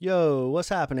Yo, what's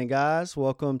happening, guys?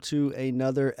 Welcome to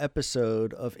another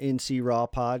episode of NC Raw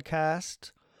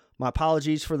Podcast. My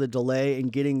apologies for the delay in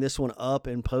getting this one up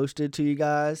and posted to you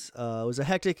guys. It was a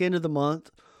hectic end of the month.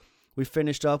 We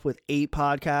finished up with 8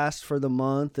 podcasts for the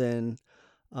month, and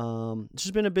it's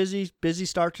just been a busy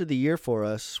start to the year for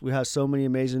us. We have so many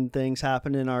amazing things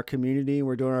happening in our community, and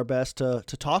we're doing our best to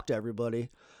talk to everybody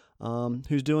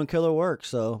who's doing killer work.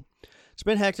 So it's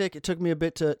been hectic. It took me a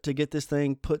bit to get this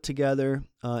thing put together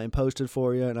and posted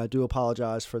for you, and I do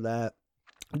apologize for that.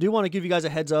 I do want to give you guys a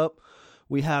heads up.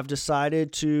 We have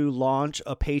decided to launch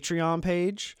a Patreon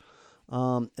page,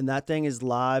 and that thing is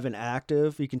live and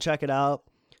active. You can check it out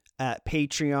at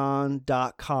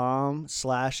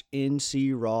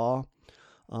patreon.com/NCRaw.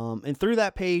 And through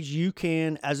that page, you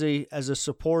can, as a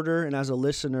supporter and as a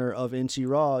listener of NC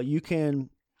Raw, you can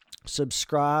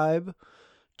subscribe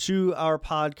to our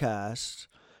podcast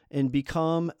and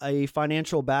become a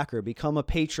financial backer, become a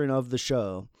patron of the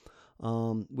show.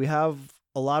 We have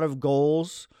a lot of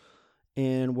goals,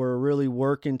 and we're really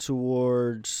working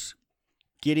towards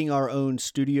getting our own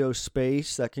studio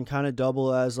space that can kind of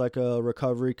double as like a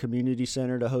recovery community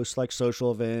center to host like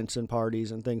social events and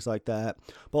parties and things like that.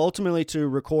 But ultimately to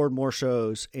record more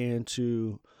shows and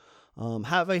to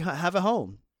have a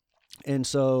home. And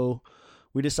so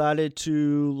we decided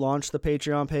to launch the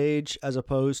Patreon page as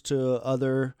opposed to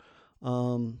other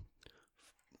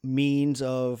means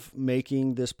of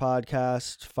making this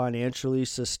podcast financially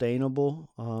sustainable.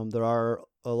 There are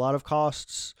a lot of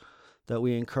costs that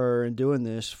we incur in doing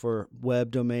this for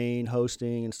web domain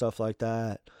hosting and stuff like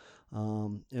that.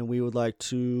 And we would like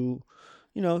to,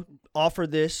 offer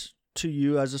this to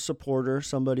you as a supporter,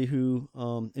 somebody who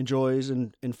enjoys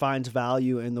and finds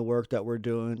value in the work that we're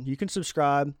doing. You can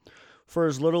subscribe for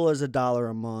as little as $1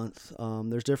 a month.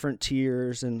 There's different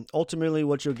tiers, and ultimately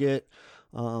what you'll get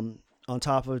on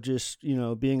top of just,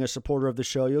 being a supporter of the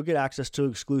show, you'll get access to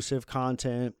exclusive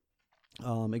content,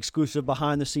 exclusive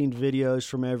behind the scenes videos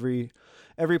from every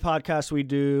podcast we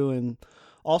do, and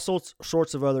all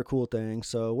sorts of other cool things.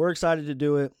 So we're excited to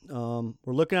do it. We're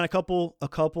looking at a couple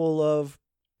of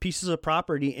pieces of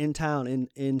property in town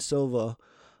in Silva,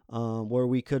 where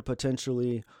we could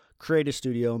potentially create a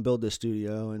studio and build this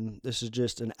studio. And this is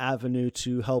just an avenue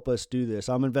to help us do this.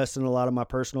 I'm investing a lot of my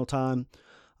personal time.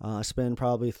 I spend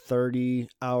probably 30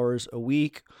 hours a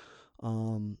week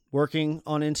working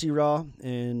on NC Raw,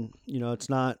 and it's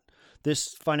not,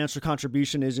 this financial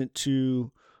contribution isn't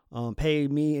to pay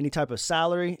me any type of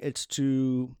salary. It's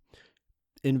to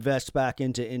invest back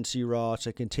into NC Raw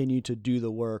to continue to do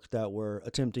the work that we're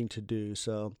attempting to do.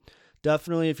 So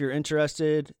definitely, if you're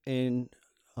interested in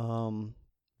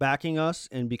backing us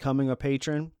and becoming a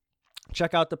patron,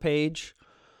 check out the page.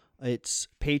 It's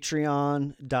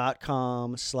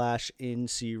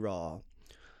patreon.com/NCRaw.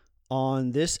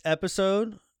 On this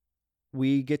episode,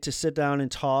 we get to sit down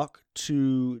and talk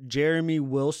to Jeremy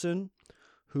Wilson,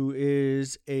 who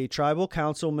is a tribal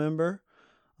council member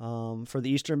for the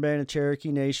Eastern Band of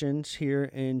Cherokee Nations here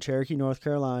in Cherokee, North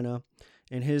Carolina,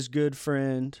 and his good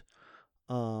friend,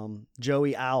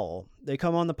 Joey Owl. They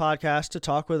come on the podcast to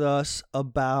talk with us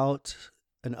about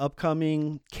an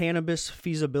upcoming cannabis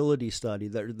feasibility study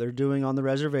that they're doing on the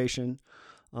reservation.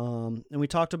 And we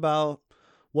talked about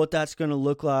what that's going to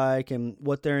look like and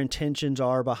what their intentions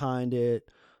are behind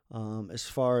it, as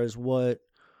far as what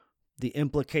the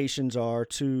implications are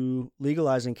to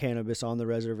legalizing cannabis on the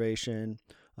reservation.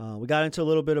 We got into a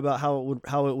little bit about how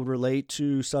it would relate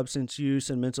to substance use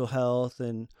and mental health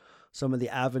and some of the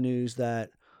avenues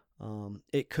that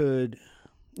it could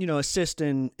assist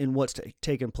in what's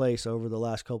taken place over the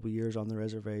last couple of years on the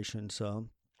reservation. So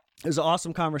it was an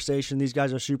awesome conversation. These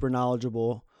guys are super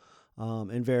knowledgeable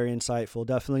and very insightful,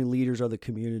 definitely leaders of the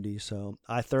community. So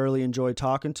I thoroughly enjoyed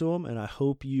talking to them, and I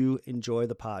hope you enjoy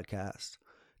the podcast.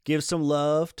 Give some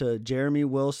love to Jeremy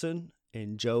Wilson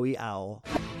and Joey Owl.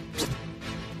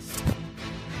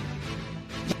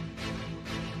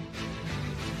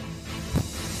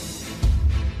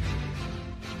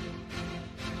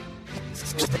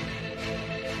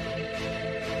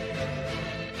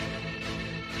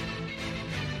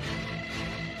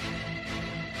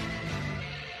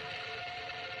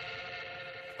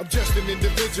 I'm just an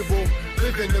individual,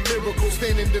 living a miracle,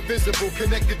 staying indivisible,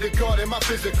 connected to God and my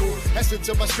physical. Essence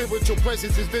of my spiritual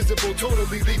presence is visible,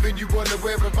 totally leaving you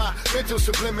unaware of my mental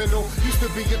subliminal. Used to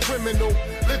be a criminal,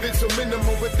 living so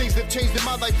minimal, but things have changed in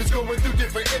my life, is going through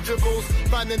different intervals.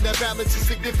 Finding that balance is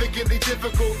significantly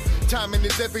difficult. Timing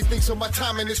is everything, so my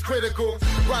timing is critical.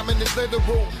 Rhyming is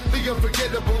literal, the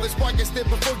unforgettable. That's why I stand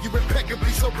before you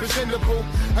impeccably, so presentable.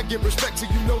 I give respect to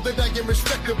you, know that I am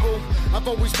respectable. I've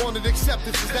always wanted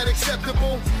acceptance, is that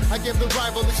acceptable? I am the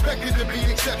arrival, expected to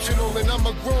be exceptional. And I'm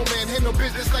a grown man, handle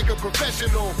business like a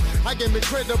professional. I am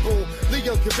incredible,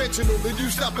 unconventional. And you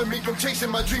stopping me from chasing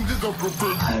my dreams is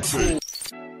unpreventable.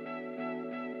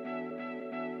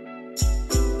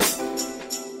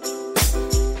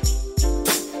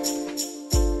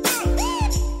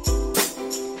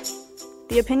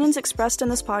 The opinions expressed in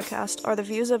this podcast are the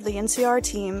views of the NCR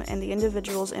team and the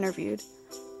individuals interviewed.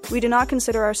 We do not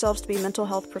consider ourselves to be mental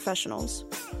health professionals.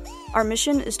 Our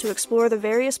mission is to explore the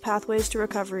various pathways to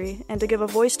recovery and to give a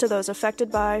voice to those affected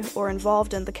by or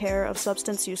involved in the care of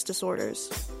substance use disorders.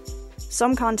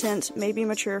 Some content may be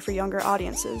mature for younger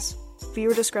audiences.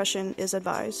 Viewer discretion is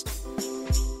advised.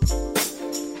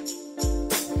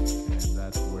 And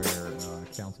that's where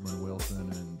Councilman Wilson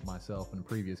and myself in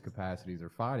previous capacities are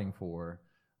fighting for,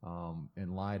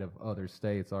 in light of other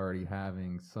states already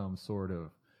having some sort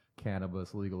of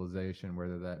cannabis legalization,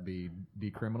 whether that be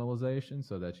decriminalization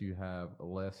so that you have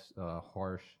less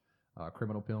harsh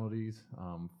criminal penalties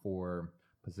for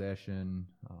possession,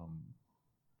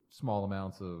 small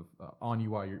amounts of on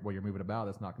you while you're moving about.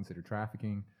 That's not considered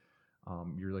trafficking.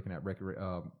 You're looking at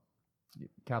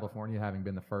California having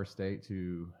been the first state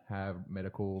to have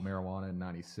medical marijuana in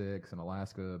 96, and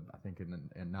Alaska, I think,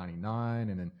 in 99,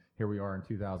 and then here we are in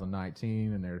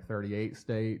 2019, and there are 38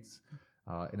 states.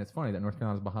 And it's funny that North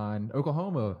Carolina's behind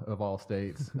Oklahoma, of all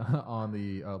states, on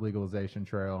the legalization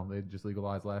trail. They just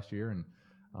legalized last year, and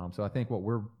so I think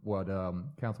what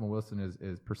Councilman Wilson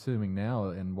is pursuing now,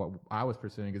 and what I was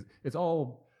pursuing, is it's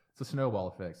a snowball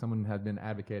effect. Someone had been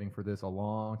advocating for this a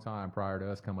long time prior to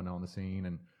us coming on the scene,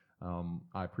 and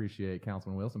I appreciate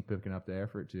Councilman Wilson picking up the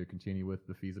effort to continue with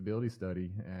the feasibility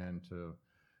study and to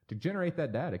generate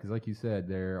that data, because like you said,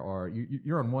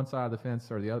 you're on one side of the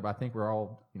fence or the other, but I think we're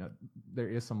all, there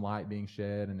is some light being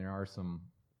shed and there are some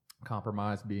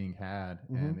compromise being had.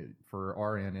 And for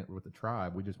our end with the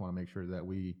tribe, we just want to make sure that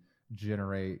we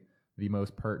generate the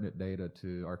most pertinent data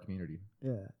to our community.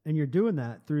 Yeah, and you're doing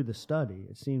that through the study,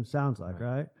 sounds like,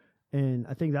 right? And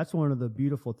I think that's one of the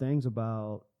beautiful things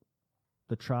about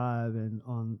the tribe and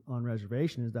on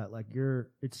reservation is that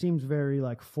it seems very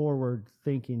forward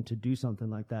thinking to do something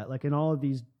like that. Like in all of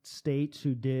these states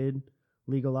who did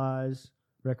legalize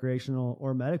recreational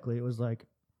or medically, it was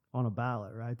on a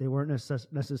ballot, right? They weren't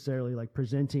necessarily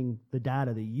presenting the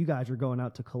data that you guys are going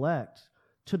out to collect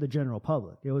to the general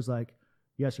public. It was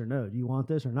yes or no, do you want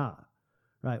this or not?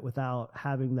 Right? Without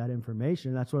having that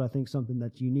information. That's what I think something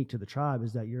that's unique to the tribe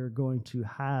is that you're going to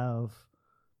have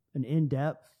an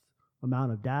in-depth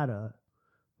amount of data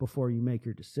before you make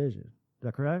your decision. Is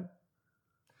that correct?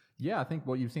 Yeah, I think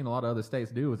what you've seen a lot of other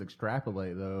states do is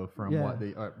extrapolate, though, from what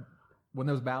when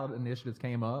those ballot initiatives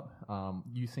came up,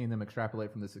 you've seen them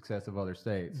extrapolate from the success of other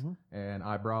states. And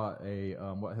I brought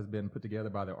what has been put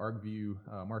together by the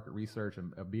ArcView Market Research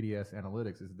and BDS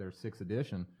Analytics is their 6th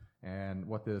edition. And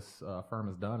what this firm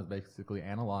has done is basically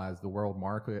analyze the world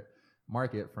market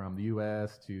from the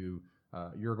U.S. to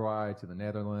Uruguay, to the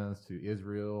Netherlands, to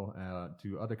Israel,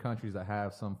 to other countries that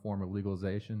have some form of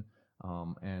legalization,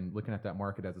 and looking at that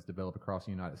market as it's developed across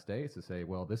the United States to say,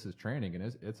 well, this is trending,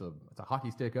 and it's a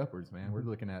hockey stick upwards, man. We're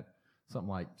looking at something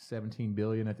like $17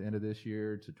 billion at the end of this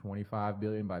year, to $25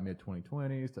 billion by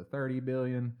mid-2020s, to $30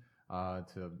 billion,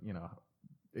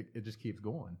 it just keeps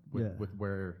going with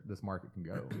where this market can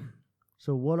go.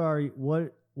 So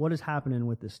what is happening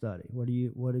with this study?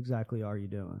 What exactly are you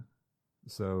doing?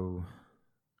 So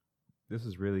this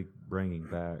is really bringing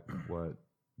back what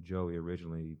Joey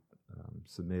originally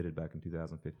submitted back in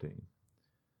 2015.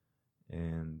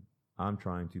 And I'm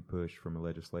trying to push from a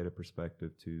legislative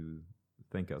perspective to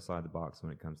think outside the box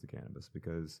when it comes to cannabis,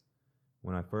 because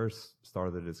when I first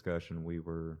started the discussion, I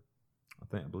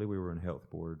believe we were in health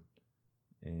board,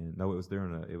 and no, it was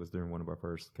during one of our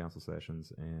first council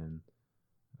sessions, and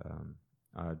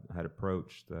I had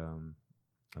approached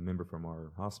a member from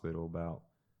our hospital about,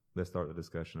 let's start the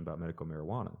discussion about medical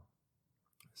marijuana.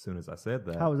 As soon as I said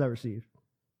that, how was that received?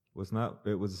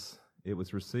 It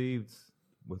was received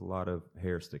with a lot of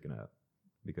hair sticking up,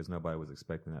 because nobody was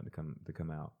expecting that to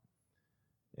come out.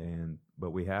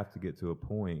 But we have to get to a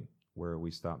point where we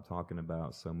stop talking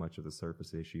about so much of the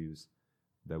surface issues,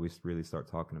 that we really start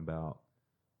talking about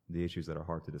the issues that are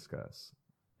hard to discuss.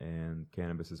 And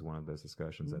cannabis is one of those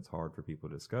discussions that's hard for people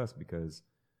to discuss, because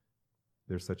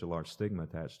there's such a large stigma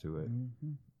attached to it,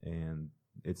 and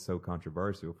it's so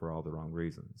controversial for all the wrong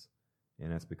reasons,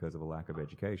 and that's because of a lack of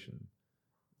education.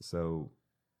 So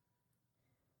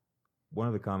one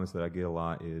of the comments that I get a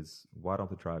lot is, why don't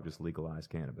the tribe just legalize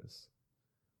cannabis?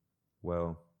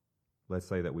 Well, let's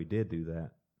say that we did do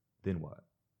that, then what?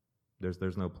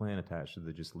 There's no plan attached to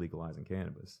the just legalizing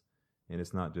cannabis. And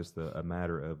it's not just a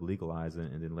matter of legalizing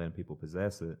it and then letting people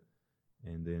possess it,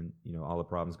 and then, you know, all the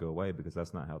problems go away, because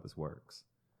that's not how this works.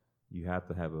 You have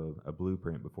to have a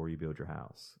blueprint before you build your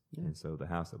house. Yeah. And so the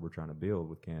house that we're trying to build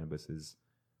with cannabis is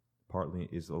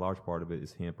a large part of it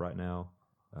is hemp right now,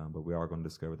 but we are going to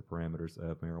discover the parameters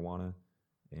of marijuana,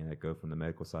 and go from the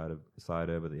medical side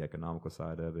of it, the economical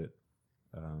side of it,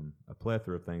 a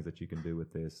plethora of things that you can do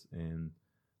with this. And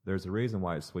there's a reason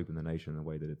why it's sweeping the nation the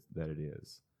way that it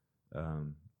is.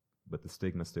 But the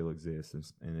stigma still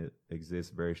exists, and it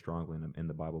exists very strongly in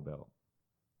the Bible Belt.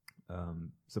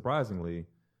 Surprisingly,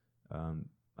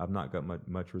 I've not got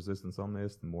much resistance on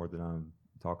this. The more that I'm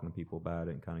talking to people about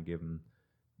it and kind of giving,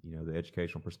 you know, the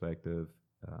educational perspective,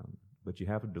 but you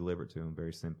have to deliver it to them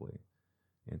very simply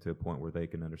and to a point where they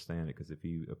can understand it. Because if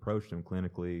you approach them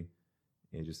clinically,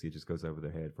 it just goes over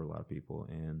their head for a lot of people.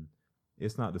 And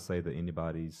it's not to say that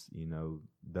anybody's, you know,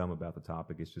 dumb about the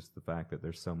topic. It's just the fact that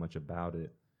there's so much about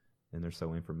it, and there's so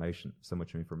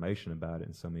much information about it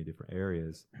in so many different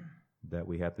areas, that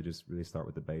we have to just really start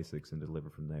with the basics and deliver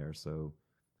from there. So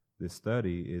this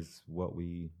study is what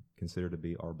we consider to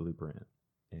be our blueprint.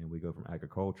 And we go from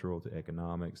agricultural to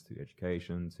economics to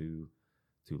education to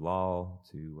law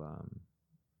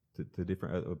to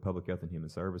different public health and human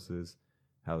services,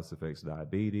 how this affects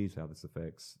diabetes, how this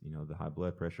affects, you know, the high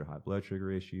blood pressure, high blood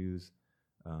sugar issues,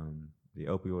 the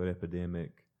opioid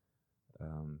epidemic,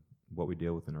 what we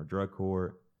deal with in our drug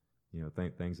court, you know,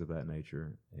 things of that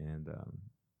nature. And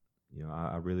you know,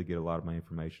 I really get a lot of my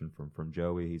information from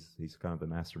Joey. He's kind of the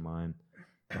mastermind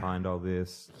behind all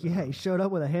this. Yeah, he showed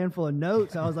up with a handful of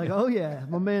notes. I was like, oh yeah,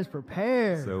 my man's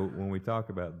prepared. So when we talk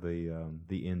about the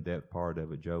in-depth part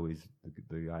of it, Joey's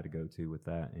the guy to go to with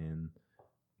that. And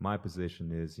my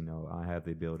position is, you know, I have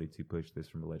the ability to push this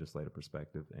from a legislative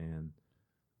perspective, and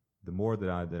the more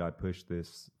that I push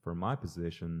this from my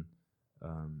position,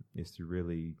 is to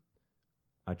really,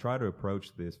 I try to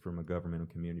approach this from a government and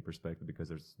community perspective,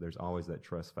 because there's always that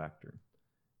trust factor.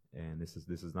 And this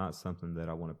is not something that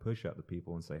I want to push out to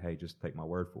people and say, hey, just take my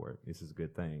word for it. This is a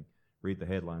good thing. Read the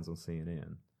headlines on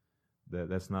CNN.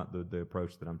 That's not the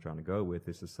approach that I'm trying to go with.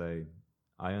 Is to say,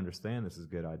 I understand this is a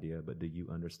good idea, but do you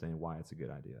understand why it's a good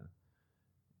idea?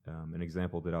 An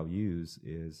example that I'll use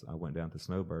is I went down to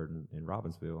Snowbird in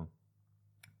Robbinsville,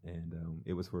 and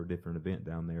it was for a different event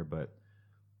down there. But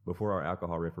before our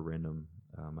alcohol referendum,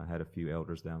 I had a few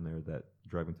elders down there that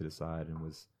drove me to the side and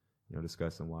was, you know,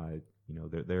 discussing why, you know,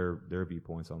 their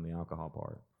viewpoints on the alcohol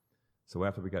part. So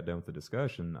after we got done with the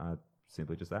discussion, I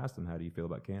simply just asked them, how do you feel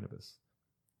about cannabis?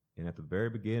 And at the very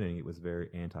beginning, it was very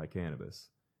anti-cannabis,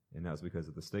 and that was because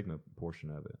of the stigma portion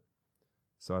of it.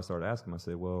 So I started asking them, I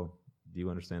said, well, do you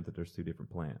understand that there's two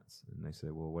different plants? And they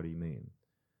said, well, what do you mean?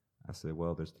 I said,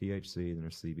 well, there's THC and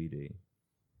there's CBD.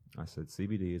 I said,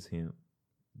 CBD is hemp.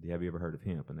 Have you ever heard of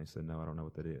hemp? And they said, no, I don't know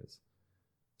what that is.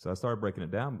 So I started breaking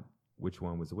it down, which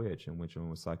one was which, and which one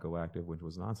was psychoactive, which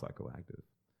was non-psychoactive.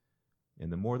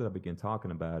 And the more that I began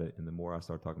talking about it, and the more I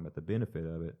started talking about the benefit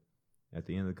of it, at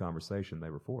the end of the conversation, they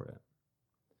were for it.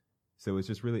 So it's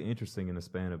just really interesting. In the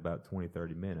span of about 20,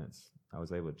 30 minutes, I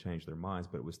was able to change their minds,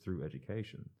 but it was through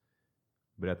education.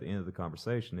 But at the end of the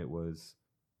conversation, it was,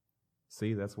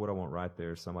 see, that's what I want right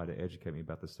there, somebody to educate me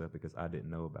about this stuff, because I didn't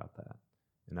know about that.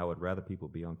 And I would rather people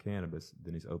be on cannabis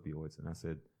than these opioids. And I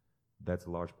said, that's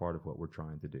a large part of what we're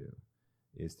trying to do,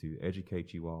 is to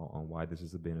educate you all on why this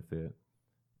is a benefit.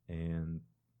 And,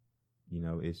 you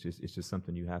know, it's just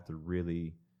something you have to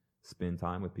really spend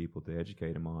time with people to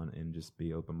educate them on, and just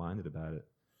be open-minded about it,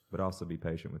 but also be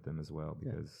patient with them as well,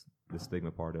 because the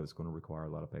stigma part of it's going to require a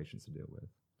lot of patience to deal with.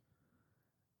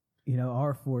 You know,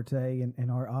 our forte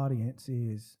and our audience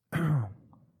is, I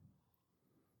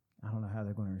don't know how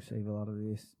they're going to receive a lot of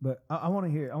this, but I want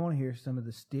to hear some of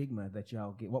the stigma that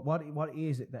y'all get. What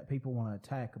is it that people want to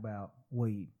attack about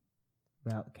weed,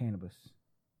 about cannabis?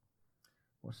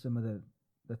 What's some of the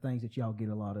things that y'all get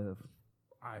a lot of?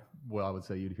 I would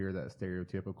say you'd hear that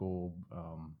stereotypical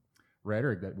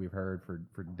rhetoric that we've heard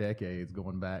for decades,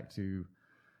 going back to,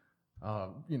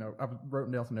 you know, I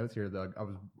wrote down some notes here.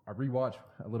 I rewatched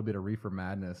a little bit of Reefer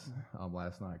Madness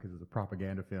last night, because it's a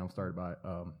propaganda film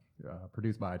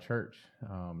produced by a church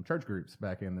groups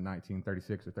back in the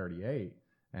 1936 or 38,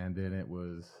 and then it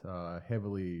was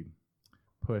heavily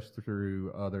pushed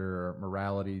through other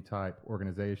morality type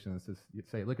organizations to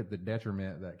say, look at the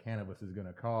detriment that cannabis is going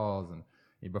to cause. And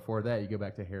before that, you go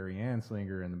back to Harry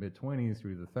Anslinger in the mid-20s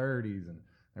through the 30s, and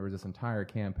there was this entire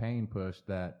campaign push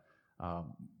that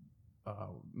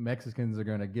Mexicans are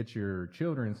going to get your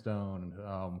children stoned,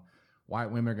 white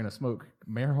women are going to smoke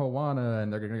marijuana,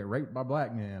 and they're going to get raped by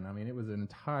black men. I mean, it was an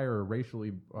entire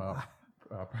racially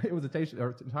it was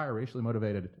an entire racially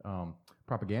motivated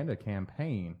propaganda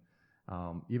campaign,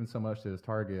 even so much to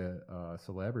target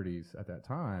celebrities at that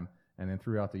time. And then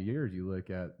throughout the years, you look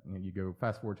at, you go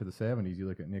fast forward to the 70s, you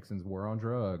look at Nixon's war on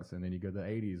drugs, and then you go to the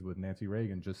 80s with Nancy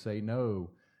Reagan, just say no.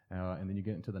 And then you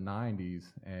get into the 90s,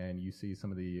 and you see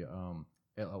some of the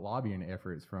lobbying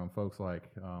efforts from folks like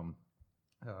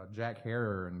Jack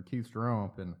Herer and Keith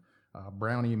Strump and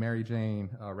Brownie Mary Jane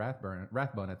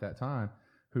Rathbun at that time,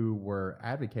 who were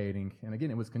advocating. And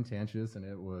again, it was contentious, and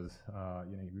it was,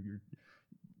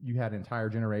 you had entire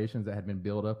generations that had been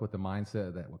built up with the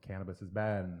mindset that, well, cannabis is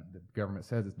bad and the government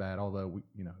says it's bad, although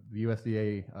the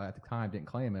USDA at the time didn't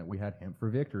claim it. We had Hemp for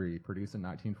Victory produced in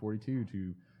 1942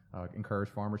 to encourage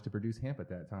farmers to produce hemp at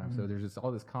that time. So there's just all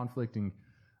this conflicting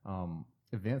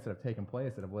events that have taken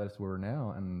place that have led us to where we're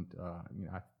now. And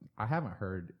I haven't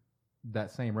heard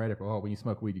that same rhetoric. Oh, when you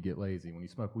smoke weed, you get lazy. When you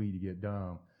smoke weed, you get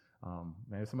dumb.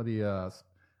 Man, some of the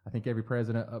I think every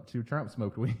president up to Trump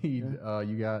smoked weed. Yeah.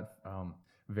 You got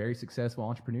very successful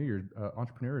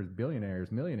entrepreneurs,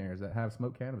 billionaires, millionaires that have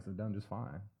smoked cannabis and done just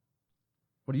fine.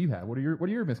 What do you have? What are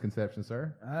your misconceptions,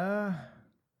 sir?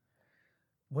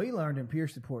 We learned in peer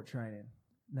support training.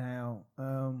 Now,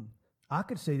 I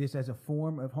could see this as a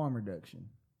form of harm reduction,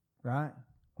 right?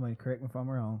 I mean, correct me if I'm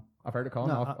wrong. I've heard it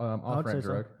called off-ramp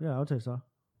drug. So. Yeah, I would say so.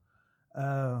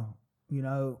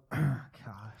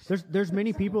 Gosh. There's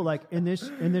many people like in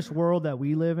this world that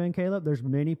we live in, Caleb. There's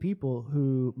many people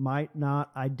who might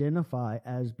not identify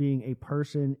as being a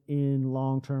person in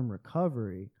long-term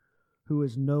recovery, who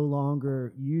is no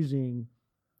longer using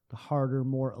the harder,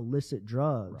 more illicit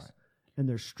drugs, right. And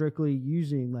they're strictly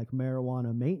using like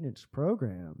marijuana maintenance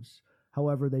programs.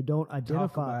 However, they don't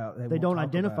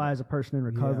identify as a person in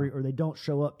recovery, or they don't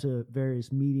show up to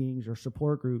various meetings or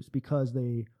support groups because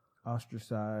they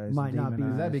ostracized. Might not be.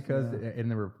 Is that because in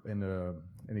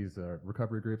these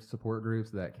recovery groups, support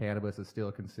groups, that cannabis is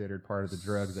still considered part of the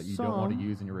drugs that you don't want to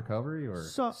use in your recovery? Or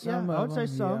I would say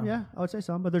some. Yeah, I would say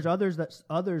some. But there's others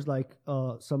like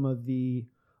some of the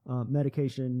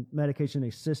medication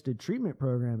assisted treatment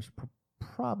programs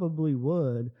probably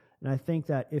would. And I think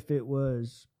that if it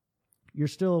was, you're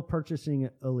still purchasing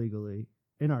it illegally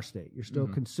in our state. You're still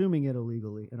consuming it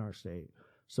illegally in our state.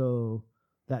 So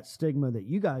that stigma that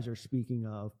you guys are speaking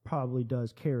of probably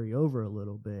does carry over a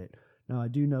little bit. Now, I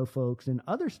do know folks in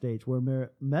other states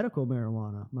where medical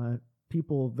marijuana, my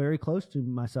people very close to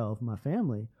myself, my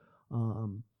family,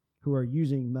 who are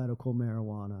using medical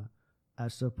marijuana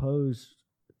as opposed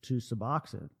to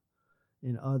Suboxone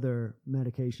and other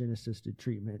medication-assisted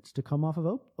treatments to come off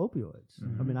of opioids.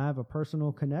 I mean, I have a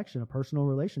personal connection, a personal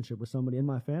relationship with somebody in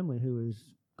my family who is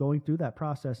going through that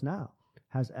process now,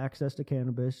 has access to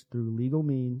cannabis through legal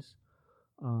means,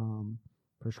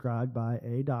 prescribed by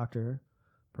a doctor,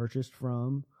 purchased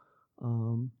from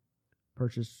a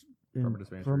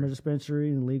dispensary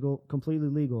and completely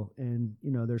legal. And,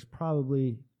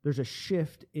 there's a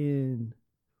shift in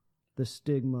the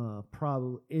stigma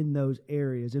probably in those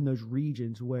areas, in those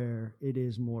regions where it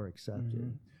is more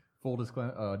accepted. Full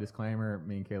disclaimer,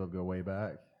 me and Caleb go way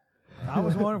back. I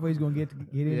was wondering if he's going to get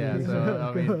into this. So,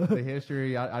 I mean, the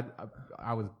history, I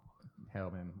was,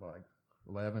 like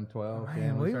 11, 12.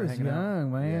 Man, we was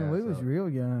young, man. Yeah, we was real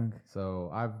young. So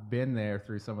I've been there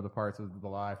through some of the parts of the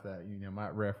life that,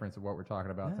 might reference what we're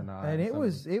talking about tonight. And it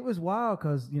was wild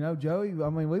because, Joey, I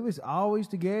mean, we was always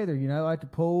together, at the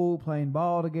pool, playing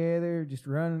ball together, just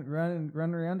running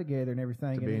around together and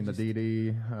everything. To be in the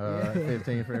DD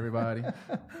 15 for everybody.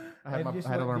 I had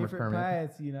a learner's permit.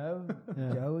 Paths,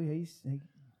 Joey, he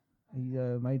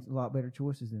made a lot better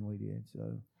choices than we did.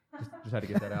 So just had to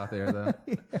get that out there, though.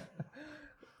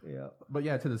 Yeah. But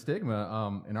yeah, to the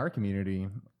stigma in our community,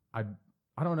 I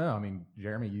don't know. I mean,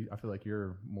 Jeremy, I feel like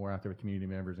you're more out there with community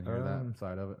members and hear that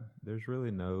side of it. There's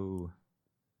really no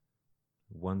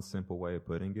one simple way of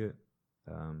putting it.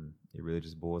 It really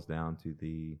just boils down to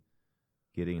the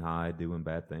getting high, doing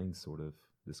bad things sort of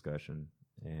discussion.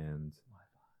 And,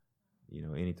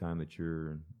 anytime that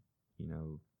you're,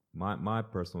 my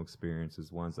personal experience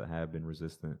is ones that have been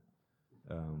resistant,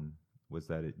 was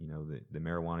that the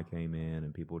marijuana came in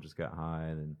and people just got high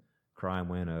and crime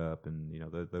went up and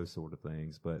those sort of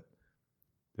things. But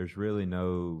there's really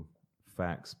no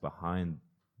facts behind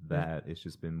that. It's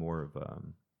just been more of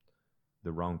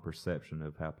the wrong perception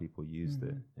of how people used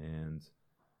it. And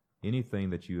anything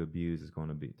that you abuse is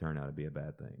going to turn out to be a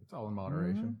bad thing. It's all in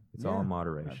moderation. It's all in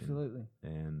moderation. Absolutely.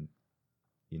 And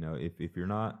if you're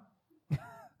not,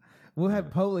 we'll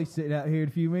have police sitting out here in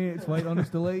a few minutes waiting on us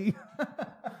to leave.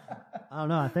 I don't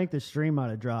know. I think the stream might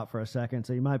have dropped for a second,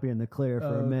 so you might be in the clear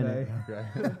for a minute.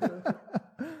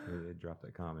 it dropped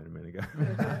that comment a minute ago.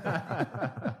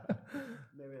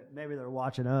 Maybe they're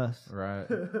watching us. Right.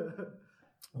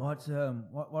 What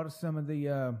are some of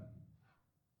the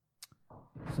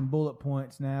some bullet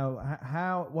points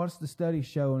now? What's the study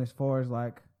showing as far as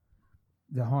like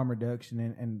the harm reduction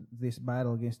and this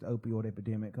battle against the opioid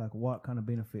epidemic? Like, what kind of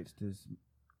benefits does?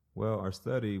 Well, our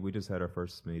study, we just had our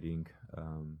first meeting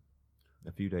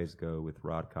a few days ago with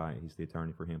Rod Kite. He's the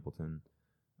attorney for Hempleton.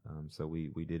 So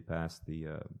we did pass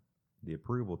the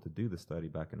approval to do the study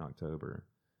back in October.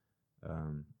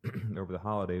 Over the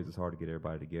holidays, it's hard to get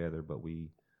everybody together, but we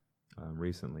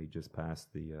recently just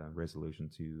passed the resolution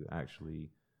to actually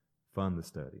fund the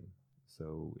study.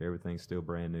 So everything's still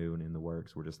brand new and in the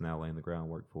works. We're just now laying the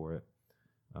groundwork for it.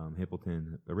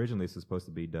 Hempleton, originally this was supposed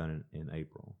to be done in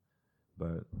April,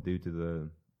 but due to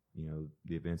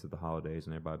the events of the holidays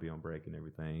and everybody be on break and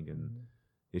everything, and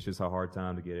it's just a hard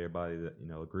time to get everybody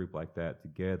a group like that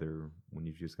together when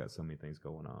you've just got so many things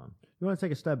going on. You want to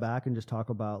take a step back and just talk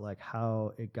about like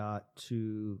how it got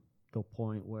to the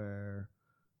point where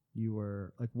you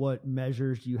were like, what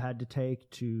measures you had to take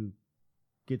to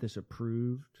get this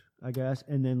approved, I guess,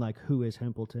 and then like who is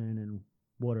Hempleton and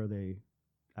what are they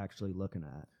actually looking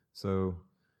at? So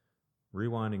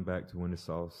rewinding back to when this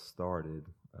all started,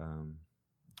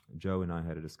 Joe and I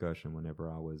had a discussion whenever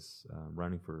I was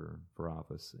running for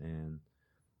office, and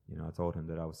I told him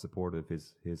that I was supportive of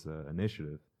his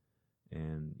initiative,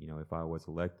 and if I was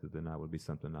elected, then that would be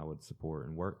something I would support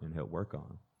and help work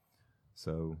on.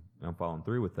 So I'm following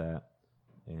through with that,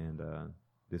 and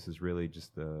this is really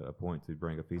just a point to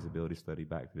bring a feasibility study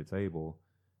back to the table,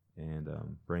 and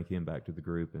bring him back to the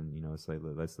group, and say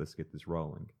let's get this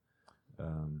rolling.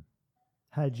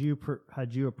 Had you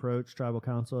approached tribal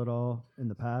council at all in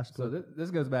the past? So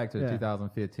this goes back to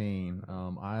 2015.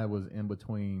 I was in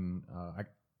between. I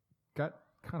got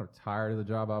kind of tired of the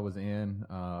job I was in.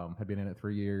 Had been in it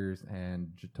 3 years, and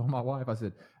just told my wife, I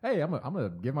said, "Hey, I'm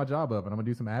gonna give my job up, and I'm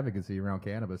gonna do some advocacy around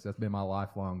cannabis. That's been my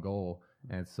lifelong goal."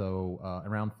 And so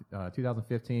around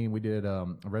 2015, we did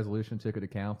a resolution, took it to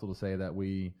council to say that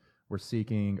we were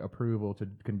seeking approval to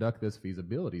conduct this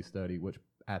feasibility study, which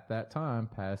at that time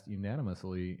passed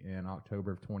unanimously in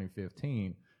October of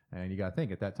 2015. And you got to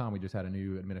think, at that time, we just had a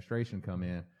new administration come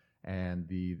in, and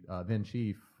the then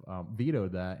chief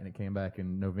vetoed that, and it came back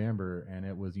in November, and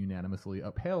it was unanimously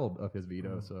upheld of his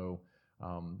veto. So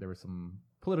there were some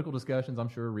political discussions, I'm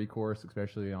sure, recourse,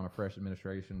 especially on a fresh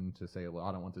administration, to say, well,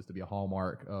 I don't want this to be a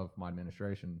hallmark of my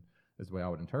administration, is the way I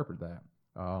would interpret that.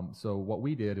 So what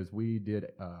we did is we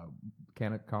did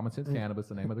Common Sense Cannabis,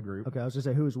 the name of the group. Okay, I was going to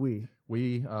say, who is we?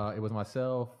 It was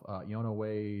myself, Yona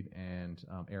Wade, and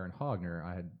Aaron Hogner.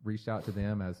 I had reached out to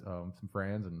them as some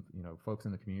friends and folks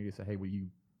in the community, said, hey, will you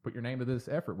put your name to this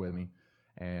effort with me?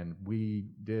 And we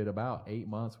did about 8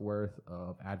 months worth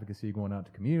of advocacy, going out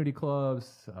to community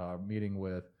clubs, meeting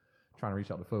with, trying to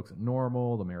reach out to folks at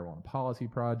NORML, the Marijuana Policy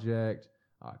Project,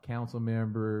 council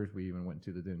members. We even went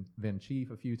to the then chief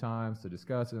a few times to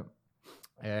discuss it,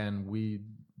 and we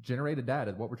generated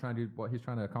data. What he's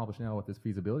trying to accomplish now with this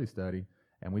feasibility study,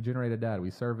 and we generated data. We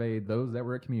surveyed those that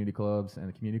were at community clubs and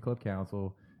the community club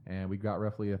council, and we got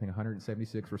roughly, I think,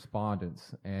 176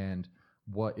 respondents. And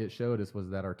what it showed us was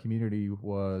that our community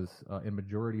was in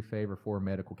majority favor for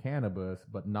medical cannabis,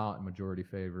 but not in majority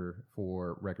favor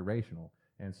for recreational.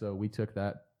 And so we took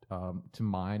that to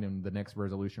mind, and the next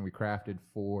resolution we crafted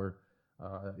for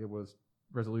it was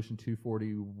Resolution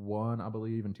 241, I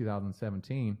believe, in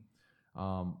 2017,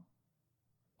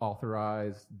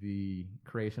 authorized the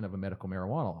creation of a medical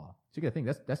marijuana law. So you got to think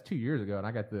that's 2 years ago, and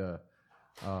I got the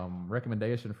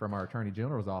recommendation from our Attorney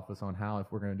General's office on how, if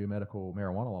we're going to do medical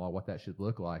marijuana law, what that should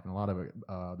look like, and a lot of it,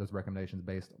 those recommendations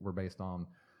were based on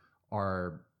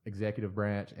our executive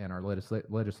branch and our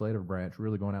legislative branch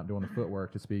really going out and doing the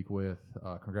footwork to speak with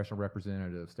congressional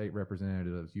representatives, state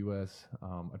representatives, U.S.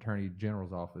 Attorney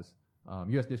General's office,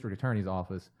 U.S. District Attorney's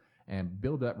office, and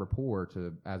build that rapport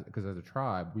because as a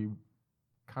tribe, we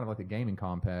kind of like a gaming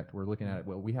compact. We're looking at it,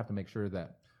 well, we have to make sure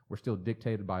that we're still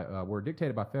dictated by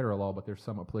federal law, but there's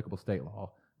some applicable state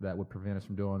law that would prevent us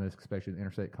from doing this, especially in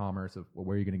interstate commerce of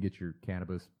where you're going to get your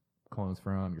cannabis clones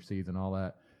from, your seeds and all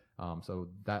that. So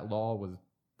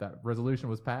that resolution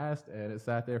was passed, and it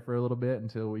sat there for a little bit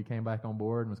until we came back on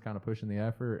board and was kind of pushing the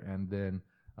effort. And then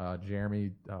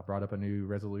Jeremy brought up a new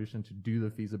resolution to do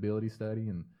the feasibility study,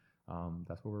 and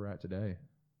that's where we're at today.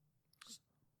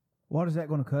 What is that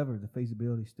going to cover, the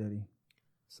feasibility study?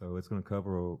 So it's going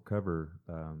to cover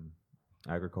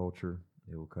agriculture.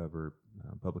 It will cover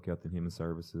public health and human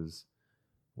services,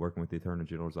 working with the Attorney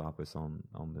General's office on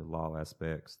the law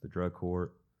aspects, the drug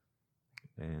court,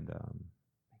 and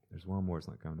there's one more that's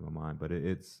not coming to my mind, but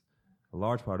it's a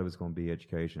large part of it's going to be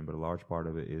education, but a large part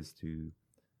of it is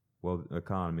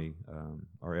economy.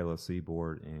 Our LLC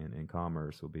board and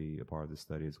commerce will be a part of this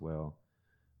study as well.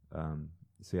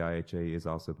 CIHA is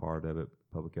also part of it.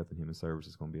 Public Health and Human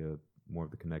Services is going to be more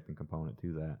of the connecting component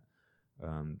to that.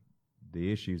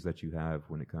 The issues that you have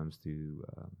when it comes to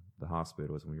the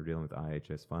hospital is when you're dealing with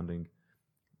IHS funding.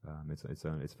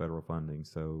 It's federal funding,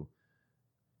 so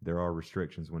there are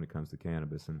restrictions when it comes to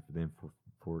cannabis, and for them,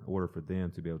 in order for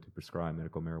them to be able to prescribe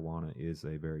medical marijuana is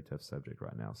a very tough subject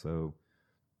right now. So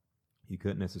you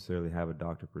couldn't necessarily have a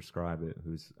doctor prescribe it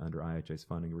who's under IHS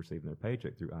funding, receiving their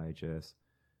paycheck through IHS,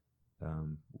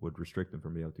 would restrict them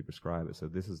from being able to prescribe it. So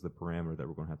this is the parameter that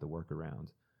we're going to have to work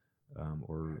around,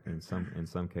 or in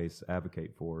some case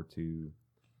advocate for to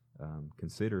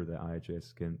consider that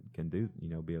IHS can do,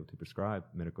 be able to prescribe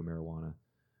medical marijuana.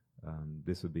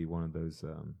 This would be one of those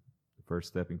first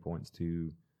stepping points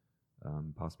to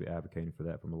possibly advocating for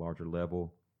that from a larger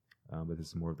level, but this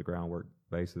is more of the groundwork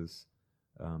basis.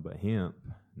 But hemp,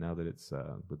 now that it's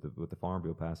with the Farm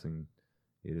Bill passing,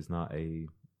 it is not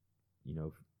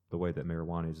the way that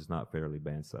marijuana is not a federally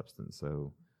banned substance.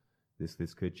 So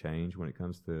this could change when it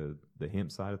comes to the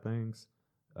hemp side of things.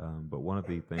 But one of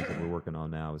the things that we're working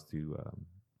on now is to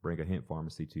bring a hemp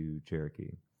pharmacy to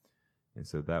Cherokee. And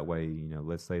so that way,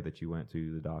 let's say that you went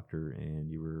to the doctor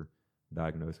and you were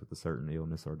diagnosed with a certain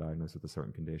illness or diagnosed with a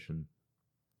certain condition,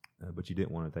 but you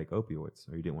didn't want to take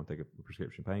opioids or you didn't want to take a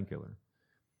prescription painkiller.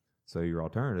 So your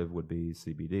alternative would be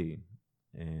CBD.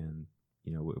 And,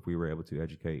 if we were able to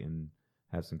educate and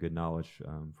have some good knowledge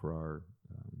for our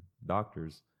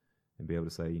doctors and be able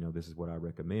to say, this is what I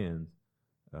recommend,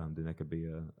 then that could be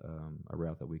a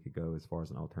route that we could go as far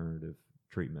as an alternative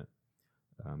treatment.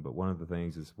 But one of the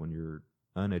things is when you're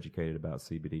uneducated about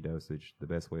CBD dosage, the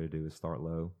best way to do is start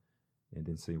low and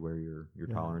then see where your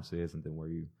tolerance is, and then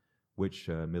which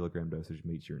milligram dosage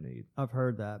meets your need. I've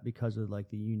heard that because of like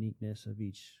the uniqueness of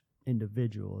each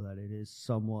individual, that it is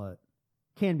somewhat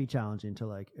can be challenging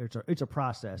to it's a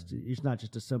process. It's not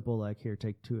just a simple here,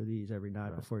 take 2 of these every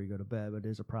night before you go to bed, but it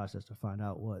is a process to find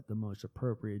out what the most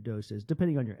appropriate dose is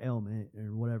depending on your ailment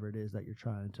and whatever it is that you're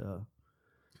trying to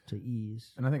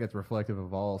ease. And I think it's reflective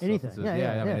of all anything. substances.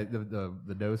 I mean,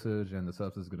 the dosage and the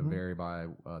substance is going to vary by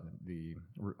the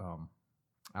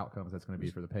outcomes that's going to be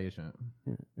for the patient.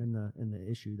 Yeah, and the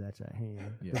issue that's at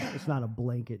hand. Yeah. It's not a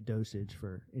blanket dosage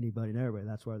for anybody and everybody.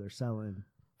 That's why they're selling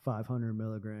 500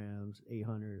 milligrams,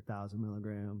 800, 1,000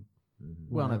 milligram. Mm-hmm.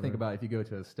 Well, and I think about if you go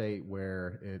to a state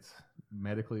where it's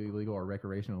medically illegal or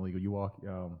recreational legal, you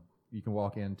can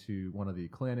walk into one of the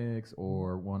clinics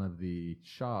or one of the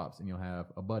shops and you'll have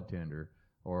a bud tender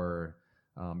or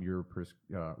your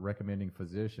recommending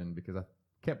physician, because I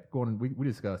kept going, we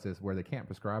discussed this, where they can't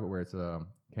prescribe it, where it's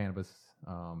cannabis.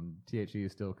 THC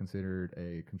is still considered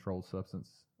a controlled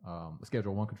substance, a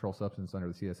Schedule 1 controlled substance under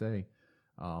the CSA.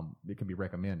 It can be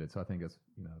recommended. So I think it's,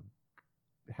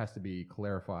 it has to be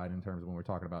clarified in terms of when we're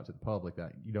talking about to the public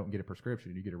that you don't get a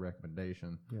prescription, you get a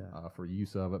recommendation for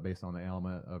use of it based on the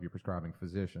ailment of your prescribing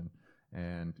physician.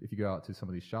 And if you go out to some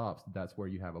of these shops, that's where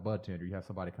you have a bud tender. You have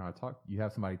somebody talk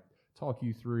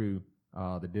you through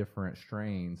the different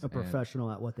strains. A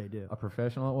professional at what they do. A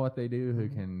professional at what they do who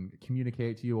can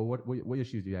communicate to you, well, what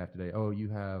issues do you have today? Oh, you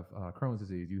have Crohn's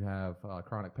disease, you have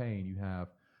chronic pain, you have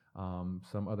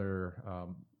some other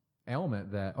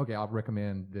ailment that, okay, I'll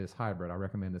recommend this hybrid, I'll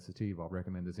recommend this sativa, I'll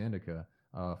recommend this indica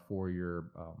for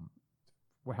your,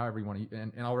 however you want to,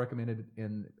 and I'll recommend it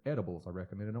in edibles, I'll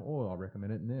recommend it in oil, I'll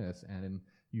recommend it in this, and then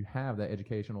you have that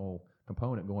educational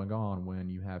component going on when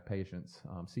you have patients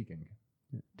seeking.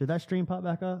 Did that stream pop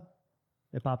back up?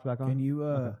 It popped back on? Can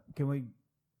you, can we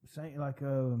sync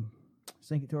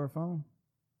sync it to our phone?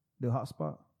 Do a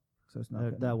hotspot? So it's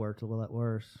not that worked a lot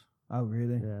worse. Oh,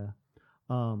 really? Yeah.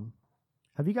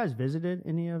 Have you guys visited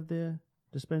any of the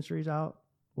dispensaries out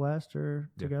west or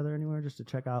together anywhere just to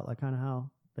check out kind of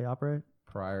how they operate?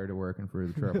 Prior to working for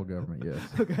the tribal government, yes.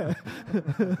 Okay.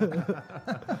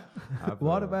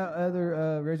 What about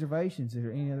other reservations? Is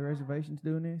there any other reservations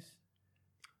doing this?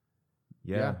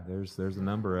 Yeah. There's a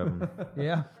number of them.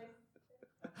 Yeah.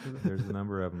 There's a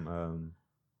number of them.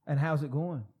 And how's it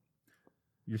going?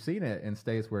 You're seeing it in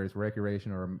states where it's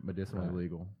recreational or medicinally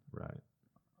legal. Right.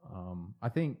 I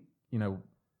think,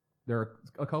 there are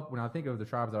a couple, when I think of the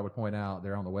tribes that I would point out,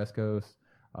 they're on the West Coast.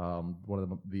 One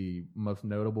of the most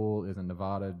notable is in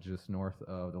Nevada, just north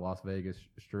of the Las Vegas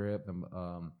Strip.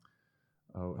 The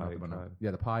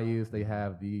Paiutes, they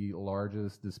have the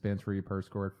largest dispensary per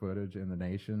square footage in the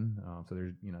nation. So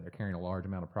there's, they're carrying a large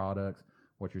amount of products.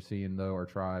 What you're seeing, though, are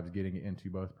tribes getting into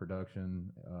both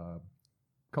production,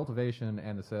 cultivation,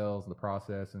 and the sales, the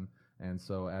process, and And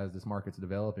so as this market's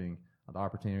developing, the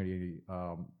opportunity,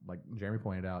 like Jeremy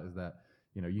pointed out, is that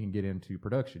you can get into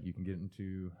production, you can get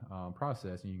into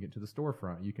process, and you can get to the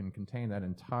storefront. You can contain that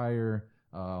entire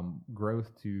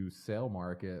growth to sell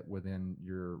market within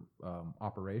your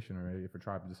operation, or if a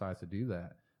tribe decides to do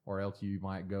that, or else you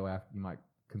might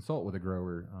consult with a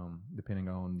grower, depending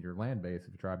on your land base.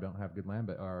 If a tribe don't have good land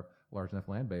or large enough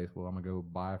land base, well, I'm gonna go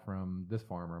buy from this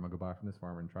farmer, I'm gonna go buy from this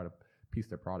farmer, and try to piece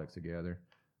their products together.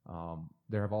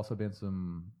 There have also been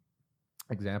some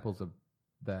examples of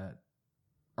that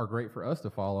are great for us to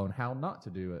follow and how not to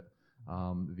do it.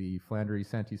 The Flandre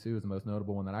Santee Sioux is the most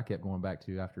notable one that I kept going back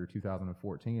to after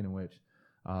 2014, in which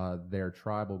their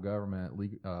tribal government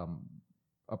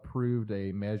approved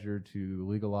a measure to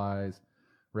legalize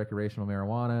recreational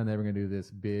marijuana, and they were going to do this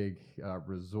big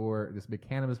big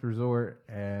cannabis resort.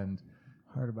 And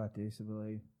Heard about this, I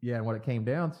believe. yeah, and what it came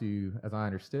down to, as I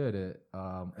understood it,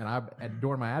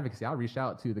 during my advocacy, I reached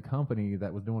out to the company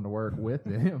that was doing the work with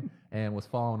them and was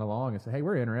following along and said, hey,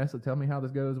 we're interested. Tell me how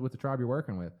this goes with the tribe you're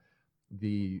working with.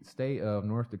 The state of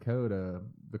North Dakota,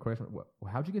 the question, well,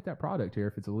 how'd you get that product here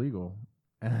if it's illegal?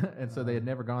 And so they had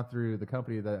never gone through, the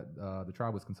company that the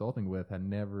tribe was consulting with had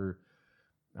never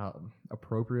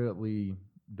appropriately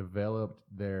developed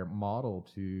their model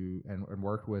and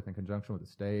worked with in conjunction with the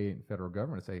state and federal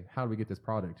government to say, how do we get this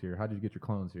product here? How did you get your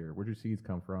clones here? Where did your seeds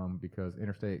come from? Because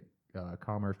interstate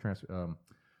commerce,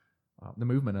 the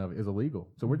movement of it is illegal.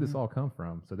 So where did this all come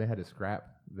from? So they had to scrap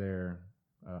their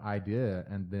idea.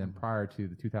 And then prior to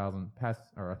the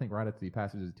I think right at the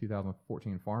passage of the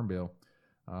 2014 Farm Bill,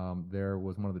 there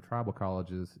was one of the tribal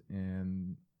colleges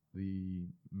in the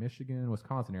Michigan,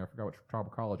 Wisconsin area. I forgot which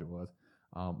tribal college it was.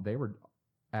 They were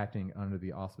acting under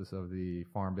the auspice of the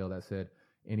Farm Bill that said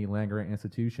any land-grant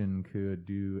institution could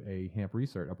do a hemp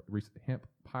hemp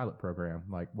pilot program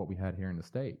like what we had here in the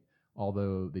state.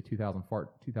 Although the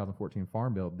 2014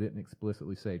 Farm Bill didn't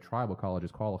explicitly say tribal colleges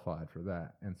qualified for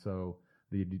that. And so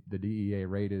the DEA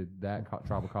raided that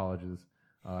tribal college's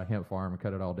hemp farm and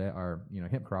cut it all down, or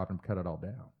hemp crop, and cut it all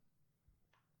down.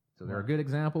 So there are good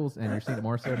examples, and you're seeing it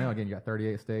more so now. Again, you got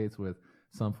 38 states with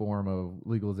some form of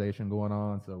legalization going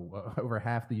on. So over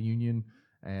half the union,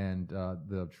 and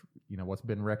what's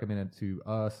been recommended to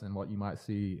us, and what you might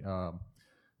see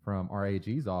from our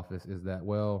AG's office is that,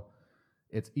 well,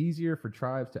 it's easier for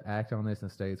tribes to act on this in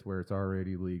states where it's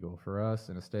already legal. For us,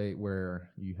 in a state where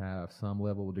you have some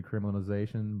level of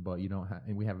decriminalization, but you don't have,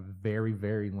 and we have very,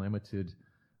 very limited,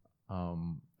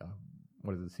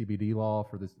 CBD law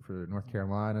for North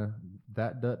Carolina,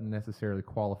 that doesn't necessarily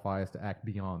qualify us to act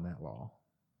beyond that law,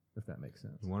 if that makes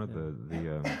sense. One of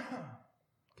the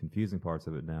confusing parts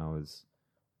of it now is,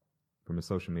 from a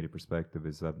social media perspective,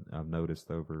 is I've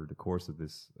noticed over the course of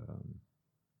this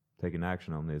taking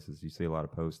action on this, is you see a lot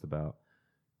of posts about,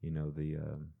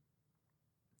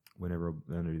 whenever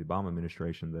under the Obama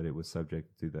administration, that it was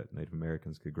subject to that Native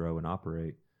Americans could grow and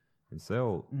operate and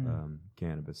sell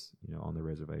cannabis, on their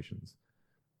reservations.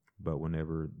 But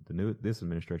whenever this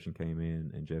administration came in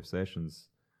and Jeff Sessions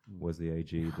was the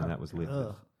AG, then that was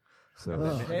lifted. So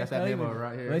I got that memo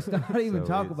right here. Let's not even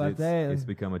talk about that. It's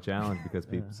become a challenge because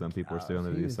some people are still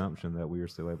under the assumption that we are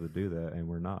still able to do that, and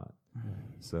we're not.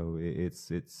 So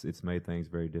it's made things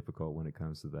very difficult when it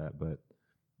comes to that. But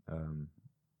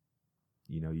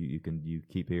you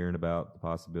keep hearing about the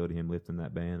possibility of him lifting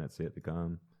that ban. That's yet to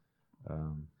come.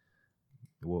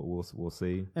 We'll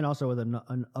see. And also with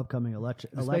an upcoming election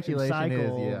speculation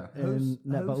cycle, is,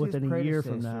 but within a year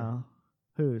from now,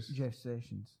 who's Jeff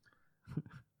Sessions?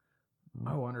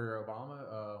 Oh, under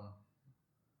Obama,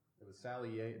 it was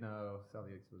Sally Yates. No,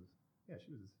 Sally Yates was. Yeah,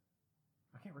 she was.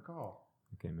 I can't recall.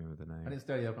 I can't remember the name. I didn't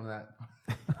study up on that.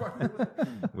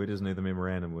 We just knew the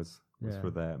memorandum was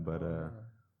for that, but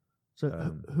so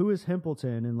who is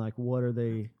Hempleton, and what are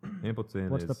they? Hempleton.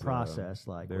 What's the process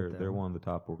like? They're one of the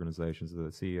top organizations. The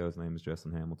CEO's name is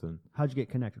Justin Hamilton. How'd you get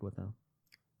connected with them?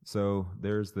 So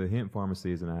there's the hemp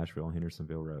pharmacies in Asheville on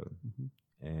Hendersonville Road,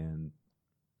 and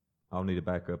I'll need to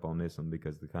back up on this one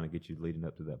because to kind of get you leading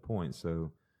up to that point.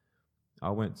 So I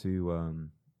went to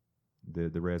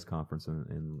the RES conference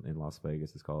in Las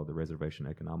Vegas. It's called the Reservation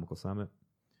Economical Summit.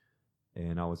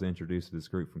 And I was introduced to this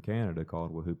group from Canada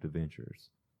called Wahoopta Ventures.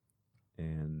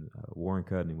 And Warren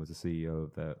Cudney was the CEO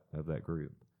of that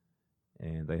group.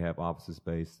 And they have offices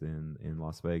based in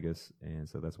Las Vegas, and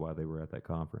so that's why they were at that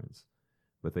conference.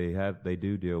 But they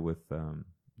do deal with the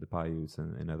Paiutes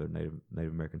and other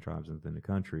Native American tribes within the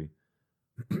country.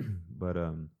 But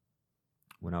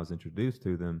when I was introduced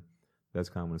to them, that's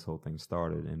kind of when this whole thing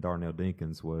started. And Darnell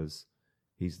Dinkins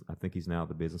I think he's now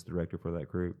the business director for that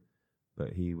group.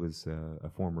 but he was a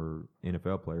former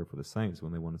NFL player for the Saints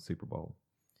when they won the Super Bowl,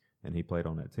 and he played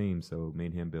on that team. So me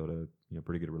and him built a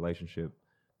pretty good relationship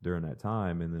during that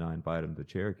time, and then I invited him to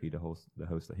Cherokee to host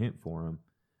a hemp forum,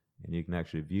 and you can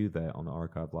actually view that on the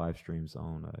archived live streams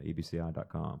on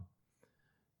ebci.com.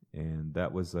 And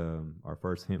that was our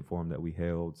first hemp forum that we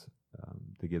held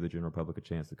to give the general public a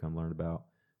chance to come learn about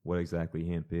what exactly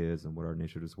hemp is and what our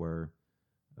initiatives were.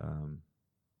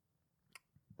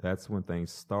 That's when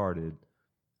things started,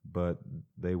 but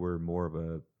they were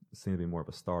seemed to be more of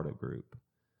a startup group.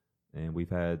 And we've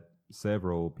had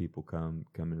several people come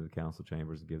into the council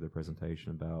chambers and give their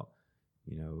presentation about,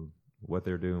 what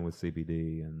they're doing with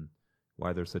CBD and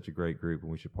why they're such a great group and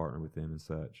we should partner with them and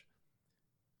such.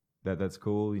 That's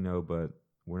cool, but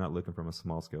we're not looking from a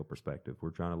small scale perspective. We're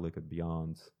trying to look at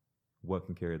beyond what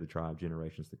can carry the tribe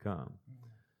generations to come.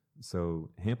 So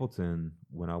Hempleton,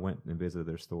 when I went and visited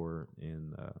their store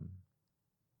in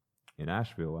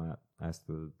Asheville, I asked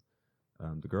the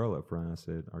girl up front, I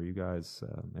said, "Are you guys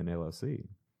an LLC?"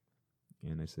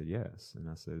 And they said yes. And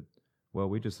I said, "Well,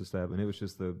 we just established," and it was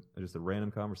just a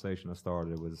random conversation I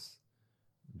started. It was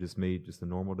just me, just a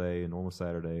normal day, a normal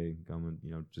Saturday, going,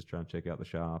 just trying to check out the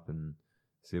shop and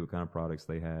see what kind of products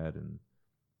they had. And,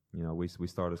 we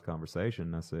started this conversation,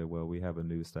 and I said, "Well, we have a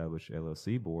new established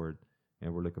LLC board,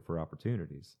 and we're looking for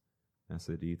opportunities." And I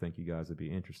said, "Do you think you guys would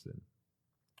be interested?"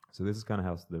 So this is kind of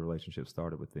how the relationship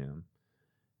started with them.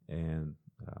 And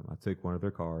I took one of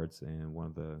their cards, and one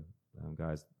of the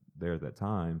guys there at that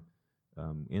time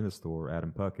in the store,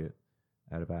 Adam Puckett,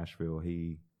 out of Asheville,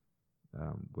 he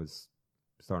was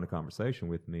starting a conversation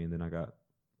with me, and then I got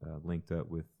linked up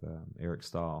with Eric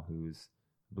Stahl, who's,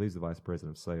 I believe, the vice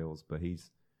president of sales, but he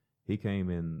came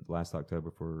in last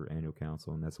October for annual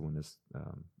council, and that's when this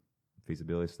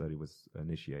feasibility study was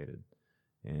initiated.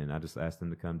 And I just asked him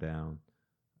to come down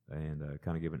and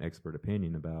kind of give an expert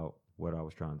opinion about what I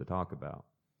was trying to talk about.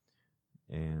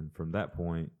 And from that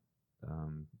point,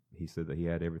 he said that he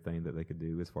had everything that they could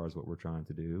do as far as what we're trying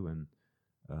to do, and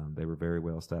they were very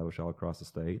well established all across the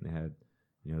state, and they had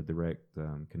direct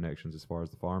connections as far as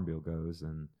the Farm Bill goes,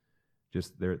 and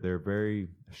just they're very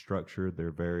structured,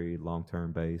 they're very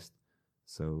long-term based.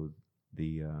 So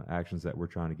the actions that we're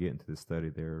trying to get into this study,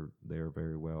 they're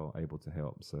very well able to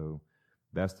help. So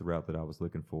that's the route that I was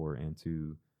looking for, and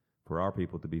for our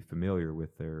people to be familiar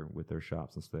with their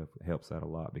shops and stuff helps out a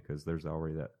lot, because there's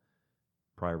already that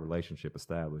prior relationship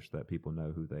established that people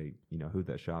know who who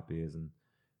that shop is, and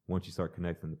once you start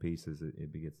connecting the pieces,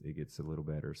 it gets a little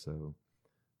better. So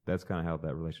that's kind of how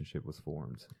that relationship was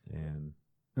formed. And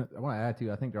I want to add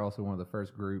to, I think they're also one of the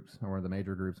first groups, or one of the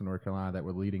major groups in North Carolina that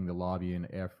were leading the lobbying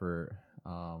effort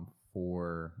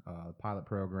for the pilot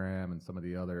program and some of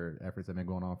the other efforts that have been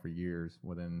going on for years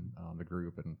within the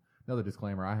group. And another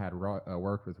disclaimer, I had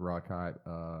worked with Rod Kite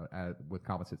with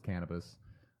Composites Cannabis.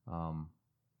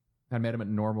 I met him at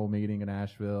a normal meeting in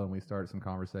Asheville, and we started some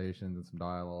conversations and some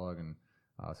dialogue. And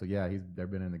so, yeah, they've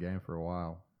been in the game for a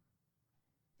while.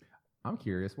 I'm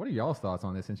curious, what are y'all's thoughts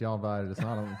on this, since y'all invited us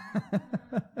on?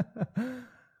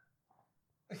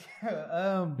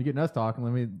 You're getting us talking.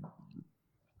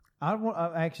 I'll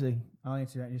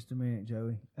answer that in just a minute,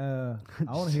 Joey. I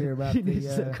want to hear about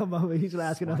come over. He's going to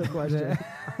ask another question.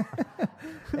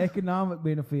 Economic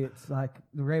benefits, like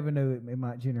the revenue it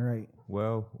might generate.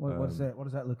 Well, what's that? What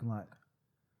is that looking like?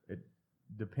 It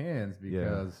depends,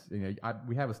 because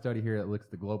we have a study here that looks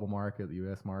at the global market, the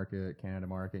U.S. market, Canada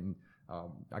market, and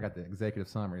I got the executive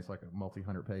summary. It's like a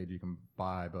multi-100 page you can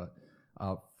buy. But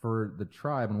for the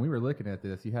tribe, when we were looking at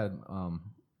this, you had a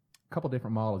couple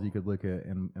different models you could look at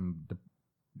and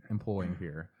employing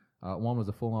here. One was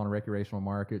a full-on recreational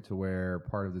market, to where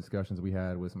part of the discussions we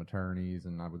had with some attorneys,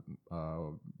 and I would,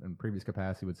 in previous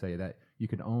capacity, would say that you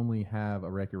could only have a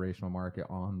recreational market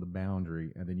on the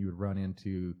boundary, and then you would run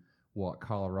into what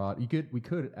Colorado. We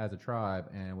could as a tribe,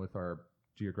 and with our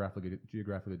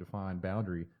geographically defined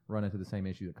boundary, run into the same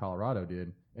issue that Colorado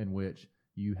did, in which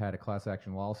you had a class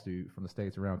action lawsuit from the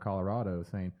states around Colorado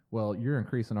saying, well, you're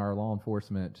increasing our law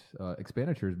enforcement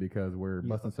expenditures because we're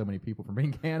busting so many people from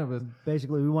bringing cannabis.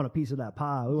 Basically, we want a piece of that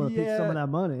pie. We want a piece of some of that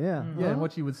money. Yeah. Yeah, and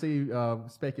what you would see,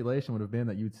 speculation would have been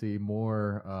that you'd see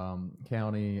more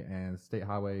county and state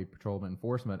highway patrolman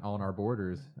enforcement on our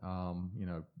borders,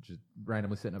 just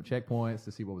randomly setting up checkpoints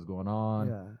to see what was going on.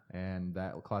 Yeah. And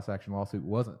that class action lawsuit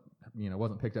wasn't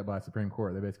picked up by the Supreme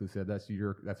Court. They basically said that's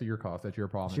your cost, that's your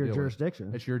problem. It's your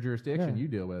jurisdiction. It's your jurisdiction. Yeah. You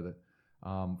deal with it.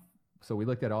 So we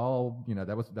looked at all.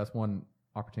 That's one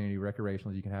opportunity.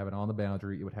 Recreational, you can have it on the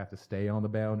boundary. It would have to stay on the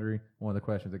boundary. One of the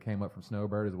questions that came up from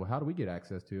Snowbird is, well, how do we get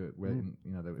access to it? When,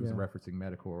 it was referencing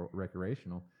medical or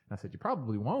recreational. And I said, you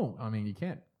probably won't. I mean, you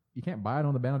can't you can't buy it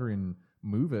on the boundary and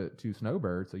move it to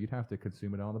Snowbird, so you'd have to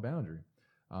consume it on the boundary.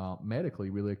 Medically,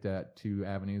 we looked at two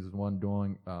avenues. One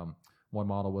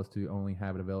model was to only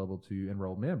have it available to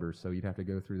enrolled members, so you'd have to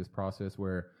go through this process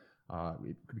where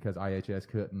because IHS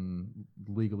couldn't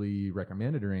legally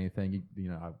recommend it or anything,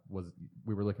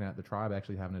 we were looking at the tribe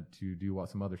actually having to do what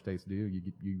some other states do.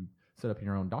 You set up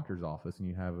your own doctor's office and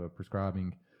you have a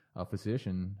prescribing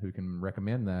physician who can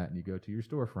recommend that, and you go to your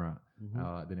storefront.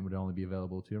 Then it would only be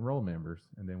available to enrolled members.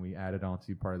 And then we added on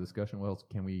to part of the discussion, well,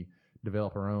 can we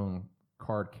develop our own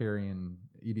card carrying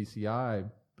EDCI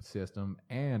system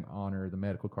and honor the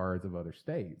medical cards of other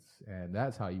states? And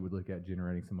that's how you would look at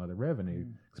generating some other revenue,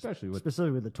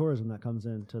 specifically with the tourism that comes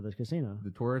into the casino.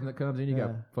 The tourism that comes in, you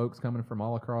got folks coming from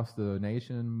all across the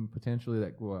nation potentially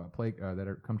that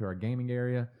come to our gaming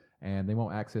area, and they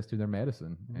want access to their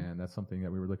medicine, and that's something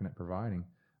that we were looking at providing.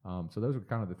 So those are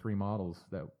kind of the three models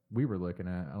that we were looking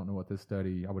at. I don't know what this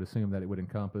study, I would assume that it would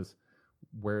encompass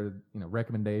where,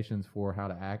 recommendations for how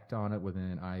to act on it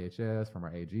within IHS from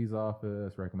our AG's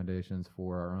office, recommendations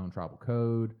for our own tribal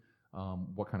code,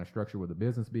 what kind of structure would the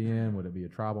business be in? Would it be a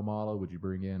tribal model? Would you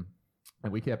bring in?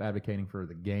 And we kept advocating for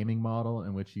the gaming model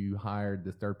in which you hired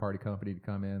this third-party company to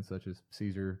come in, such as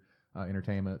Caesar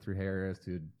Entertainment through Harris,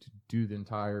 to do the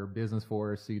entire business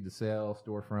for us, seed to sell,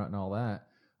 storefront, and all that.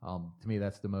 To me,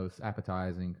 that's the most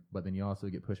appetizing, but then you also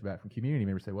get pushback from community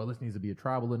members say, well, this needs to be a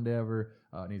tribal endeavor,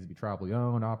 it needs to be tribally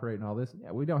owned, operated, and all this.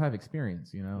 Yeah, we don't have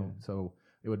experience, so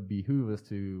it would behoove us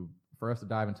for us to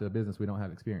dive into a business we don't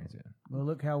have experience in. Well,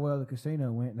 look how well the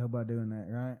casino went, nobody doing that,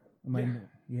 right? I mean,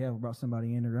 you have brought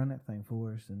somebody in to run that thing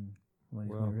for us, and it went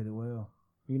really well.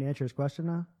 You can answer his question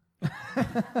now?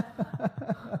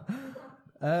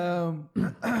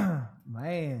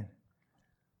 Man.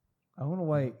 I want to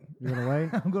wait. You're going to wait?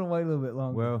 I'm going to wait a little bit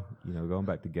longer. Well, going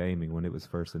back to gaming, when it was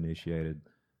first initiated,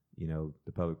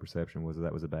 the public perception was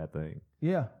that was a bad thing.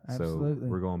 Yeah, absolutely. So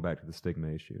we're going back to the stigma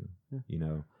issue,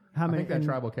 I think that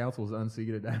tribal council was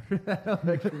unseated after that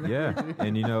election. Yeah,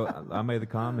 and I made the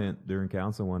comment during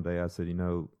council one day. I said,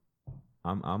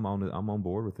 I'm on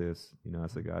board with this. I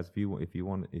said, guys, if you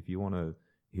want to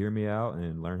hear me out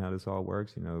and learn how this all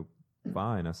works,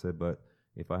 fine. I said, but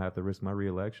if I have to risk my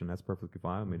reelection, that's perfectly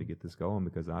fine with me to get this going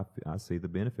because I see the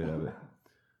benefit of it.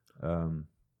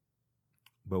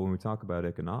 But when we talk about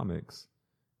economics,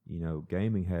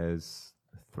 gaming has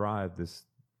thrived this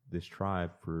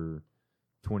tribe for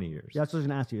 20 years. Yeah, that's what I was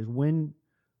going to ask you is when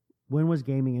was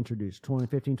gaming introduced? 20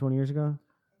 years ago?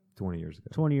 20 years ago.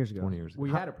 20 years ago. 20 years ago. We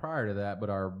had it prior to that, but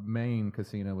our main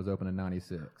casino was open in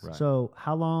 96. Right. So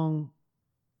how long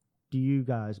do you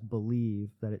guys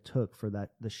believe that it took for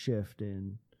the shift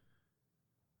in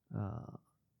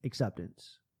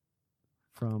acceptance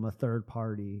from a third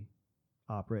party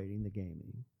operating the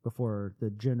gaming before the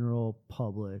general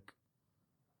public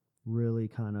really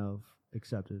kind of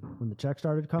accepted when the check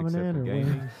started coming in, or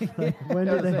when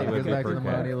did they? It goes back to the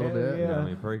money a little bit.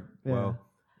 Yeah. Well,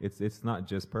 it's not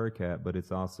just per cap, but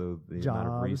it's also the amount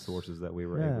of resources that we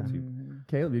were able to.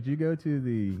 Caleb, did you go to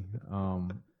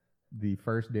the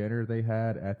first dinner they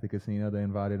had at the casino? They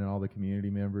invited in all the community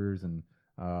members, and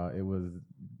it was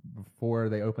before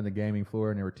they opened the gaming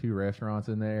floor, and there were 2 restaurants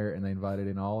in there, and they invited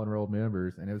in all enrolled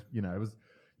members, and it was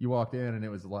you walked in and it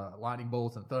was lightning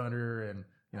bolts and thunder, and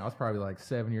I was probably like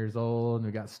 7 years old, and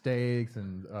we got steaks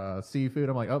and seafood.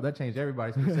 I'm like, oh, that changed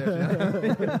everybody's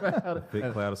perception.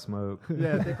 Thick cloud of smoke.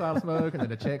 Yeah, thick cloud of smoke, and then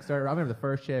the check started. I remember the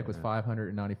first check was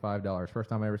 $595. First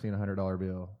time I ever seen a $100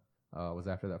 bill. Was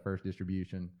after that first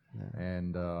distribution,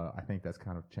 and I think that's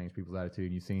kind of changed people's attitude.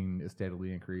 And you've seen it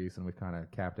steadily increase, and we've kind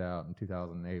of capped out in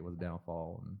 2008 was the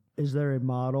downfall. And is there a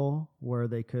model where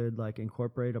they could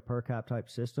incorporate a per cap type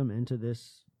system into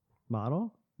this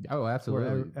model? Oh,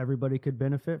 absolutely. Where everybody could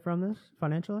benefit from this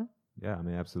financially? Yeah, I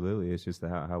mean, absolutely. It's just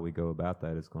how we go about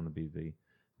that is going to be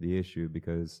the issue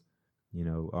because,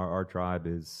 our tribe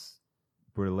is,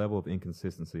 for the level of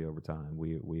inconsistency over time,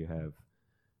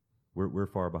 we're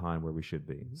far behind where we should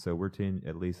be. So we're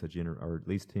at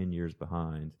least 10 years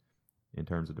behind in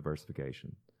terms of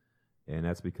diversification. And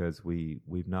that's because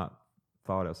we've not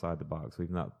thought outside the box.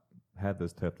 We've not had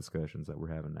those tough discussions that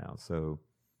we're having now. So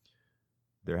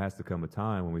there has to come a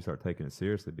time when we start taking it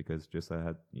seriously because just I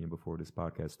had, before this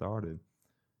podcast started,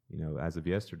 as of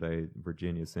yesterday,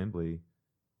 Virginia Assembly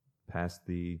passed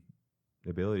the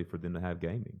ability for them to have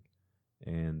gaming.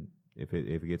 And if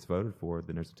it gets voted for,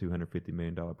 then there's a $250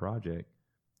 million project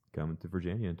coming to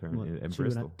Virginia in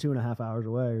Bristol. 2.5 hours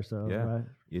away or so. Yeah, right?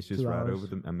 It's just right over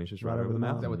the. I mean, it's just right over the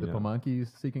mountain. Is that with the Pamunkeys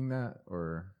seeking that,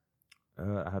 or?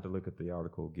 I had to look at the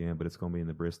article again, but it's going to be in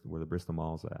where the Bristol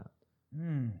Mall's at.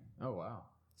 Mm. Oh wow!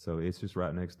 So it's just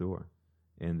right next door,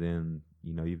 And then,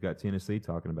 you know, you've got Tennessee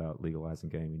talking about legalizing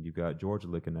gaming. You've got Georgia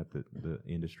looking at the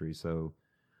industry. So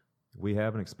we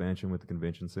have an expansion with the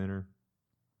convention center,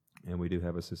 and we do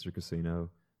have a sister casino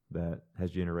that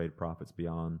has generated profits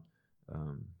beyond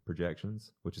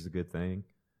projections, which is a good thing.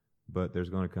 But there's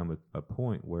going to come a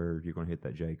point where you're going to hit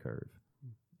that J curve.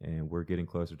 And we're getting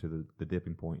closer to the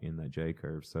dipping point in that J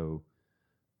curve. So,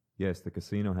 yes, the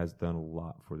casino has done a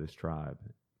lot for this tribe,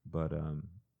 but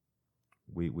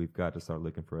we've got to start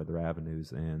looking for other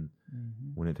avenues. And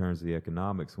when it turns to the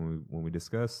economics, when we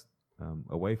discuss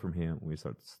away from him, when we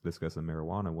start discussing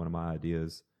marijuana, one of my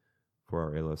ideas for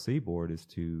our LLC board is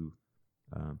to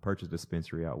purchase a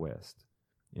dispensary out west.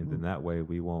 And then that way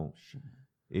we won't,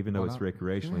 even though it's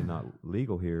recreationally not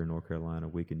legal here in North Carolina,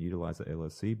 we can utilize the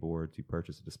LLC board to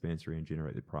purchase a dispensary and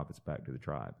generate the profits back to the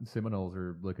tribe. Seminoles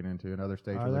are looking into, and other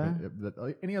states Are are they? looking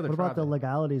at any other What about tribe. the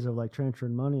legalities of like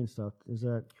transferring money and stuff? Is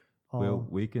that all? Well,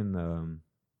 we can,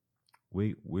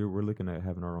 we're looking at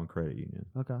having our own credit union.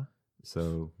 Okay.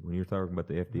 So when you're talking about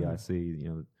the FDIC, you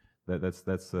know,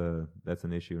 that's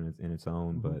an issue in its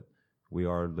own, but we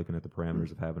are looking at the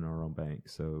parameters of having our own bank.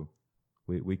 So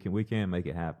we can make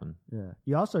it happen. Yeah.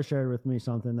 You also shared with me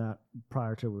something that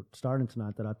prior to starting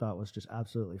tonight that I thought was just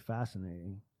absolutely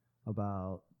fascinating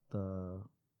about the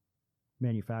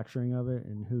manufacturing of it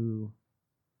and who.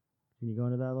 Can you go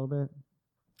into that a little bit?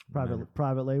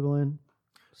 Private labeling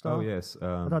stuff. Oh yes.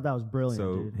 I thought that was brilliant.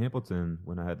 So dude. Hamilton,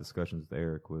 when I had discussions with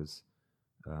Eric, was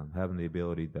having the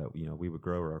ability that, you know, we would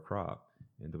grow our crop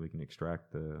and then we can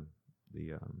extract the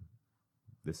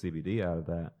CBD out of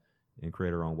that and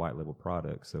create our own white label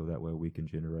products. So that way we can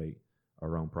generate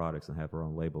our own products and have our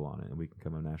own label on it, and we can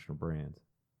become a national brand.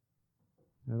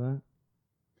 Hear that?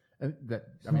 And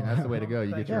that's the way to go.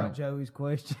 You get your own. Joey's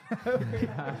question.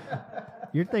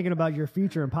 You're thinking about your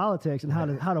future in politics and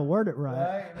how to word it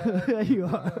right. You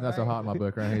are. That's so hot in my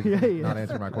book, right? He's Yeah, he not is.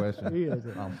 answering my question. He is.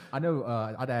 I know.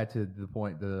 I'd add to the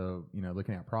point.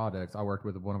 Looking at products. I worked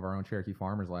with one of our own Cherokee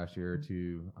farmers last year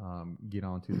to get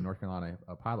onto the North Carolina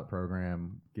pilot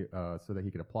program, so that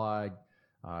he could apply,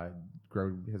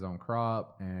 grow his own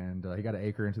crop, and he got an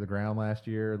acre into the ground last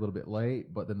year, a little bit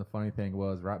late. But then the funny thing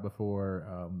was, right before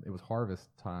it was harvest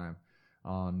time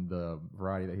on the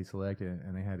variety that he selected,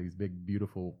 and they had these big,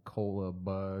 beautiful cola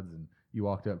buds, and you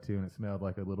walked up to, and it smelled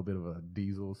like a little bit of a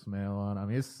diesel smell on it. I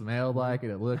mean, it smelled like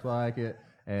it, it looked like it.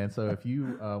 And so if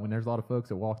you, when there's a lot of folks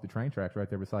that walk the train tracks right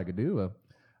there beside Gadua,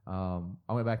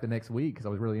 I went back the next week because I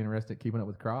was really interested in keeping up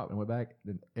with the crop, and went back.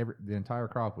 The entire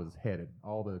crop was headed.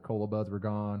 All the cola buds were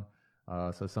gone.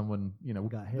 So someone,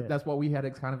 got hit. That's what we had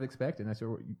kind of expected. That's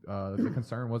what the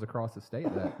concern was across the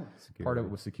state. That part of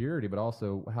it was security, but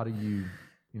also how do you,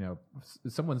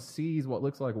 if someone sees what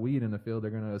looks like weed in the field,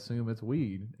 they're going to assume it's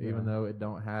weed, even though it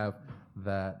don't have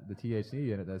the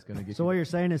THC in it. That's going to get. So what you're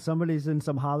saying is somebody's in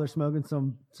some holler smoking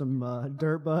some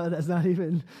dirt bud that's not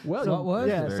even. Well, some, what was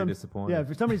yeah, it? Very some, disappointed. Yeah,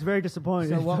 if somebody's very disappointed.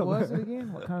 So what was it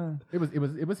again? What kind of?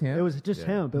 It was hemp. It was just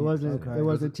hemp. It wasn't. Okay. It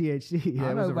wasn't THC. Yeah,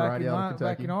 I it was know a back variety out of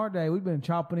back Kentucky. in our day, we've been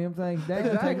chopping them things down.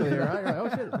 Exactly right. Oh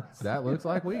shit, that looks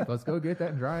like weed. Let's go get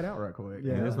that and dry it out right quick.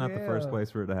 Yeah. And it's not the first Yeah. place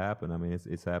for it to happen. I mean,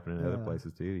 it's happening in other Yeah.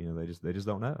 places too. They just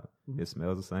don't know. It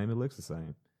smells the same. It looks the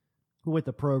same. With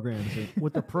the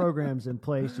programs in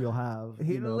place, you'll have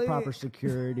Hit a lick. proper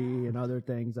security and other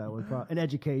things that would and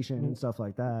education and stuff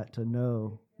like that to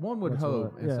know. One would What's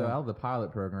hope. what, And so yeah. out of the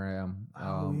pilot program,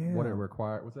 yeah. what it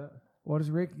required, what's that? What does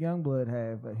Rick Youngblood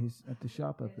have at the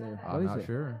shop up there? What I'm is not it?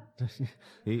 sure.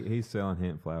 He's selling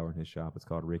hemp flower in his shop. It's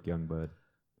called Rick Youngbud.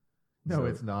 No, So,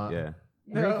 it's not. Yeah.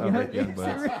 No. Rick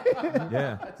Youngbud.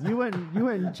 Yeah. You went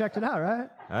and checked it out, right?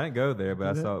 I didn't go there, but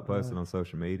I saw it posted on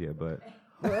social media. But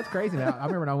Well, that's crazy. Now I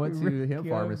remember when I went to the hemp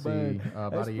pharmacy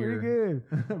about That's a pretty year,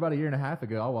 good. about a year and a half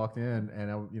ago. I walked in,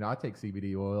 and I take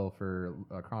CBD oil for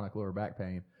chronic lower back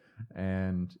pain.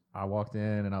 And I walked in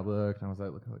and I looked and I was like,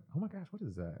 oh my gosh, what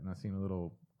is that? And I seen a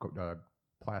little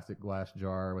plastic glass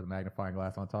jar with a magnifying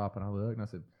glass on top. And I looked and I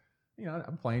said,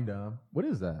 I'm plain dumb. What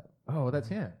is that? Oh, that's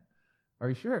hemp. Are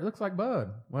you sure? It looks like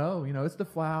bud. Well, it's the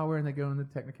flower, and they go into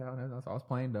the technicality. So I was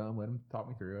plain dumb. Let him talk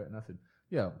me through it. And I said,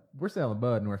 yeah, we're selling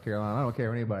bud in North Carolina. I don't care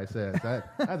what anybody says.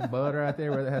 That's bud right there,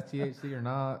 whether it has THC or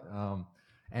not.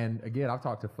 And again, I've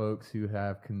talked to folks who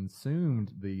have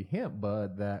consumed the hemp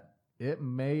bud that they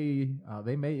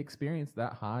may experience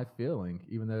that high feeling,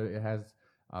 even though it has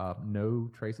no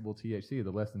traceable THC,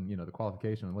 the less than, the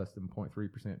qualification of less than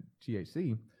 0.3%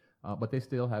 THC, but they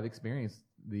still have experienced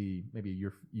the maybe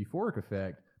euphoric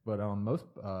effect, but on most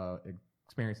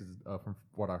experiences, from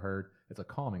what I heard, it's a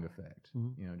calming effect.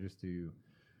 Just to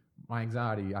my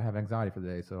anxiety. I have anxiety for the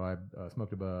day, so I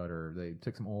smoked a bud, or they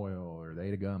took some oil, or they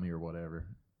ate a gummy, or whatever.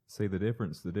 See, the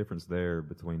difference there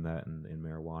between that and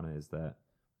marijuana is that,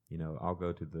 I'll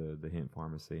go to the hemp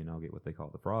pharmacy and I'll get what they call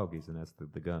the froggies, and that's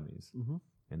the gummies,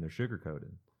 and they're sugar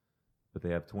coated, but they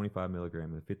have 25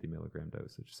 milligram and 50 milligram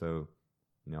dosage. So,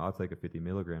 I'll take a 50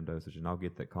 milligram dosage and I'll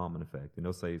get that calming effect, and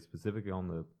they'll say specifically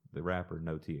on the wrapper,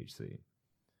 no THC,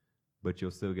 but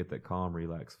you'll still get that calm,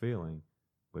 relaxed feeling,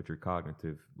 but you're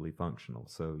cognitively functional,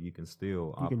 so you can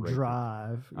still operate. You can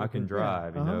drive. I can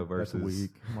drive, versus That's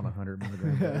weak. I'm on 100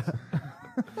 milligrams.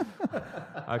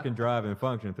 I can drive and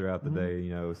function throughout the day,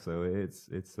 so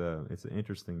it's an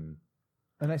interesting.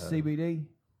 And that's CBD.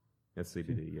 That's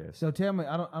CBD, yes. So tell me,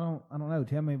 I don't know.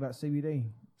 Tell me about CBD.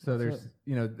 So there's,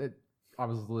 I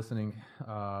was listening to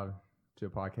a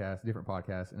podcast, different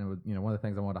podcast, and it was, one of the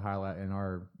things I wanted to highlight in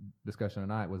our discussion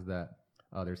tonight was that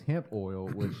there's hemp oil,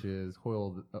 which is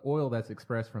oil that's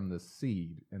expressed from the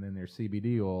seed, and then there's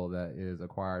CBD oil that is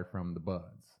acquired from the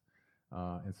buds.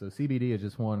 And so CBD is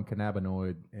just one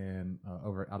cannabinoid, and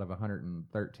out of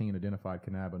 113 identified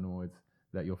cannabinoids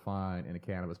that you'll find in a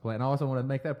cannabis plant. And I also want to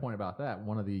make that point about that.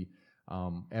 One of the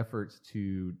efforts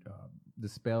to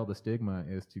dispel the stigma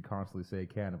is to constantly say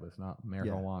cannabis, not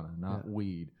marijuana, not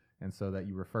weed, and so that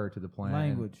you refer to the plant.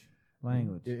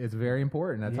 Language. It's very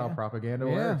important. That's how propaganda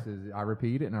works. Is I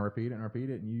repeat it and I repeat it and I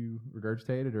repeat it, and you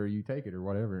regurgitate it or you take it or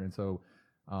whatever. And so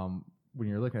when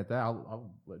you're looking at that, I'll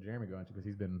let Jeremy go into, because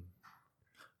he's been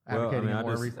advocating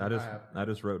more recently. I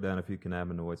just wrote down a few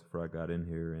cannabinoids before I got in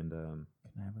here, and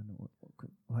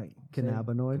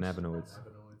Cannabinoids. Cannabinoids.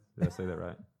 Did I say that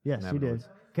right? Yes, you did.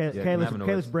 Cannabinoids.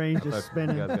 Caleb's brain just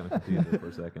spinning. You guys got me confused there for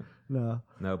a second. No,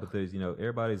 but there's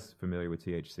everybody's familiar with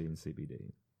THC and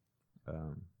CBD.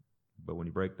 But when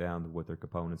you break down what their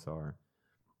components are,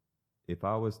 if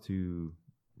I was to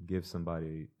give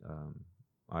somebody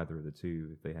either of the two,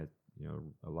 if they had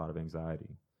a lot of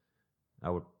anxiety,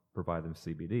 I would provide them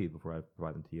CBD before I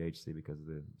provide them THC, because of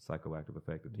the psychoactive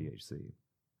effect of THC.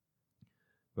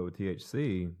 But with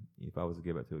THC, if I was to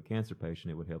give it to a cancer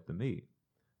patient, it would help them eat.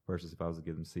 Versus if I was to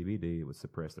give them CBD, it would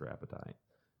suppress their appetite.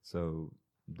 So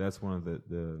that's one of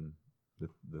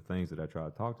the things that I try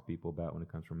to talk to people about when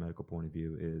it comes from a medical point of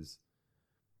view is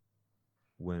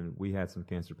when we had some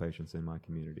cancer patients in my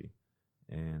community,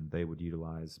 and they would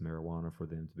utilize marijuana for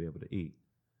them to be able to eat.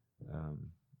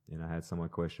 And I had someone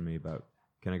question me about,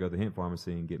 can I go to the hemp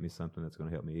pharmacy and get me something that's going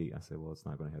to help me eat? I said, well, it's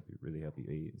not going to really help you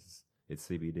eat. It's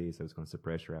CBD, so it's going to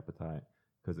suppress your appetite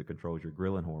because it controls your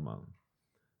ghrelin hormone.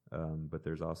 But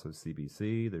there's also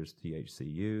CBC, there's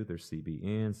THCU, there's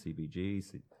CBN,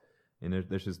 CBG, and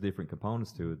there's just different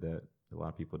components to it that a lot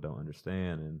of people don't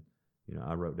understand. And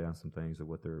I wrote down some things of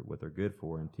what they're good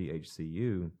for. And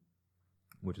THCU,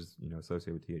 which is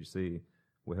associated with THC,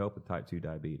 will help with type 2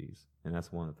 diabetes, and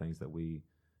that's one of the things that we,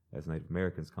 as Native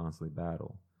Americans, constantly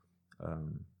battle.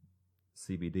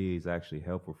 CBD is actually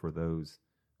helpful for those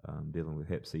dealing with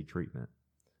Hep C treatment.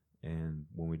 And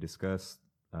when we discuss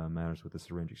matters with the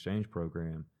syringe exchange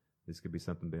program, this could be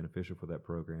something beneficial for that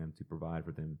program to provide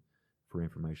for them for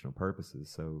informational purposes.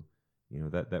 So,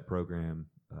 that program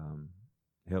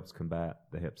helps combat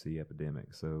the Hep C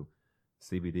epidemic. So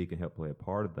CBD can help play a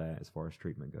part of that as far as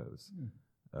treatment goes.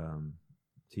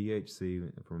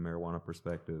 THC, from a marijuana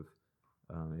perspective,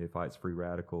 it fights free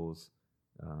radicals,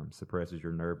 suppresses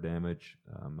your nerve damage.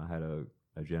 I had a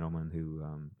gentleman who,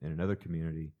 in another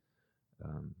community,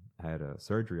 had a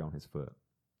surgery on his foot,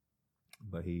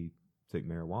 but he took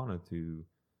marijuana to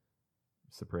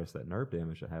suppress that nerve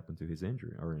damage that happened to his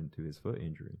injury, or into his foot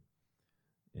injury.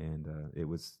 And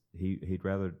he'd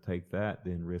rather take that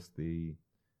than risk the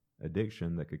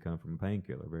addiction that could come from a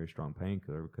painkiller, a very strong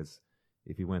painkiller, because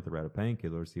if he went the route of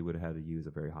painkillers, he would have had to use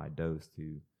a very high dose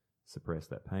to suppress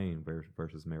that pain,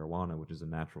 versus marijuana, which is a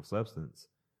natural substance,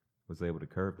 was able to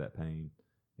curb that pain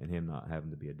and him not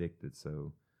having to be addicted.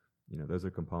 So, those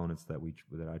are components that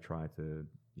I try to,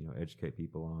 educate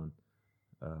people on.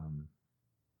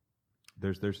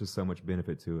 There's just so much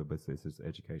benefit to it, but it's this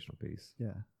educational piece.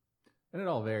 Yeah. And it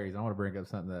all varies. I want to bring up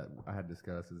something that I had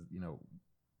discussed is,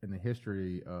 in the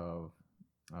history of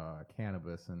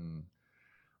cannabis, and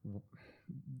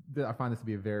I find this to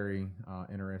be a very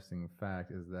interesting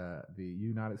fact, is that the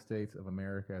United States of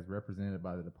America, as represented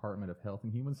by the Department of Health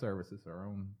and Human Services, our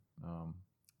own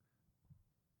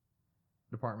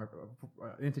department,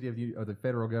 entity of the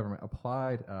federal government,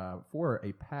 applied for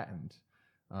a patent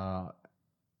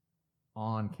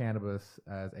on cannabis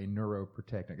as a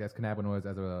neuroprotectant, as cannabinoids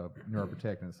as a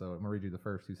neuroprotectant. So I'm going to read you the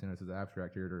first two sentences of the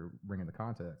abstract here to bring in the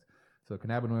context. So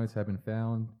cannabinoids have been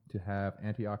found to have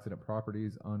antioxidant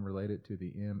properties unrelated to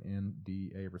the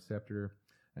MNDA receptor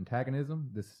antagonism.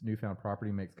 This newfound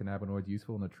property makes cannabinoids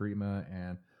useful in the treatment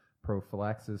and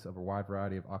prophylaxis of a wide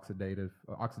variety of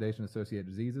oxidation-associated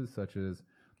diseases such as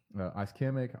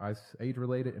ischemic,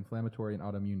 age-related, inflammatory, and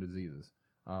autoimmune diseases.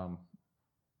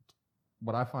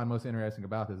 What I find most interesting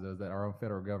about this is that our own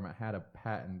federal government had a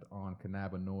patent on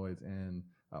cannabinoids and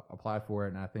applied for it,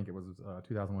 and I think it was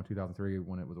 2001, 2003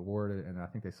 when it was awarded, and I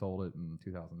think they sold it in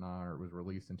 2009, or it was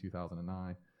released in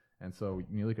 2009. And so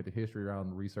when you look at the history around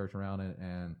the research around it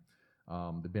and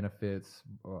the benefits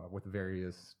with the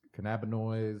various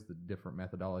cannabinoids, the different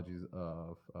methodologies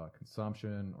of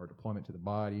consumption or deployment to the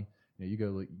body, we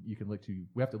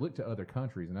have to look to other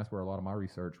countries, and that's where a lot of my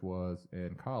research was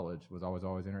in college, was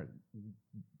always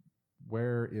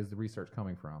where is the research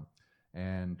coming from?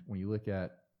 And when you look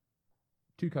at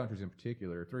two countries in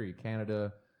particular, three,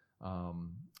 Canada,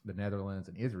 the Netherlands,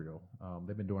 and Israel,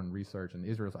 they've been doing research, and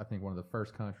Israel's, I think, one of the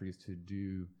first countries to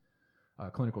do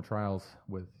clinical trials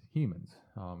with humans.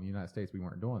 In the United States, we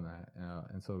weren't doing that.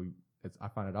 And so I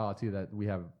find it odd, too, that we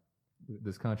have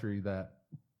this country that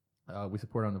we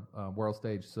support on the world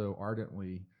stage so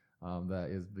ardently, that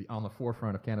is on the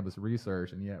forefront of cannabis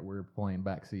research, and yet we're playing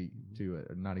backseat to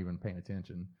it, not even paying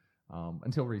attention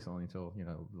until recently, until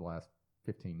the last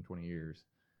 15, 20 years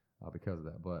because of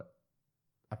that. But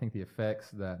I think the effects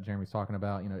that Jeremy's talking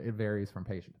about, it varies from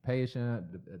patient to patient.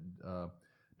 It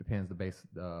depends based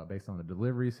on the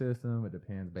delivery system. It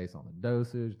depends based on the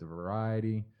dosage, the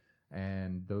variety,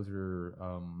 and those are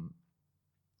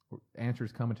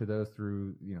answers coming to those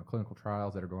through clinical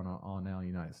trials that are going on now in the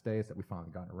United States that we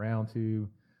finally gotten around to.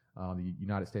 The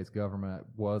United States government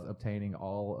was obtaining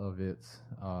all of its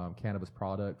cannabis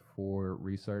product for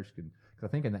research. Because I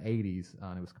think in the 80s,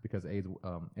 it was because of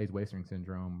AIDS wasting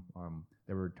syndrome,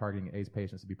 they were targeting AIDS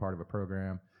patients to be part of a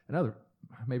program, and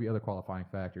maybe other qualifying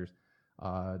factors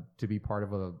to be part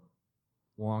of a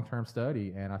long-term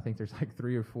study. And I think there's like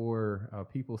 3 or 4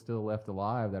 people still left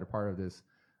alive that are part of this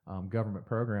government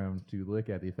program to look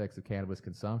at the effects of cannabis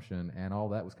consumption, and all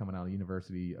that was coming out of the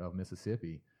University of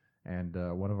Mississippi. And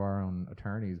one of our own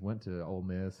attorneys went to Ole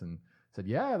Miss and said,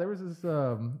 yeah, there was this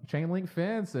chain link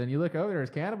fence, and you look over there, there's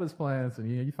cannabis plants, and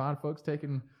you find folks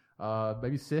taking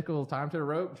maybe sickle, tie them to a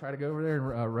rope, and try to go over there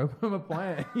and rope them a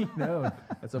plant,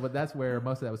 And so, but that's where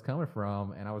most of that was coming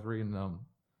from. And I was reading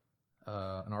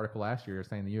an article last year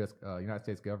saying the United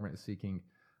States government is seeking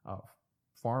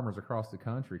farmers across the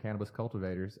country, cannabis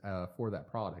cultivators, for that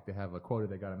product. They have a quota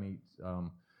they got to meet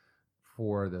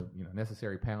for the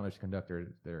necessary poundage to conduct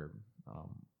their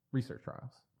research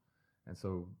trials. And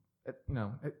so,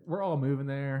 we're all moving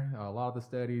there. A lot of the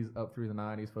studies up through the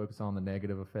 90s focus on the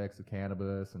negative effects of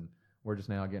cannabis, and we're just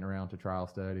now getting around to trial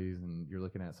studies. And you're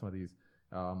looking at some of these.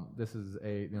 This is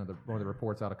one of the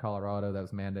reports out of Colorado that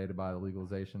was mandated by the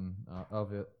legalization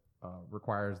of it.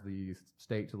 Requires the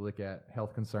state to look at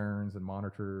health concerns and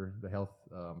monitor the health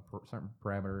certain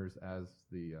parameters as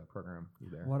the program is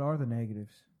there. What are the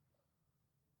negatives?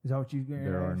 Is that what you're getting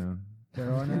at? There are none.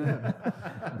 There are none?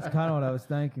 That's kind of what I was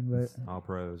thinking, but... All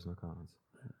pros, no cons.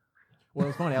 Well,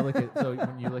 it's funny.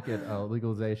 When you look at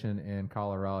legalization in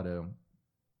Colorado,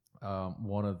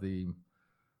 one of the,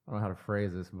 I don't know how to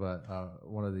phrase this, but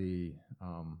one of the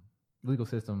legal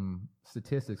system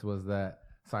statistics was that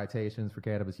citations for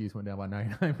cannabis use went down by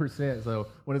 99%. So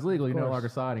when it's legal, you're no longer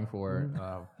citing for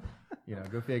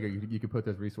it. Go figure. You could put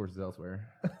those resources elsewhere.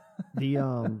 The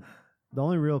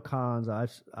only real cons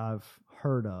I've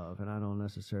heard of, and I don't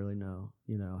necessarily know,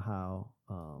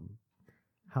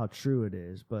 how true it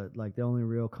is, but like the only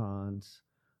real cons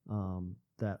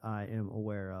that I am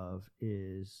aware of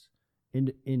is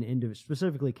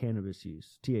specifically cannabis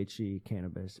use, THC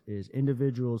cannabis, is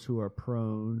individuals who are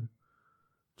prone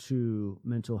to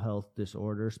mental health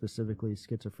disorder, specifically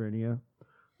schizophrenia.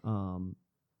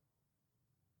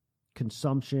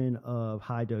 Consumption of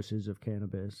high doses of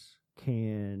cannabis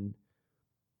can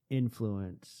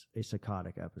influence a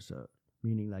psychotic episode,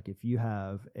 meaning like if you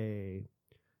have a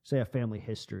family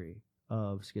history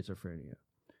of schizophrenia,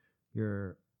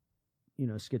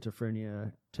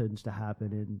 schizophrenia tends to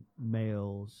happen in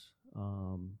males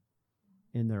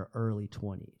in their early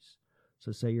 20s.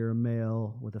 So say you're a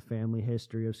male with a family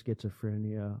history of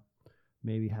schizophrenia,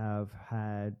 maybe have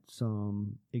had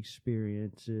some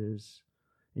experiences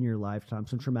in your lifetime,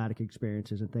 some traumatic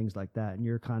experiences and things like that, and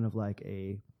you're kind of like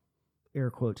a,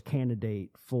 air quotes, candidate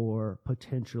for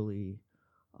potentially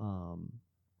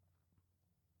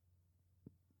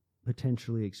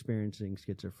experiencing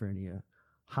schizophrenia.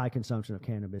 High consumption of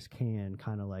cannabis can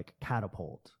kind of like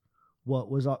catapult what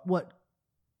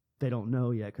they don't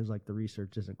know yet, because like the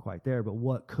research isn't quite there, but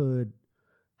what could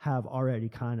have already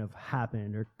kind of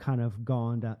happened or kind of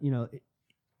gone down,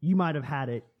 you might have had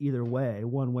it either way,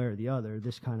 one way or the other.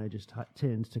 This kind of just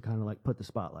tends to kind of like put the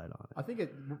spotlight on it. I think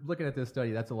looking at this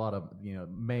study, that's a lot of,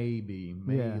 may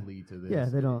lead to this. Yeah,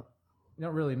 they don't. You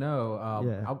don't really know.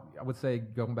 Yeah. I would say,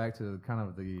 going back to kind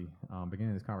of the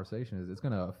beginning of this conversation, is it's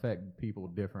going to affect people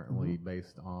differently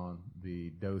based on the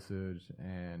dosage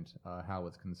and how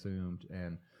it's consumed.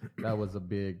 And that was a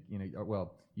big,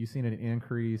 you've seen an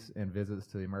increase in visits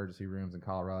to the emergency rooms in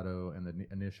Colorado in the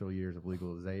initial years of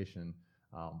legalization.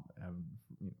 And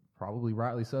probably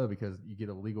rightly so, because you get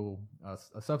a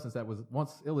substance that was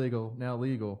once illegal, now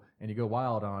legal, and you go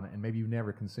wild on it, and maybe you've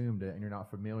never consumed it, and you're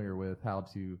not familiar with how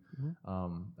to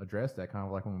address that. Kind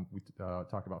of like when we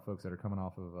talk about folks that are coming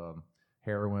off of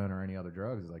heroin or any other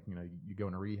drugs. It's like, you go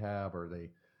into rehab, or they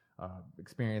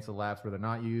experience a lapse where they're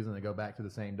not using, they go back to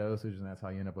the same dosage, and that's how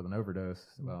you end up with an overdose,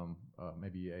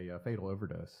 maybe a fatal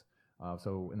overdose.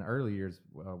 So in the early years,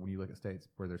 when you look at states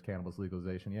where there's cannabis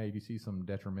legalization, you see some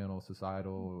detrimental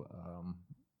societal,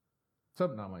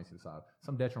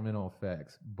 some detrimental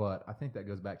effects. But I think that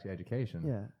goes back to education.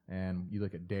 Yeah. And you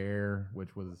look at DARE,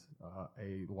 which was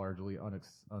a largely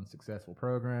unsuccessful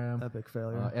program. Epic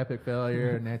failure. Epic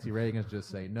failure. Nancy Reagan's just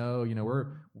say no.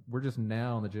 We're just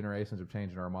now in the generations of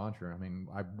changing our mantra. I mean,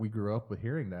 we grew up with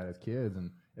hearing that as kids, and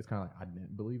it's kind of like, I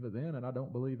didn't believe it then, and I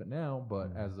don't believe it now.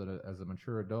 But as a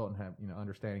mature adult and have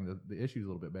understanding the issues a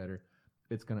little bit better,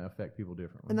 it's going to affect people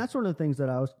differently. And that's one of the things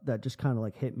that just kind of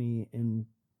like hit me in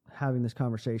having this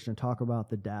conversation and talk about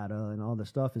the data and all this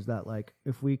stuff, is that like,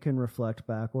 if we can reflect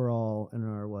back, we're all in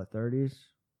our 30s.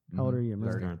 How old are you?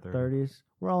 30s.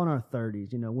 We're all in our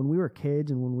 30s. When we were kids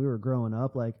and when we were growing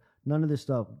up, like, none of this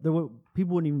stuff,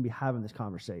 people wouldn't even be having this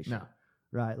conversation. No.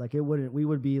 Right? Like, we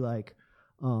would be like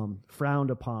frowned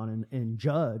upon and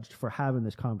judged for having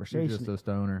this conversation. You're just a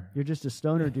stoner. You're just a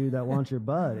stoner dude that wants your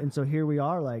bud. And so here we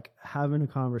are, like, having a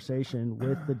conversation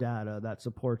with the data that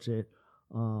supports it,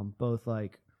 both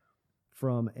like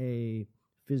from a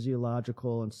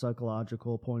physiological and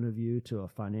psychological point of view to a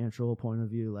financial point of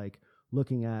view, like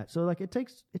looking at, so like it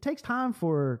takes time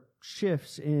for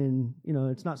shifts in,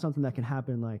 it's not something that can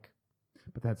happen like.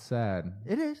 But that's sad.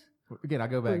 It is. Again, I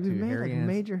go back to Harry Ann's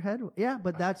major head. Yeah,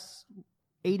 but that's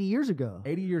 80 years ago.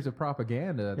 80 years of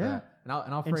propaganda. Yeah.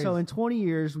 And so in 20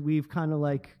 years, we've kind of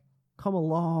like come a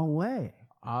long way.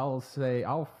 I'll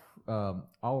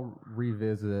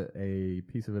revisit a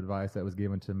piece of advice that was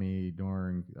given to me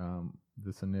during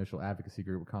this initial advocacy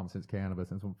group with Common Sense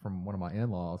Cannabis, and from one of my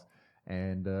in-laws.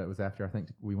 And it was after, I think,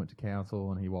 we went to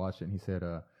council, and he watched it, and he said,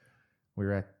 we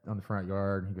were on the front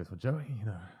yard, and he goes, well, Joey,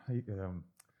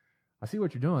 I see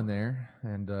what you're doing there,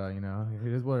 and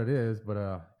it is what it is, but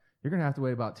you're going to have to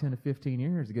wait about 10 to 15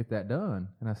 years to get that done.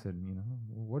 And I said,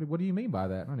 what do you mean by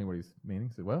that? I don't know what he's meaning.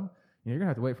 He said, well, you're going to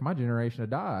have to wait for my generation to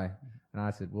die. And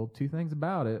I said, well, two things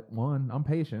about it. One, I'm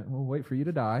patient. We'll wait for you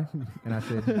to die. And I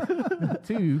said,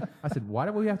 two, why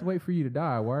do we have to wait for you to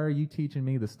die? Why are you teaching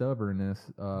me the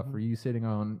stubbornness for you sitting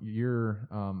on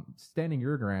standing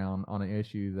your ground on an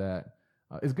issue that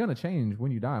is going to change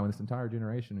when you die, when this entire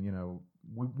generation,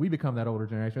 we become that older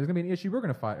generation. There's going to be an issue we're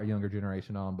going to fight a younger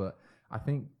generation on. But I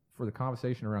think for the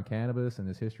conversation around cannabis and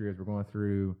this history as we're going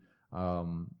through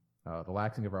the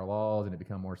laxing of our laws and it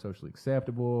become more socially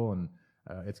acceptable, and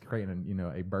it's creating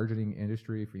a burgeoning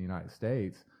industry for the United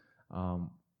States.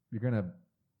 It's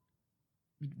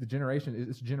a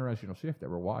generational shift that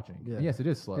we're watching. Yeah. And yes, it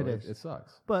is slow. It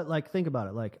sucks. But like, think about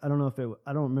it. Like, I don't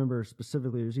remember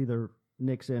specifically. It was either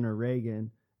Nixon or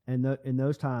Reagan, and in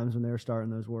those times when they were starting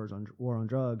those war on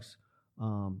drugs,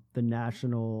 the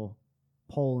national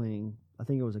polling, I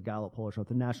think it was a Gallup poll or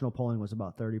something, the national polling was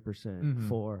about 30%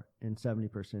 for and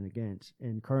 70% against.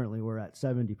 And currently we're at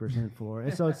 70% for.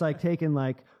 And so it's like taking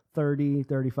like 30,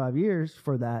 35 years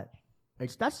for that.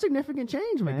 That's significant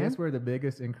change, man. And guess where the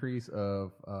biggest increase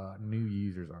of new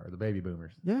users are? The baby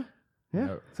boomers. Yeah.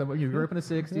 Yeah. Some you grew up in the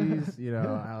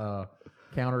 60s,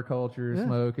 counterculture,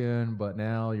 smoking, but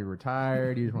now you're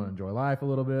retired, you just want to enjoy life a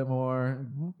little bit more.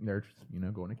 They're just,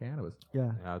 going to cannabis.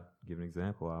 Yeah. I'll give an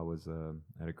example. I was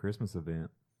at a Christmas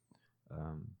event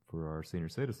for our senior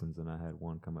citizens, and I had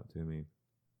one come up to me.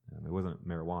 It wasn't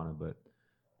marijuana, but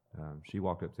she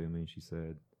walked up to me and she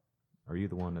said, "Are you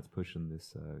the one that's pushing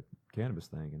this cannabis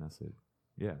thing?" And I said,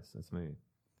 "Yes, that's me."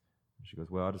 And she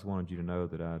goes, "Well, I just wanted you to know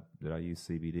that I use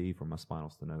CBD for my spinal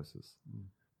stenosis."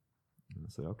 And I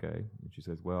said, "Okay." And she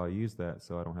says, "Well, I use that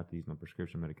so I don't have to use my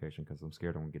prescription medication because I'm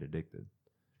scared I'm going to get addicted."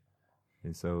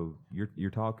 And so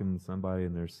you're talking somebody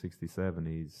in their 60s,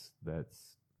 70s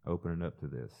that's opening up to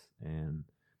this, and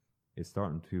it's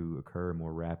starting to occur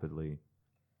more rapidly.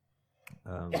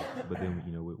 But then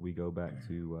we go back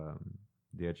to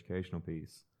the educational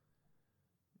piece,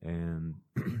 And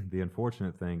the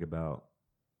unfortunate thing about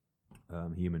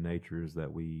human nature is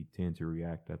that we tend to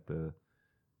react at the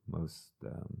most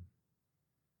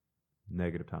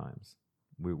negative times.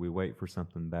 We wait for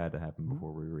something bad to happen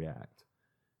before we react,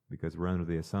 because we're under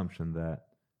the assumption that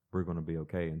we're going to be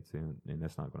okay, and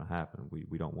that's not going to happen.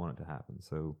 We don't want it to happen.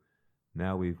 So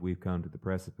now we've come to the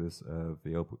precipice of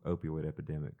the opioid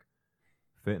epidemic.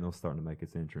 Fentanyl's starting to make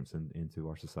its entrance into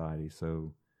our society.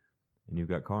 So, and you've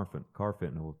got car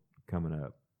fentanyl coming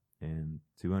up, and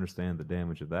to understand the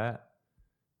damage of that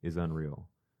is unreal.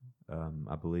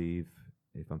 I believe,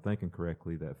 if I'm thinking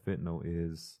correctly, that fentanyl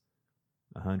is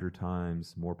 100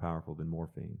 times more powerful than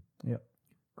morphine. Yep.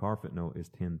 Carfentanil is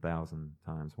 10,000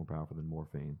 times more powerful than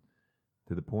morphine,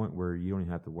 to the point where you don't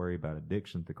even have to worry about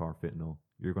addiction to carfentanil.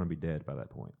 You're going to be dead by that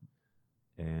point.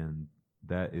 And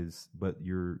that is, but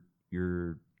your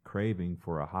craving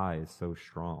for a high is so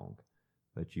strong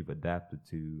that you've adapted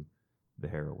to the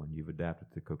heroin, you've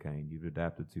adapted to cocaine, you've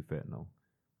adapted to fentanyl,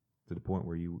 to the point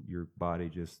where your body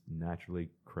just naturally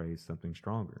craves something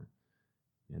stronger.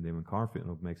 And then when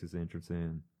carfentanil makes its entrance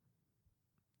in,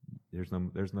 there's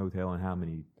no telling how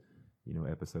many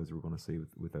episodes we're going to see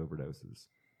with overdoses,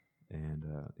 and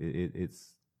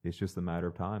it's just a matter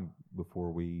of time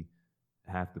before we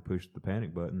have to push the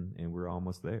panic button, and we're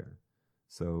almost there.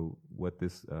 So what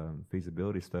this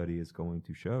feasibility study is going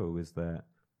to show is that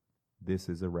this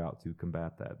is a route to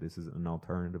combat that. This is an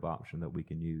alternative option that we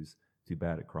can use to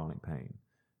battle chronic pain,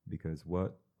 because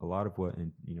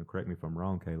and correct me if I'm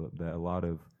wrong, Caleb, that a lot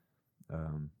of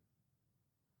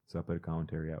so I put a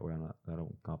commentary out where I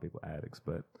don't call people addicts,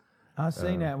 but I've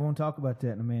seen that. We'll talk about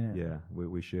that in a minute. Yeah,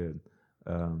 we should.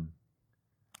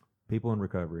 People in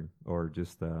recovery, or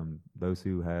just those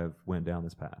who have went down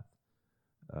this path,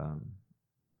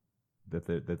 that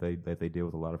they deal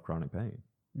with a lot of chronic pain,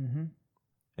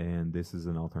 and this is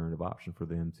an alternative option for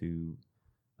them to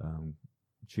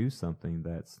choose something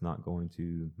that's not going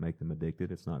to make them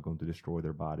addicted. It's not going to destroy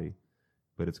their body,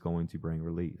 but it's going to bring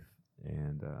relief.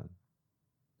 And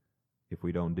if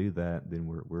we don't do that, then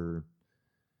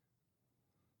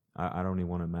I don't even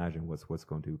want to imagine what's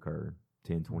going to occur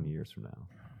 10, 20 years from now.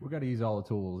 We've got to use all the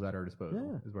tools at our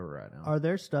disposal. Is where we're at now. Are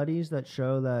there studies that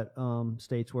show that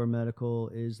states where medical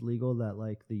is legal, that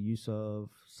like the use of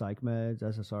psych meds,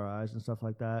 SSRIs, and stuff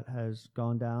like that has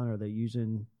gone down? Are they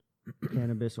using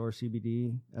cannabis or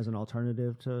CBD as an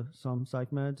alternative to some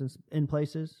psych meds in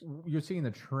places? You're seeing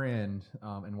the trend,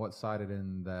 and what's cited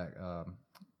in that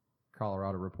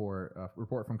Colorado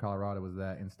report from Colorado was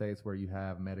that in states where you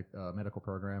have medical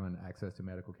program and access to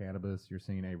medical cannabis, you're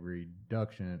seeing a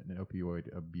reduction in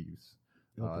opioid abuse,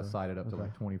 cited up to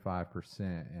like 25%,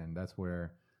 and that's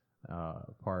where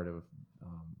part of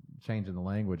changing the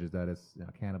language is that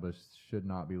cannabis should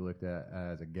not be looked at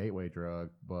as a gateway drug,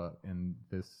 but in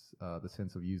this the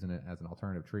sense of using it as an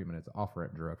alternative treatment, it's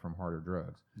off-ramp drug from harder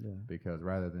drugs. Yeah. Because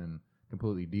rather than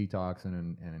completely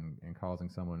detoxing and causing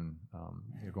someone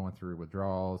going through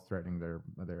withdrawals, threatening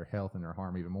their health and their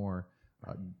harm even more,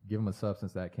 give them a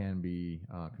substance that can be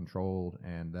controlled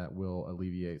and that will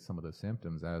alleviate some of the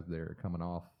symptoms as they're coming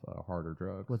off harder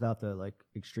drugs. Without the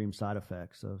extreme side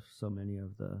effects of so many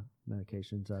of the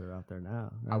medications that are out there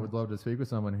now. Right? I would love to speak with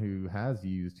someone who has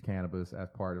used cannabis as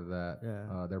part of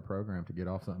that, their program to get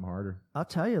off something harder. I'll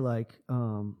tell you,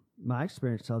 my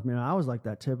experience tells me, I was like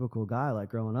that typical guy,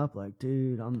 growing up,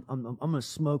 dude, I'm gonna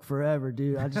smoke forever,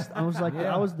 dude. I was like,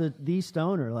 I was the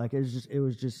stoner. It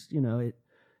was just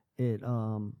it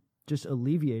just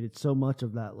alleviated so much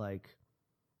of that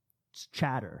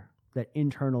chatter, that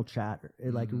internal chatter.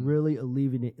 It really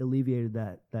alleviated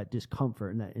that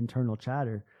discomfort and that internal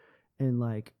chatter.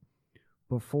 And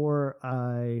before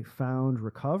I found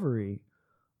recovery,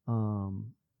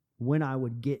 when I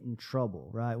would get in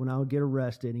trouble, right? When I would get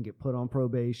arrested and get put on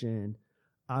probation,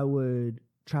 I would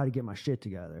try to get my shit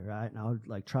together, right? And I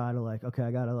would try to okay,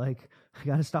 I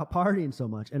gotta stop partying so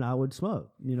much. And I would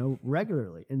smoke,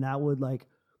 regularly. And that would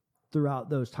throughout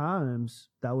those times,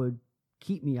 that would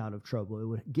keep me out of trouble. It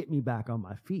would get me back on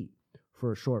my feet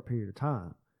for a short period of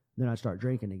time. Then I'd start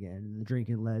drinking again. And the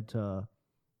drinking led to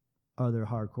other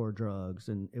hardcore drugs,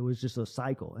 and it was just a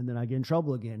cycle. And then I'd get in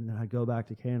trouble again, and then I'd go back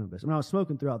to cannabis. I mean, I was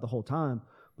smoking throughout the whole time,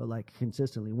 but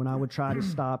consistently. When I would try to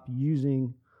stop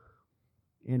using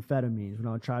amphetamines, when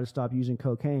I would try to stop using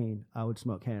cocaine, I would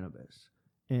smoke cannabis.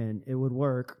 And it would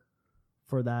work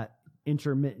for that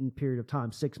intermittent period of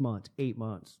time, 6 months, 8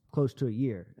 months, close to a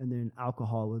year. And then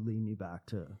alcohol would lead me back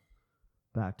to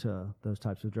those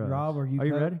types of drugs. Rob, are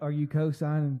you ready? Are you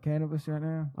co-signing cannabis right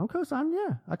now? I'm co-signing,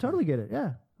 yeah. I totally get it,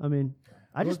 yeah. I mean,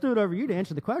 I just threw it over you to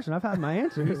answer the question. I've had my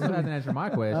answer. He still hasn't answered my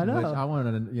question, I know. which I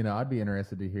wanted to, I'd be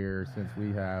interested to hear, since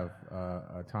we have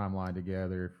a timeline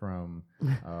together from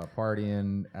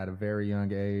partying at a very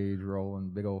young age, rolling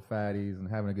big old fatties and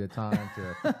having a good time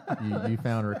to you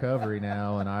found recovery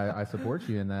now, and I support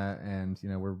you in that. And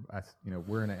we're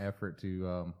in an effort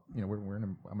to we're in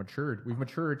a we've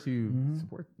matured to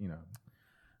support.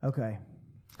 Okay.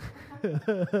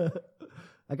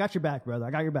 I got your back, brother.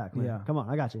 I got your back, man. Yeah. Come on,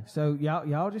 I got you. So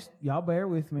y'all bear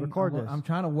with me. Record this. I'm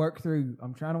trying to work through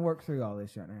all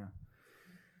this right now.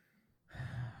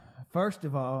 First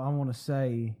of all, I want to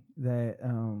say that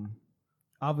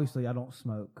obviously I don't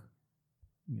smoke.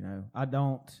 I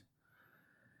don't.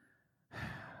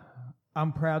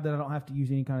 I'm proud that I don't have to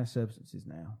use any kind of substances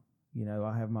now.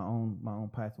 I have my own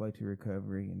pathway to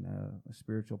recovery and a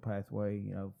spiritual pathway.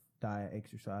 Diet,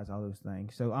 exercise, all those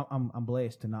things. So I'm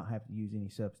blessed to not have to use any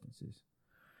substances.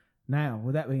 Now,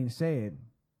 with that being said,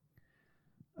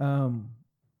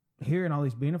 hearing all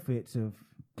these benefits of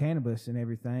cannabis and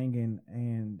everything,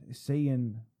 and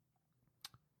seeing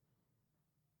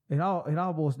it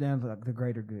all boils down to like the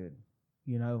greater good.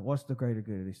 What's the greater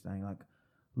good of this thing? Like,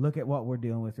 look at what we're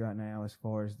dealing with right now as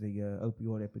far as the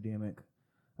opioid epidemic.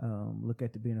 Look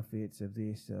at the benefits of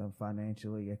this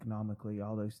financially, economically,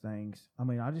 all those things. I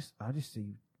mean, I just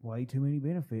see way too many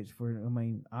benefits for it. I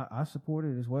mean, I support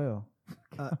it as well.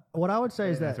 What I would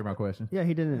say is that answer my question. Yeah,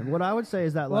 he didn't. What I would say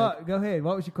is that Well, go ahead.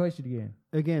 What was your question again?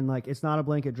 Again, like, it's not a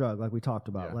blanket drug like we talked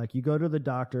about. Yeah. Like, you go to the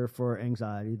doctor for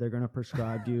anxiety, they're going to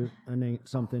prescribe you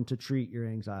something to treat your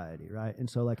anxiety, right? And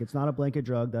so, like, it's not a blanket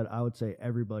drug that I would say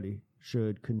everybody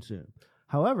should consume.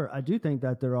 However, I do think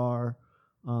that there are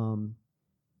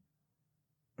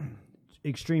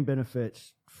extreme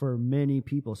benefits for many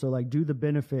people. So, like, do the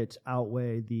benefits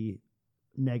outweigh the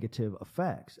negative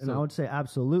effects? And I would say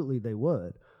absolutely they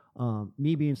would.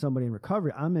 Me being somebody in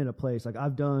recovery, I'm in a place, like,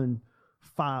 I've done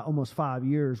almost 5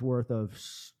 years worth of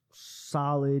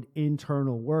solid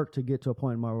internal work to get to a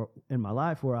point in my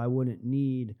life where I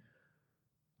would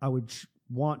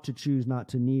want to choose not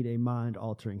to need a mind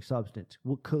altering substance.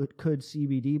 Could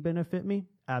CBD benefit me?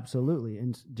 Absolutely,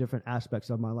 in different aspects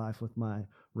of my life, with my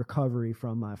recovery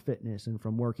from my fitness and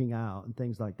from working out and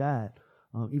things like that,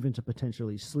 even to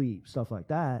potentially sleep, stuff like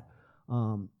that.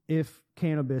 If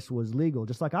cannabis was legal,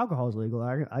 just like alcohol is legal,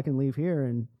 I can leave here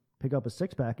and pick up a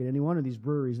 6-pack at any one of these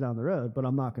breweries down the road, but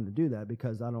I'm not going to do that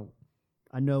because I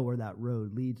know where that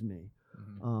road leads me.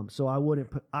 Mm-hmm. So I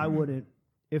wouldn't,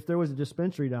 if there was a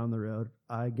dispensary down the road,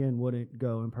 I again wouldn't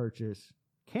go and purchase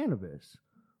cannabis.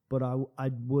 But I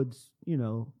would,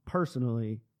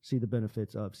 personally see the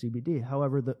benefits of CBD.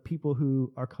 However, the people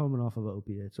who are coming off of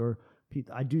opiates,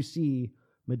 I do see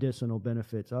medicinal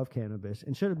benefits of cannabis.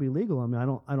 And should it be legal? I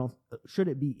mean, I don't. Should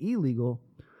it be illegal?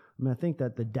 I mean, I think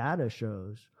that the data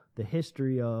shows the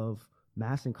history of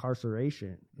mass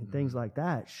incarceration and things like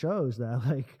that shows that,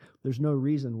 like, there's no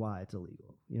reason why it's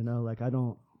illegal.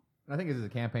 I think this is a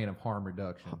campaign of harm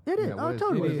reduction. It is.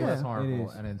 Totally. It is less Yeah. harmful,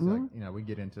 It is. and it's like, we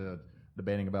get into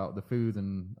debating about the foods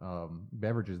and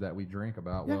beverages that we drink.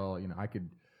 About I could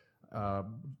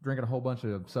drinking a whole bunch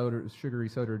of sugary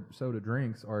soda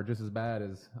drinks are just as bad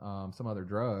as some other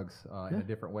drugs in a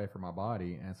different way for my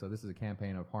body. And so this is a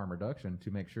campaign of harm reduction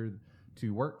to make sure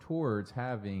to work towards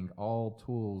having all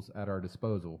tools at our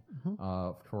disposal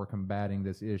for combating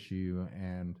this issue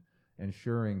and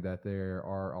ensuring that there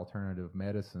are alternative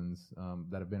medicines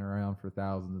that have been around for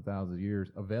thousands and thousands of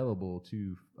years available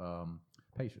to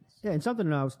patients. Yeah, and something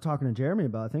that I was talking to Jeremy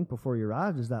about, I think, before you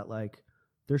arrived, is that, like,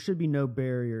 there should be no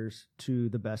barriers to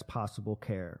the best possible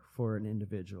care for an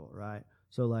individual, right?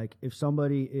 So, like, if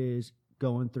somebody is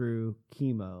going through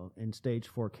chemo and stage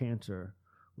 4 cancer,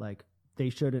 like, they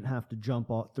shouldn't have to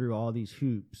jump through all these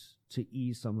hoops to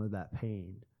ease some of that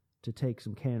pain, to take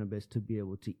some cannabis to be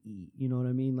able to eat. You know what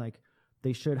I mean? Like,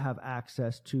 they should have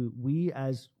access to, we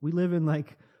live in,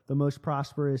 like, the most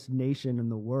prosperous nation in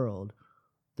the world.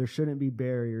 There shouldn't be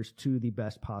barriers to the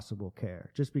best possible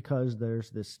care. Just because there's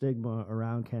this stigma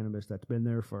around cannabis that's been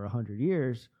there for 100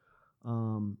 years,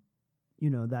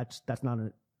 that's not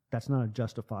a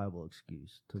justifiable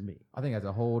excuse to me. I think that's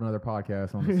a whole other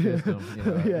podcast on the system,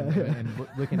 and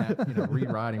looking at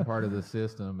rewriting part of the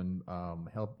system and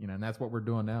help, and that's what we're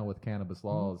doing now with cannabis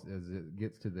laws. Is it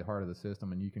gets to the heart of the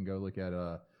system, and you can go look at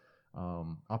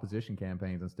opposition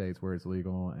campaigns in states where it's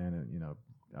legal, and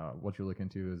what you're looking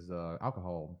to is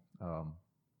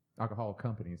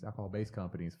alcohol-based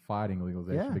companies fighting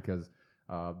legalization because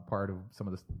Part of some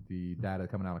of the data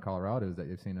coming out of Colorado is that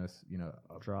you've seen us,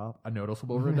 Drop. a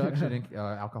noticeable reduction in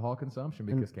alcohol consumption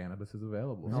because cannabis is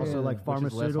available. Also, like which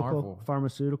is less harmful.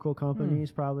 pharmaceutical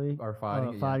companies probably Are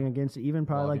fighting it, fighting against it. Even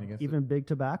probably Lobbying like against even big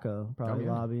tobacco probably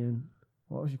yeah. lobbying.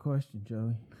 What was your question,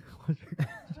 Joey?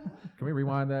 Can we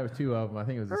rewind that with two of them? I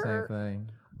think it was the same thing.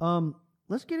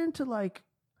 Let's get into like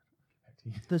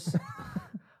this.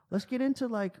 Let's get into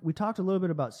like we talked a little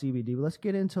bit about CBD, but let's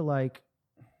get into like,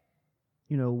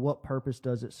 what purpose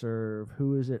does it serve?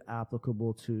 Who is it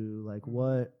applicable to? Like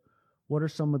what are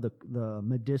some of the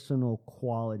medicinal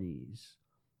qualities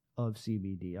of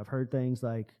CBD? I've heard things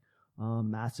like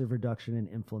massive reduction in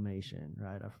inflammation,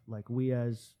 right? Like we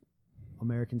as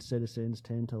American citizens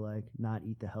tend to like not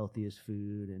eat the healthiest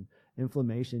food, and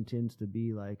inflammation tends to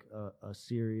be like a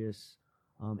serious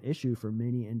issue for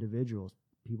many individuals,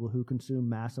 people who consume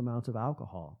mass amounts of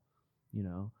alcohol.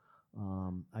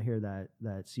 I hear that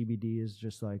CBD is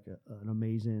just like an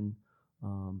amazing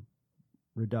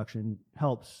reduction,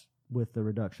 helps with the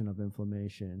reduction of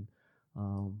inflammation.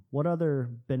 What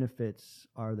other benefits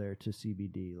are there to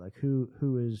CBD? Like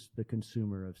who is the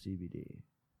consumer of CBD?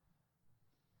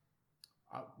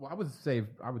 I would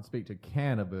speak to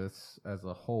cannabis as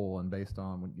a whole, and based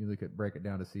on when you break it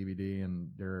down to CBD,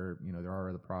 and there are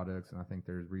other products, and I think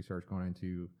there's research going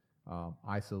into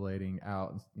isolating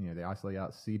out, they isolate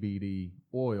out CBD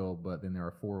oil, but then there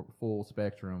are full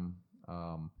spectrum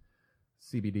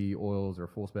CBD oils or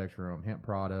full spectrum hemp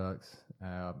products.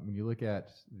 When you look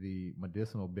at the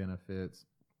medicinal benefits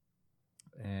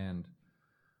and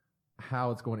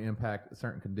how it's going to impact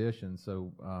certain conditions.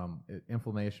 So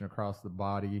inflammation across the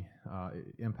body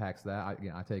it impacts that.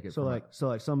 I take it. So like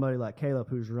somebody like Caleb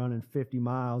who's running 50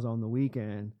 miles on the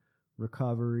weekend,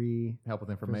 recovery, help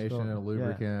with inflammation, a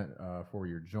lubricant for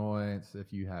your joints.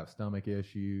 If you have stomach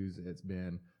issues, it's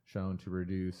been shown to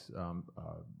reduce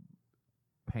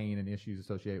pain and issues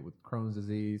associated with Crohn's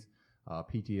disease,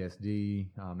 PTSD.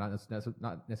 Not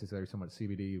necessarily so much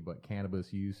CBD, but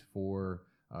cannabis use for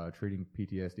treating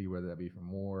PTSD, whether that be from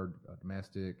war,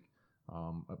 domestic,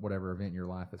 whatever event in your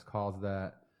life has caused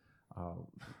that. I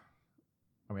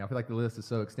feel like the list is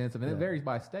so extensive, and it varies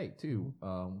by state too,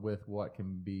 with what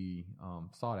can be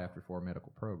sought after for a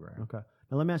medical program. Okay.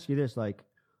 Now let me ask you this: like,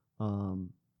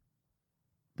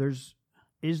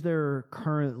 is there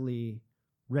currently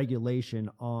regulation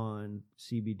on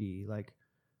CBD, like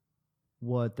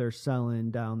what they're selling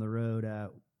down the road at,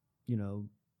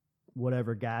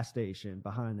 whatever gas station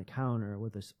behind the counter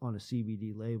on a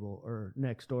CBD label, or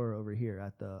next door over here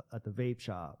at the vape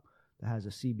shop that has a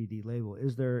CBD label?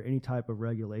 Is there any type of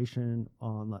regulation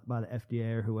by the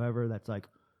FDA or whoever that's like,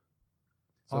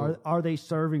 are they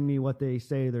serving me what they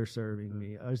say they're serving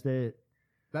me?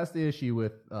 That's the issue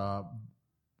with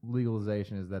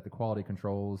legalization, is that the quality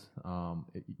controls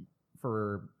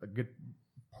for a good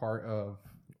part of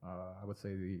I would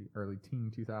say the early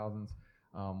teen 2000s.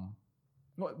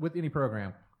 With any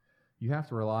program, you have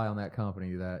to rely on that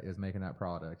company that is making that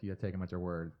product. You have to take them at their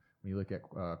word. When you look at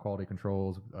quality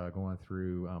controls going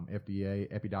through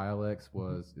FDA, Epidiolex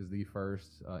is the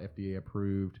first FDA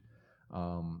approved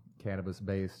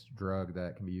cannabis-based drug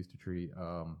that can be used to treat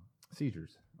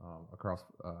seizures across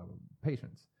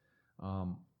patients.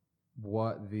 For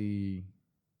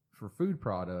food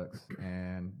products,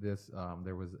 and this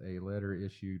there was a letter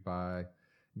issued by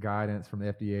guidance from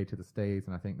the FDA to the states,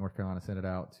 and I think North Carolina sent it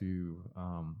out to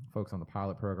folks on the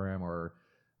pilot program or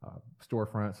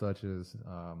storefronts such as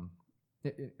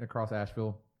across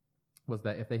Asheville, was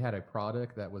that if they had a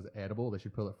product that was edible, they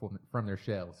should pull it from their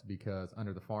shelves, because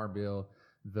under the Farm Bill,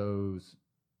 those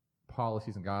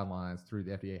policies and guidelines through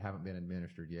the FDA haven't been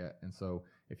administered yet. And so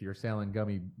if you're selling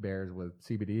gummy bears with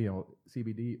CBD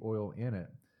oil in it,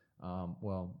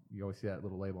 you always see that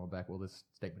little label on the back. Well, this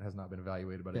statement has not been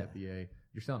evaluated by the FDA.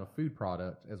 You're selling a food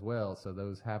product as well, so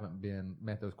those haven't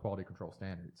met those quality control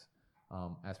standards.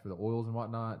 As for the oils and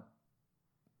whatnot,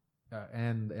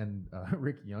 and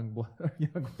Rick Youngblood,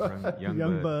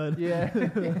 Youngblood, yeah.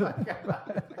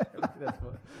 That's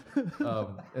what.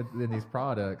 In these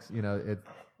products,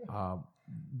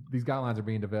 these guidelines are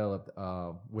being developed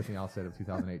with the outset of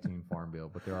 2018 Farm Bill,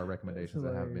 but there are recommendations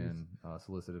that have been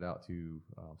solicited out to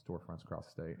storefronts across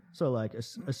the state. So, like,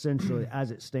 essentially,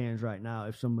 as it stands right now,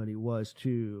 if somebody was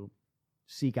to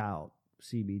seek out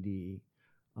CBD,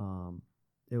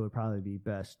 it would probably be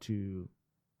best to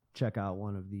check out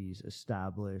one of these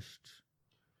established.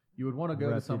 You would want to go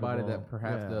to somebody that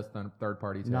perhaps does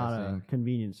third-party testing. Not a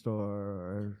convenience store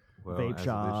or Well, vape as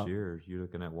shop. of this year, you're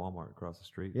looking at Walmart across the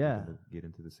street. Yeah. looking to get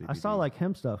into the CBD. I saw like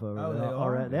hemp stuff over Oh, there they are?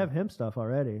 already. They have hemp stuff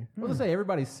already. Well, to say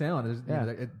everybody's selling. There's, you Yeah.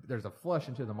 know, there's a flush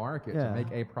into the market Yeah. to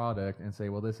make a product and say,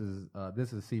 well, this is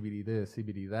CBD this,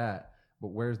 CBD that. But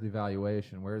where's the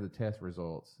evaluation? Where are the test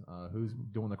results? Who's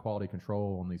doing the quality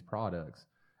control on these products?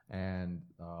 And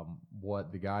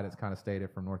what the guidance kind of stated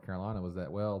from North Carolina was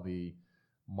that, well, the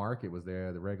market was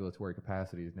there, the regulatory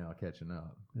capacity is now catching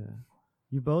up. Yeah.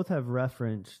 You both have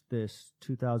referenced this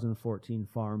 2014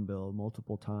 Farm Bill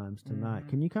multiple times tonight.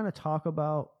 Can you kind of talk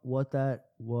about what that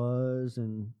was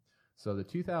and So the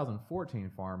 2014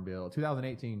 Farm Bill,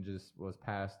 2018 just was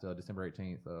passed December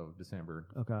 18th of December.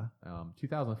 okay.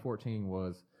 2014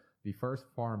 was the first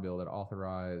farm bill that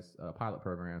authorized pilot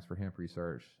programs for hemp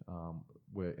research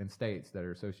in states that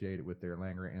are associated with their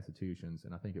land-grant institutions.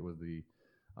 And I think it was it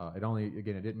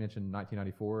didn't mention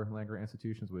 1994 land-grant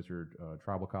institutions, which are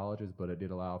tribal colleges, but it did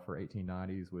allow for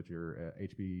 1890s, which are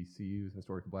HBCUs,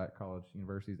 historically black college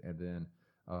universities, and then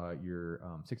your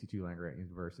 62 land-grant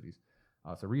universities.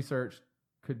 So research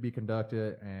could be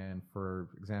conducted, and for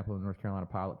example, in the North Carolina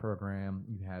pilot program,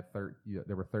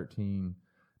 there were 13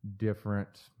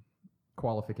 different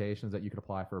qualifications that you could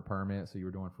apply for a permit. So you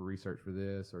were doing for research for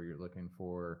this, or you're looking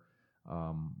for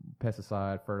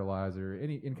pesticide, fertilizer,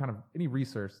 any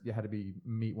research, you had to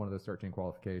meet one of those 13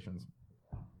 qualifications.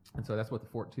 And so that's what the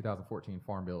 2014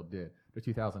 Farm Bill did. The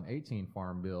 2018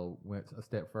 Farm Bill went a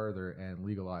step further and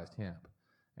legalized hemp.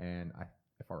 And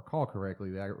if I recall correctly,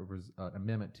 that was an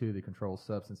amendment to the Controlled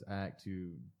Substance Act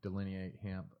to delineate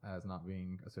hemp as not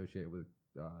being associated with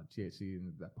THC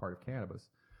and that part of cannabis.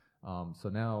 So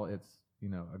now it's,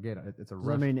 it's a Does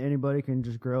rush. that mean anybody can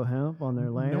just grow hemp on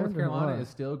their land? North or Carolina what? is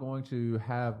still going to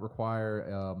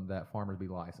require that farmers be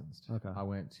licensed. Okay. I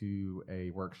went to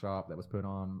a workshop that was put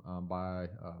on by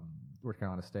North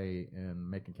Carolina State in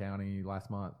Macon County last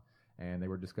month, and they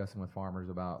were discussing with farmers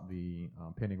about the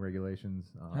pending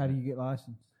regulations. How do you get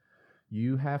licensed?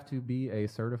 You have to be a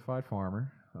certified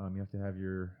farmer. You have to have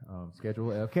your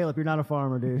Schedule F. Caleb, you're not a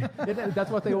farmer, dude. That's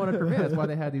what they want to prevent. That's why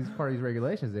they had these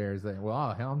regulations there. Is that,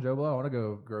 well, hell, I'm Joe Blow. I want to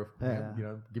go grow. Yeah.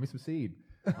 Give me some seed.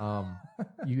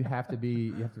 You have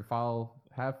to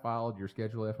have filed your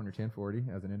Schedule F on your 1040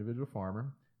 as an individual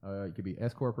farmer. You could be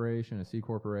S corporation, a C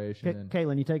corporation.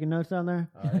 Caitlin, you taking notes down there?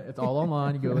 It's all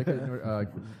online. You go look at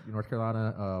North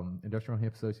Carolina Industrial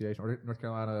Hemp Association or North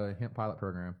Carolina Hemp Pilot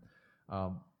Program.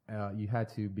 You had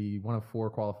to be one of 4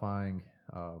 qualifying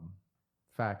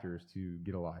factors to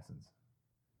get a license.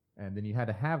 And then you had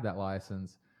to have that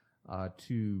license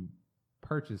to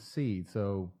purchase seed.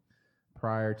 So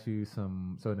prior to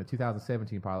in the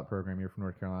 2017 pilot program here from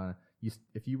North Carolina,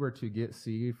 if you were to get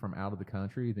seed from out of the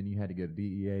country, then you had to get a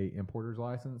DEA importer's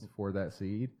license for that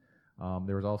seed.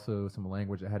 There was also some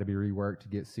language that had to be reworked to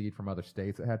get seed from other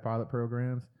states that had pilot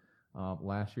programs.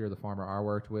 Last year, the farmer I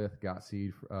worked with got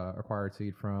acquired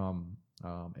seed from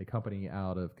a company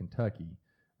out of Kentucky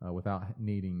without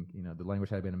needing, the language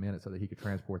had been amended so that he could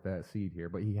transport that seed here.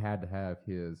 But he had to have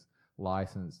his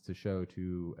license to show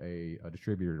to a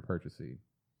distributor to purchase seed.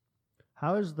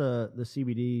 How is the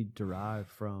CBD derived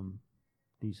from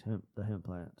the hemp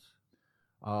plants?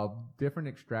 Different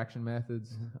extraction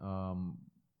methods.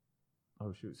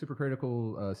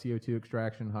 Supercritical CO2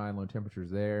 extraction, high and low temperatures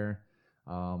there.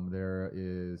 There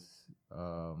is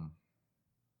I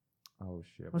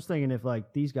was thinking if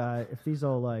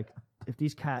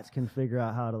these cats can figure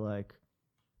out how to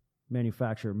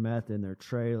manufacture meth in their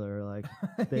trailer,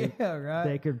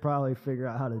 they could probably figure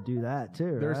out how to do that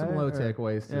too. There are some low tech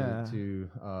ways yeah. you're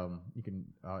looking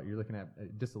at a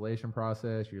distillation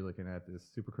process, you're looking at this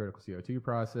supercritical CO2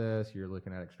 process, you're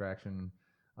looking at extraction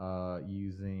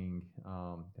using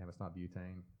it's not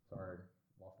butane. Sorry,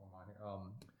 lost my mind here.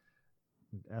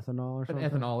 Ethanol or something?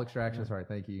 Ethanol extraction, sorry,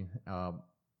 thank you.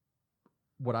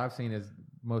 What I've seen is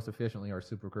most efficiently are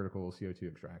supercritical CO2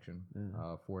 extraction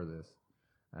for this.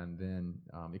 And then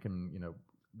it can,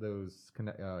 those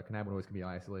cannabinoids can be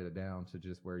isolated down to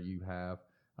just where you have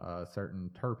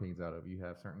certain terpenes out of it. You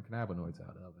have certain cannabinoids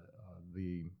out of it.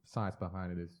 The science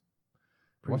behind it is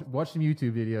watch some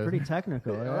YouTube videos. Pretty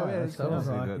technical. That's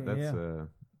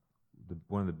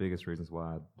one of the biggest reasons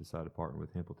why I decided to partner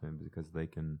with Hempleton, because they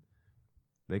can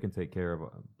take care of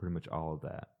pretty much all of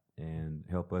that and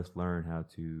help us learn how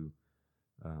to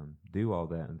do all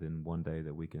that, and then one day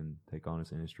that we can take on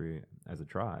this industry as a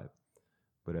tribe.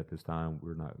 But at this time,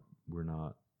 we're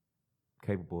not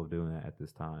capable of doing that at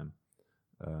this time.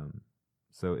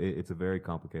 So it's a very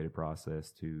complicated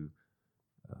process to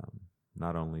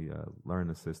not only learn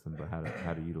the system, but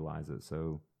how to utilize it.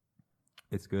 So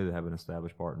it's good to have an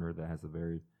established partner that has a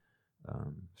very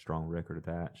strong record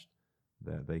attached.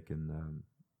 that they can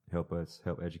help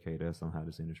educate us on how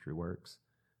this industry works,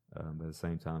 but at the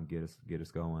same time get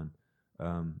us going.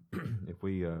 If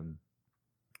we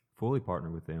fully partner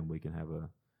with them, we can have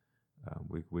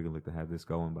we can look to have this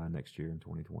going by next year in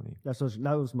 2020. That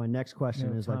was my next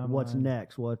question. Yeah, is like, what's timeline.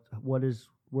 next?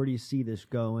 Where do you see this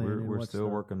going? and We're what's still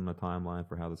the- working on a timeline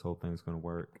for how this whole thing's going to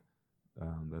work.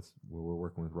 That's what we're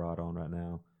working with Rod on right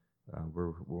now.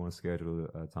 We're on a schedule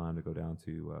a time to go down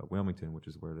to Wilmington, which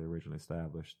is where they originally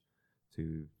established,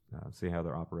 to see how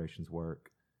their operations work.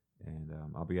 And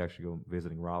I'll be actually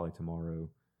visiting Raleigh tomorrow,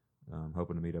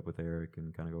 hoping to meet up with Eric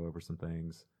and kind of go over some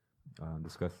things,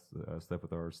 discuss stuff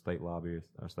with our state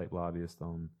lobbyist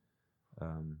on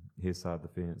his side of the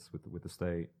fence with the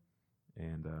state.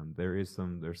 And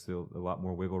there's still a lot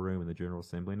more wiggle room in the General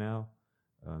Assembly now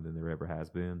than there ever has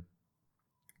been.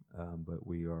 But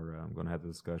we are going to have the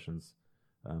discussions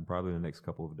probably in the next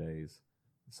couple of days.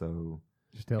 So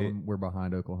Just tell them we're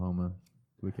behind Oklahoma.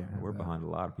 We can't. Have we're that. behind a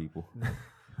lot of people.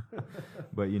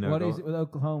 But What is it with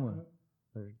Oklahoma?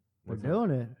 They're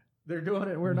doing it. They're doing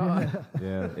it. We're not.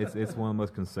 Yeah, it's one of the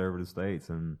most conservative states,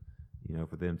 and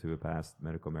for them to have passed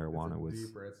medical marijuana was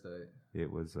deep red state.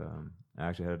 it was. I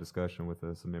actually had a discussion with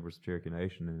some members of Cherokee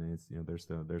Nation, and it's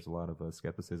there's a lot of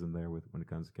skepticism there when it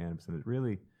comes to cannabis, and it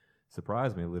really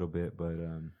surprised me a little bit. But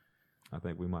I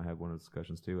think we might have one of the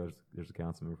discussions too. There's a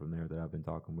council member from there that I've been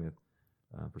talking with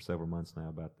for several months now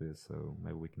about this, so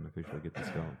maybe we can officially get this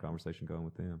conversation going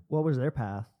with them. What was their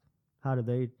path? How did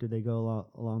they go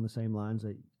along the same lines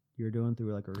that you're doing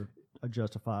through like a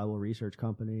justifiable research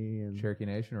company and Cherokee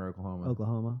Nation or Oklahoma?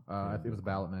 Oklahoma I think it was a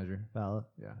ballot measure. ballot?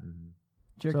 Yeah. Mm-hmm.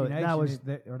 Cherokee So that Nation, was-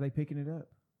 are they picking it up?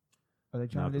 Are they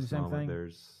trying Not to do the this same moment. thing?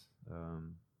 There's,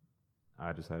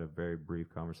 I just had a very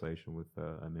brief conversation with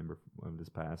a member of this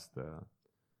past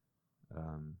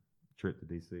trip to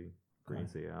DC for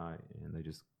NCAI, and they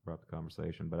just brought the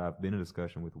conversation. But I've been in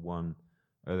discussion with one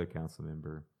other council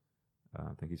member.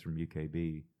 I think he's from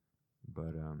UKB,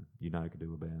 but United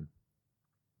Kadua,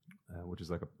 which is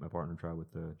like a partner tribe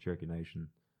with the Cherokee Nation.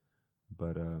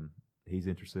 But he's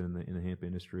interested in the hemp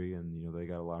industry, and they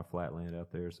got a lot of flat land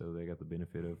out there, so they got the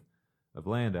benefit of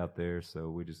land out there.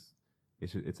 So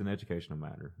it's an educational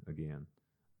matter again.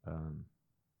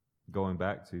 Going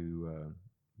back to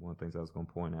one of the things I was going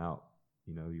to point out,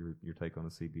 your take on the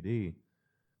CBD.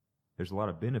 There's a lot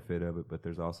of benefit of it, but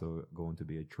there's also going to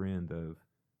be a trend of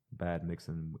bad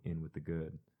mixing in with the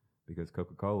good, because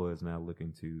Coca-Cola is now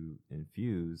looking to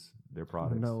infuse their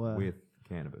products no way. with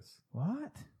cannabis.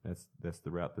 What? That's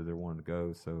the route that they're wanting to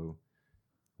go. So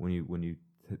when you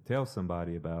tell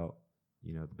somebody about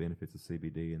the benefits of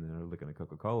CBD, and then they're looking at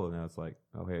Coca-Cola, now it's like,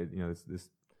 oh hey, this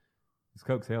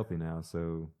Coke's healthy now,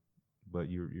 so but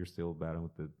you're still battling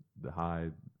with the high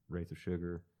rates of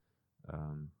sugar.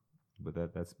 But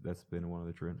that's been one of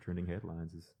the trending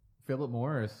headlines is. Philip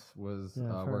Morris was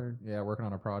Yeah, I've heard. working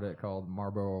on a project called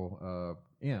Marlboro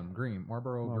Green.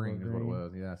 Marlboro Green is what it Green.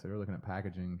 was. Yeah, so they're looking at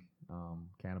packaging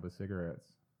cannabis cigarettes.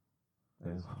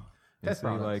 Yeah. As And test see,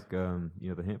 products. like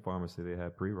the hemp pharmacy, they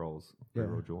have pre-roll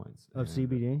joints Of and,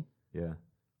 CBD? Yeah,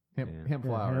 hemp and- hemp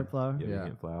flower. Hemp flower? yeah, Yeah.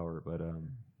 hemp flower. But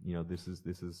this has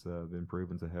been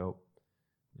proven to help,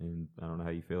 and I don't know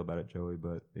how you feel about it, Joey,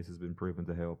 but this has been proven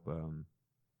to help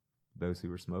those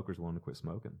who are smokers wanting to quit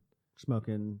smoking.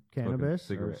 Smoking cannabis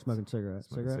cigarettes. or smoking cigarettes?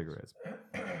 Smoking cigarettes.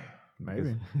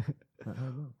 Maybe.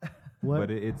 What?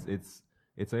 But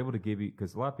it's able to give you,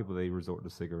 because a lot of people, they resort to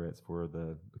cigarettes for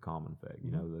the common effect,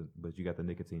 but you got the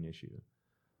nicotine issue.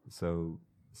 So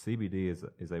CBD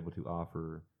is able to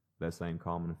offer that same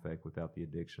common effect without the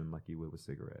addiction like you would with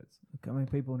cigarettes. How many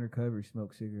people in recovery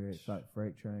smoke cigarettes like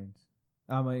freight trains?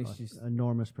 I mean, it's just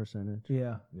enormous percentage.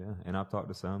 yeah. Yeah, and I've talked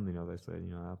to some. They say,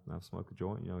 I've smoked a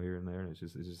joint, here and there, and it's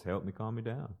just helped me calm me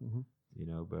down.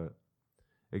 Mhm. But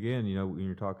again, when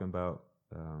you're talking about,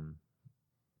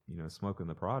 smoking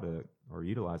the product or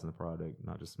utilizing the product,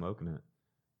 not just smoking it,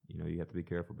 you have to be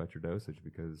careful about your dosage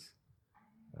because,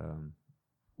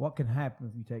 What can happen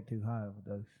if you take too high of a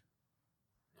dose?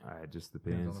 it just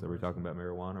Depends on depends. the Are we person. talking about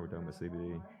marijuana? Or are we talking about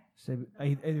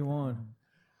CBD? Either one.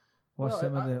 What's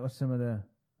Well, some of the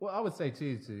Well, I would say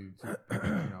too, to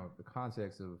the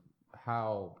context of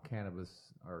how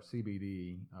cannabis or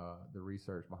CBD, the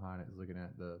research behind it is looking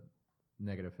at the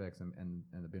negative effects and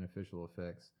the beneficial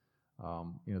effects.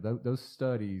 Those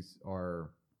studies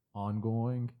are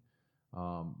ongoing.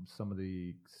 Some of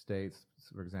the states,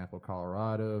 for example,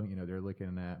 Colorado, they're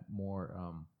looking at more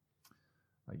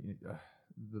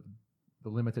the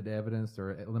limited evidence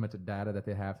or limited data that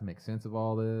they have to make sense of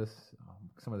all this.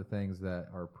 Some of the things that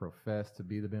are professed to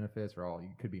be the benefits are all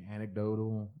could be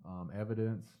anecdotal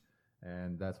evidence,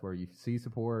 And that's where you see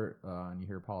support, and you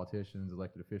hear politicians,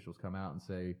 elected officials come out and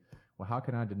say, well, how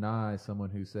can I deny someone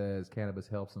who says cannabis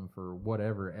helps them for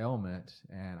whatever ailment,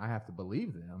 and I have to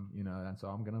believe them, and so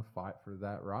I'm going to fight for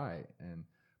that right.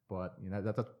 But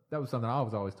that was something I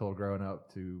was always told growing up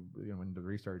to, when the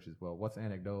research is, well, what's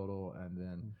anecdotal, and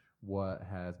then what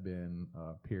has been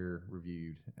peer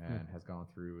reviewed and has gone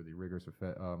through the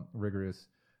rigorous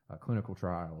clinical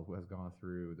trials, has gone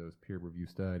through those peer review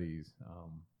studies.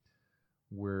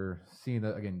 We're seeing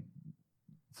that again.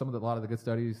 A lot of the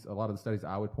studies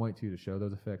I would point to show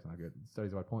those effects, not good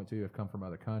studies I would point to, have come from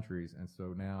other countries, and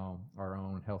so now our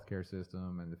own healthcare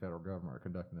system and the federal government are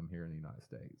conducting them here in the United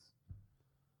States.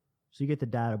 So you get the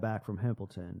data back from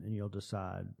Hempleton, and you'll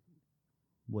decide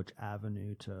which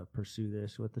avenue to pursue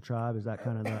this with the tribe. Is that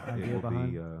kind of the idea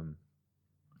behind?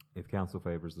 If council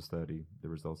favors the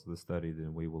results of the study,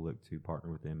 then we will look to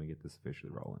partner with them and get this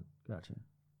officially rolling. Gotcha.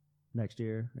 Next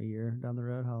year, a year down the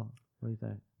road, what do you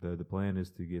think? The plan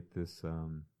is to get this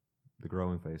the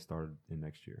growing phase started in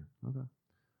next year. Okay.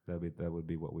 That would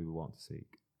be what we would want to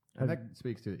seek. And that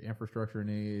speaks to the infrastructure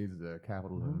needs, the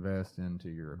capital to invest into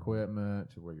your equipment,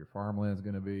 to where your farmland's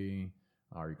going to be.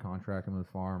 Are you contracting with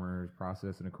farmers,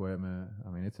 processing equipment?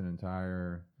 I mean, it's a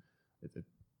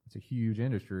huge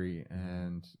industry,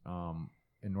 and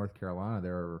in North Carolina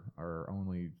there are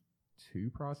only three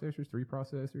processors,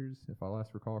 if I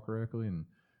last recall correctly, and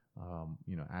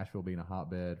Asheville being a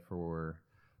hotbed for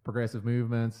progressive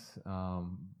movements,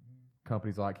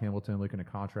 companies like Hempleton looking to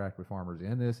contract with farmers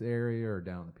in this area or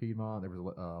down in the Piedmont. There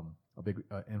was a big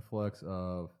influx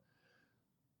of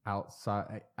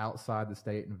outside the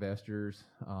state investors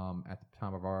at the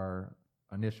time of our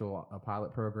initial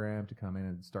pilot program to come in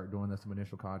and start doing some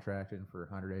initial contracting for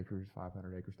 100 acres,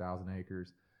 500 acres, 1,000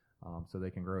 acres. So they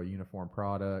can grow a uniform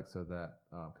product, so that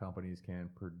companies can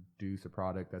produce a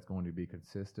product that's going to be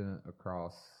consistent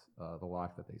across the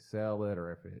life that they sell it,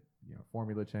 or if it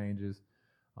formula changes.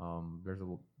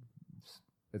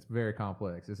 It's very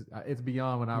complex. It's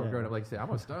beyond when I was growing up. Like I said,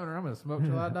 I'm a stoner. I'm gonna smoke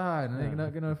till I die, and it ain't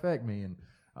not gonna affect me. And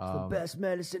it's the best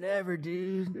medicine ever,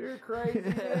 dude. You're crazy.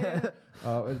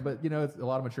 But it's a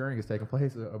lot of maturing is taking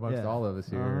place amongst all of us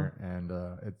here, and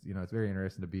it's very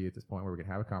interesting to be at this point where we can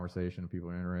have a conversation and people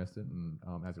are interested, and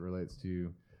as it relates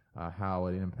to how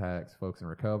it impacts folks in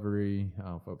recovery,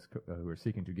 folks who are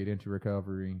seeking to get into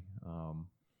recovery.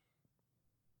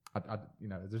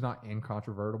 There's not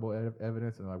incontrovertible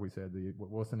evidence, and like we said,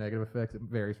 what's the negative effects? It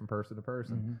varies from person to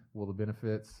person. Mm-hmm. Will the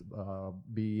benefits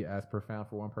be as profound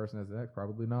for one person as the next?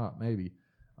 Probably not. Maybe.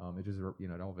 It just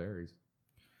it all varies.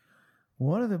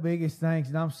 One of the biggest things,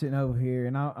 and I'm sitting over here,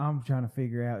 and I'm trying to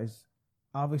figure out is,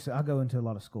 obviously, I go into a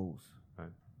lot of schools, right,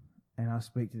 and I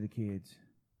speak to the kids,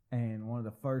 and one of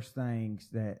the first things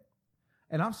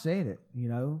and I've said it,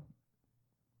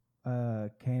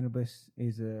 cannabis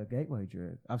is a gateway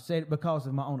drug. I've said it because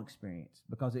of my own experience,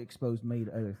 because it exposed me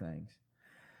to other things.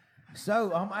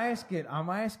 So I'm asking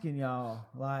y'all,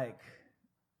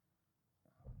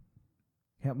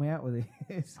 help me out with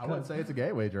this. I wouldn't say it's a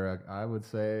gateway drug. I would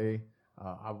say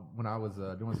when I was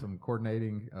doing some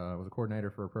coordinating, I was a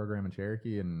coordinator for a program in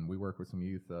Cherokee, and we worked with some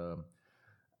youth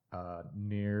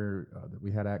near that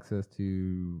we had access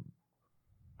to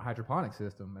hydroponic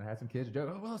system, and I had some kids joke,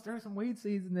 well, let's throw some weed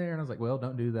seeds in there, and I was like, well,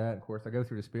 don't do that. Of course, I go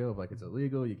through the spiel of it's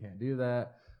illegal, you can't do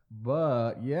that,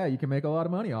 but yeah, you can make a lot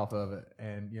of money off of it.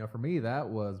 And for me, that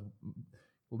was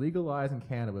legalizing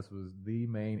cannabis was the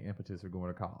main impetus for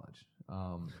going to college.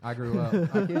 I grew up,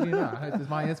 I kid you not, it's just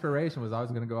my inspiration was I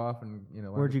was going to go off and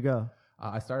Where'd you go?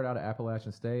 I started out at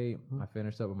Appalachian State. I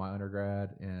finished up with my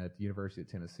undergrad at the University of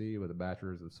Tennessee with a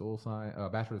bachelor's of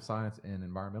science in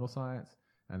environmental science.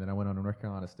 And then I went on to North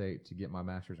Carolina State to get my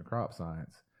master's in crop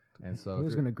science. And so he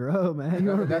was going to grow, man.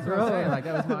 That's what I'm saying.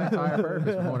 That was my entire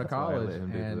purpose for going to college.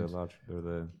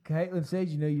 Caitlin said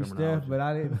you knew your stuff, but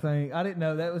I didn't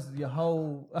know that was your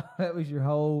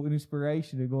whole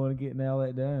inspiration of going and getting all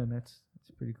that done. That's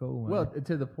pretty cool, man. Well,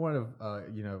 to the point of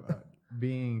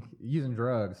using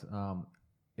drugs.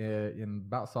 In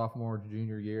about sophomore to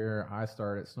junior year, I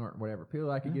started snorting whatever pill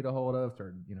I could get a hold of.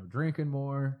 Started drinking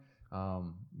more.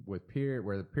 With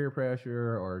the peer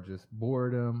pressure or just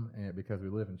boredom, and because we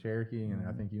live in Cherokee, and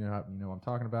I think what I'm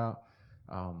talking about.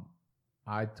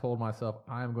 I told myself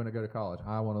I'm going to go to college.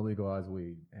 I want to legalize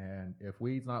weed, and if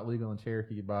weed's not legal in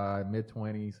Cherokee by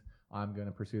mid-20s, I'm going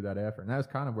to pursue that effort. And that was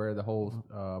kind of where the whole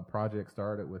project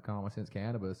started with Common Sense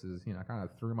Cannabis. Is I kind of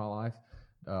threw my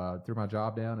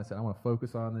job down and said I want to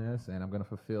focus on this, and I'm going to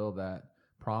fulfill that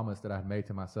promise that I had made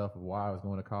to myself of why I was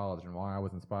going to college and why I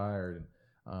was inspired. And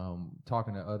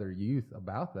talking to other youth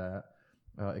about that,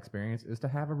 experience is to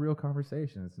have a real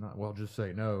conversation. It's not, well, just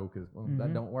say no, because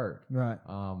that don't work. Right.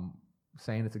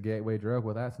 Saying it's a gateway drug,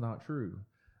 well, that's not true.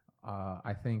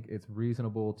 I think it's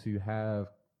reasonable to have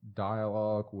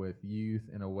dialogue with youth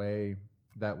in a way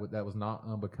that was not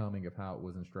unbecoming of how it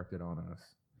was instructed on us.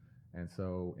 And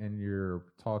so in your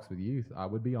talks with youth, I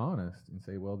would be honest and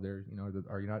say, well,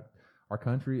 are you not, our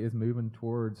country is moving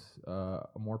towards a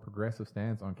more progressive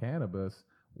stance on cannabis.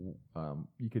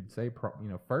 You could say,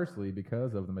 firstly,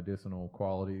 because of the medicinal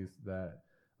qualities that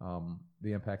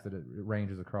the impacts that it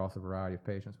ranges across a variety of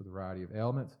patients with a variety of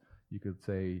ailments. You could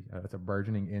say it's a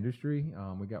burgeoning industry.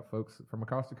 We got folks from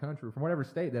across the country, from whatever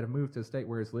state, that have moved to a state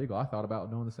where it's legal. I thought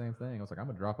about doing the same thing. I was like, I'm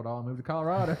going to drop it all and move to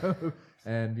Colorado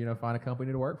and, find a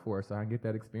company to work for so I can get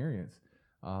that experience.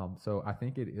 So I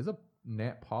think it is a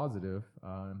net positive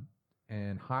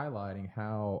and highlighting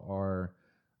how our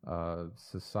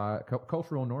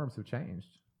cultural norms have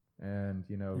changed and,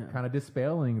 kind of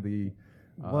dispelling the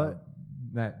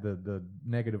the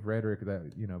negative rhetoric that,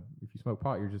 if you smoke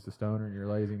pot, you're just a stoner and you're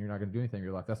lazy and you're not going to do anything in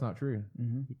your life. That's not true.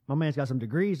 Mm-hmm. My man's got some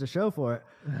degrees to show for it.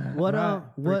 What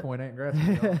 3.8 in grad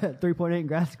school. 3.8 in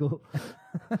grad school.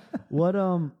 What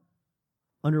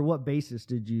under what basis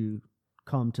did you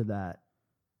come to that?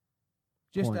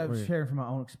 Just sharing from my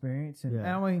own experience, and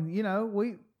I mean,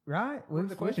 we've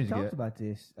talked about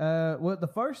this. Well,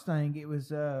 the first thing, it was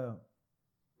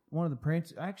one of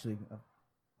the actually.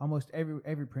 Almost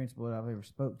every principal that I've ever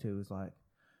spoke to is like,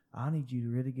 I need you to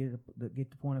really get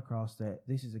the point across that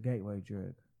this is a gateway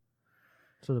drug.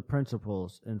 So the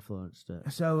principals influenced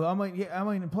it. So I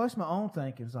mean, plus my own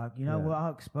thinking is like, well,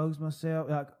 I'll expose myself,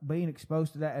 like being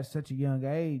exposed to that at such a young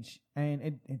age, and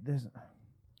it doesn't.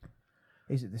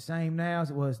 Is it the same now as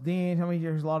it was then? I mean,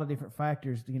 there's a lot of different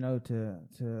factors,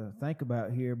 to think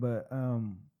about here, but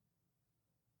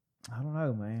I don't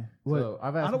know, man. So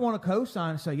I don't want to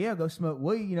co-sign and say, yeah, go smoke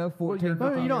weed, 14,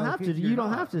 But you don't have to. You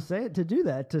don't have to say it to do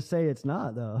that, to say it's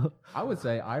not, though. I would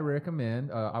say I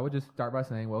recommend, I would just start by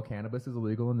saying, well, cannabis is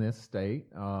illegal in this state.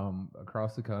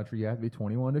 Across the country, you have to be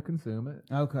 21 to consume it.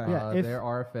 Okay. There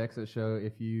are effects that show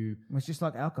if you... It's just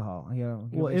like alcohol.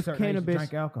 Well, if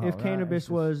cannabis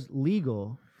was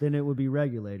legal, then it would be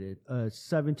regulated. A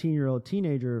 17-year-old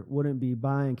teenager wouldn't be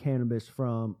buying cannabis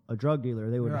from a drug dealer.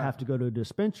 They would have to go to a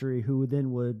dispensary who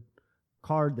would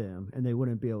card them, and they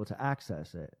wouldn't be able to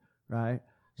access it, right?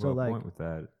 So, point with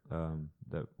that,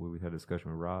 that we had a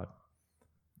discussion with Rod.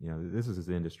 This is his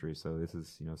industry, so this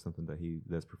is something that he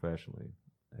does professionally.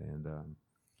 And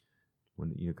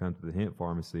when you come to the hemp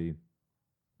pharmacy,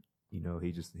 he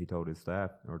told his staff,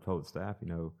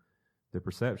 the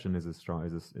perception is a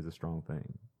strong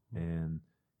thing. And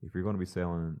if you're going to be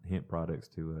selling hemp products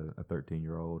to a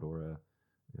 13-year-old or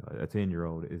a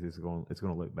 10-year-old, it's going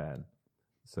to look bad.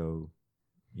 So,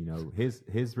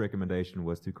 his recommendation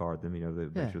was to card them,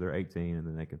 make sure they're 18 and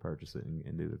then they can purchase it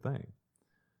and do their thing.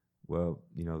 Well,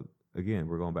 again,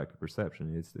 we're going back to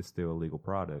perception. It's still a legal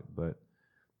product, but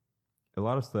a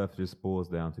lot of stuff just boils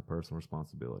down to personal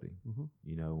responsibility.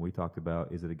 Mm-hmm. We talked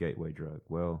about, is it a gateway drug?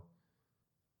 Well,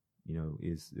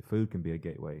 food can be a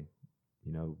gateway.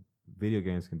 Video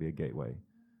games can be a gateway.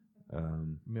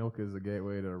 Milk is a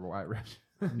gateway to white Russian.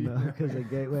 Milk is a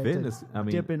gateway. Fitness.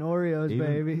 Dipping Oreos,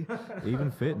 baby.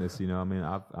 Even fitness.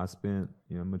 I spent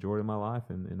majority of my life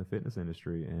in the fitness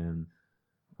industry, and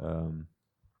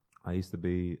I used to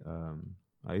be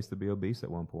obese at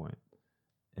one point,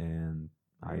 and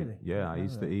I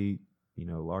used to eat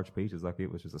large pizzas like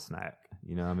it was just a snack.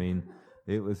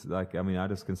 It was like, I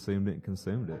just consumed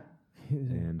it.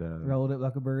 And rolled it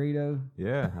like a burrito.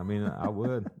 Yeah, I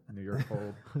would. New York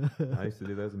cold. I used to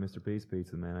do those at Mr. P's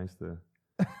Pizza, man. I used to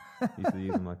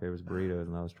use them like they was burritos,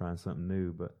 and I was trying something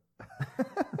new. But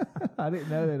I didn't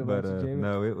know that about you, Jamie.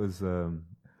 No, it was.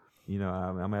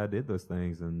 I did those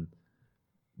things,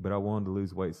 but I wanted to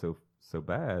lose weight so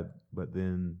bad. But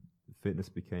then fitness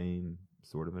became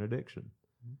sort of an addiction.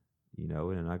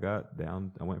 And I got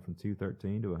down. I went from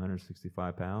 213 to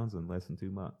 165 pounds in less than 2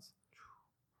 months.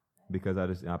 Because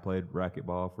I played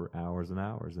racquetball for hours and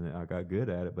hours, and I got good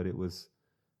at it, but it was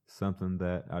something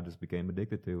that I just became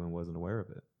addicted to and wasn't aware of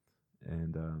it.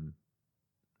 And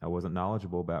I wasn't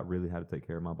knowledgeable about really how to take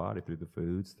care of my body through the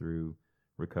foods, through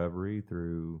recovery,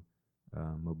 through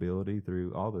mobility,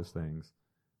 through all those things.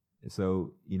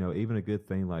 So, even a good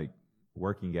thing like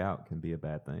working out can be a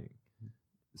bad thing.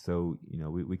 So,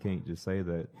 we can't just say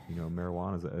that,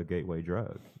 marijuana is a gateway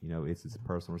drug. It's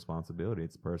personal responsibility.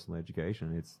 It's personal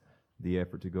education. It's the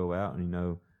effort to go out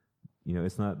and,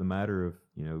 it's not the matter of,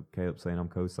 Caleb saying I'm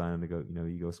co-signing to go,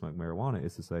 you go smoke marijuana.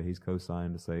 It's to say he's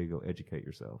co-signing to say go educate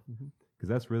yourself. Because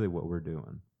that's really what we're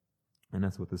doing. And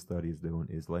that's what this study is doing,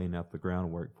 is laying out the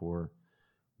groundwork for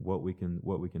what we can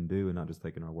do, and not just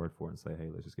taking our word for it and say, hey,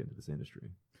 let's just get into this industry.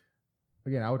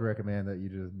 Again, I would recommend that you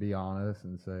just be honest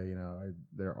and say,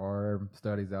 there are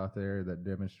studies out there that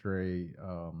demonstrate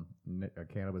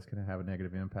cannabis can have a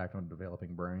negative impact on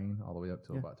developing brain all the way up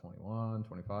to about 21,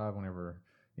 25, whenever,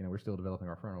 we're still developing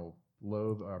our frontal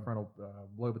lobe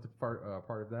at the part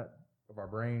of our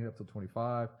brain up to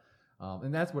 25.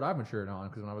 And that's what I've matured on,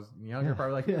 because when I was younger,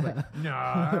 probably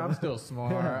nah, I'm still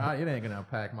smart. It ain't going to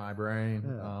impact my brain.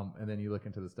 Yeah. And then you look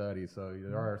into the studies. So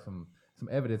there are some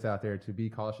evidence out there to be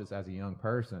cautious as a young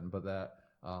person, but that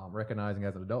recognizing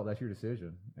as an adult, that's your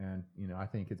decision. And, I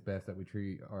think it's best that we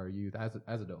treat our youth as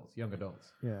adults, young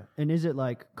adults. Yeah. And is it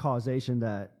like causation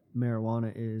that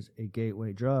marijuana is a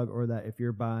gateway drug, or that if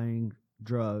you're buying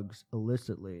drugs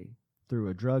illicitly through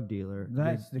a drug dealer,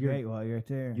 that's the gateway right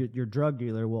there. Your drug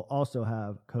dealer will also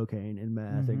have cocaine and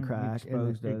meth and crack,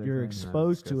 and you're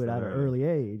exposed to it at an early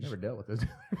age. Never dealt with this.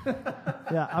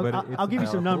 Yeah, I'll give you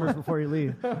some numbers before you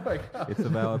leave. It's a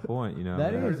valid point,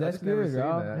 That's good,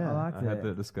 Rob. Yeah. I like that. I had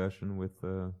the discussion with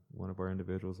one of our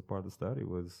individuals. A part of the study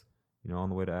was, on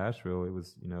the way to Asheville, it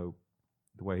was,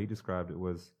 the way he described it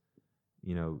was,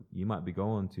 you might be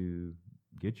going to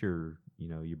get your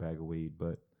bag of weed,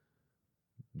 but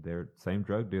their same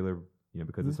drug dealer,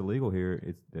 because it's illegal here,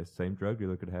 it's the same drug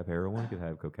dealer could have heroin, could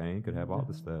have cocaine, could have all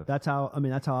this stuff. That's how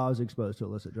I was exposed to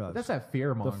illicit drugs. That's that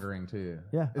fear mongering too.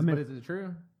 Yeah, but is it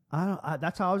true?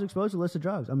 That's how I was exposed to illicit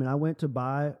drugs. I went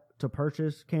to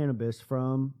purchase cannabis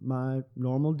from my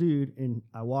normal dude, and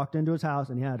I walked into his house,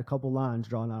 and he had a couple lines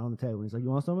drawn out on the table. He's like, "You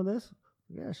want some of this?"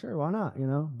 Yeah, sure. Why not?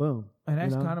 Boom. And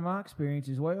that's kind of my experience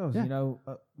as well.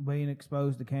 Is, being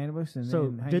exposed to cannabis and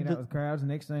then hanging out with crowds. The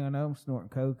next thing I know, I'm snorting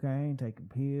cocaine, taking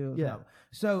pills. Yeah.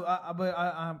 So, but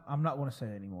I'm not going to say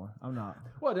it anymore. I'm not.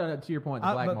 Well, to your point,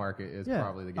 the black market is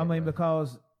probably the gateway.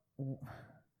 Because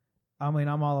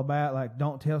I'm all about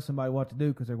don't tell somebody what to do,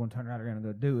 because they're going to turn around and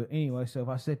go do it anyway. So if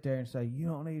I sit there and say you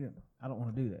don't need it, I don't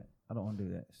want to do that. I don't want to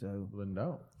do that. So then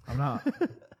no, I'm not.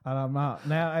 I'm not.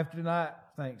 Now after tonight,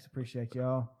 thanks. Appreciate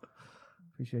y'all.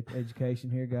 Appreciate the education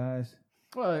here, guys.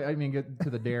 Well, get to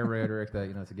the dare rhetoric that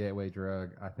it's a gateway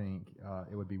drug. I think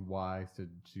it would be wise to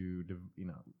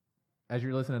as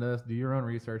you're listening to this, do your own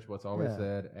research. What's always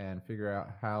said, and figure out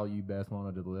how you best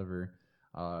want to deliver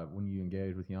when you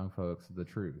engage with young folks the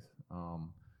truth.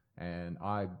 And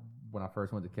when I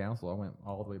first went to council, I went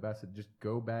all the way back. Said just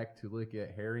go back to look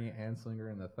at Harry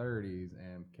Anslinger in the 30s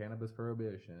and cannabis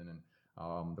prohibition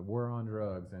and the war on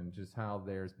drugs, and just how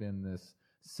there's been this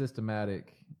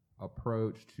systematic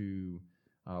approach to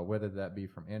whether that be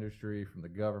from industry, from the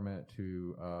government,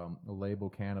 to label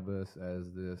cannabis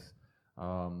as this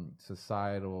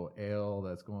societal ail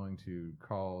that's going to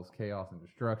cause chaos and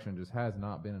destruction, just has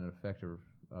not been an effective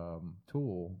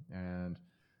tool. And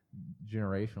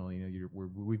generationally,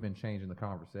 we've been changing the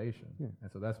conversation. Yeah.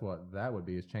 And so that's what that would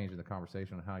be, is changing the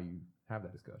conversation on how you have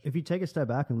that discussion. If you take a step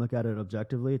back and look at it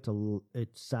objectively, it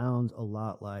sounds a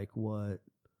lot like what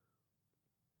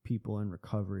people in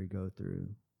recovery go through.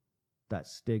 That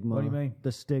stigma. What do you mean?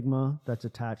 The stigma that's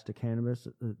attached to cannabis,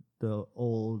 the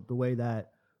way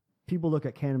that people look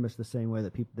at cannabis the same way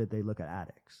that they look at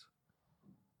addicts.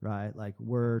 Right? Like,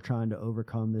 we're trying to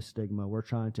overcome this stigma. We're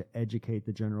trying to educate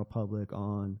the general public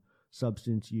on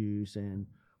substance use and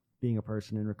being a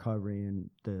person in recovery and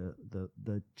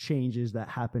the changes that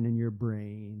happen in your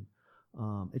brain.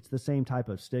 It's the same type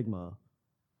of stigma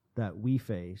that we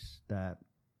face, that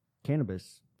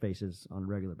cannabis faces on a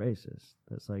regular basis.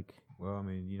 That's like, well,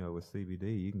 with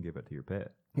CBD, you can give it to your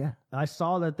pet. Yeah, I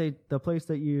saw that the place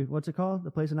that what's it called?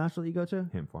 The place in Nashville that you go to?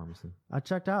 Hemp Pharmacy. I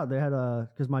checked out. They had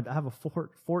because I have a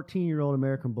 14-year-old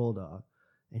American Bulldog,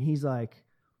 and he's like,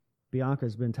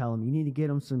 Bianca's been telling me, you need to get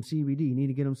him some CBD. You need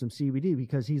to get him some CBD,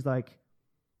 because he's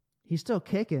still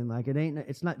kicking. Like,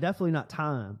 it's definitely not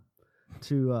time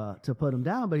to put him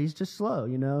down, but he's just slow,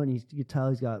 and you can tell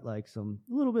he's got a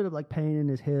little bit of pain in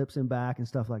his hips and back and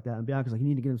stuff like that. And Bianca's like, you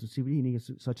need to get him some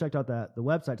CBD. So I checked out the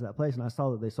website to that place, and I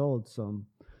saw that they sold some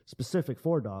specific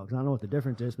for dogs. I don't know what the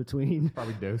difference is between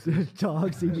probably dosage,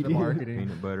 dog CBD, the marketing,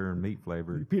 peanut butter and meat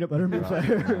flavored. Peanut butter and meat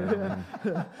flavor.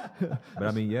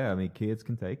 But kids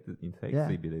can take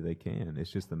CBD. They can.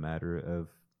 It's just a matter of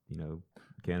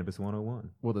Cannabis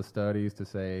 101. Well, the studies to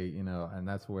say, and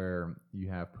that's where you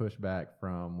have pushback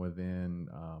from within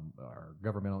our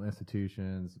governmental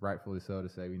institutions, rightfully so, to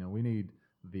say, we need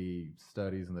the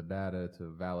studies and the data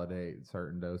to validate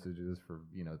certain dosages for,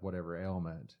 whatever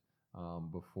ailment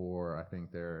before I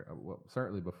think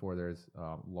certainly before there's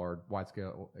large,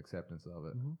 wide-scale acceptance of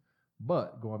it. Mm-hmm.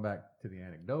 But going back to the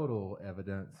anecdotal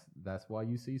evidence, that's why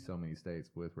you see so many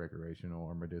states with recreational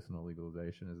or medicinal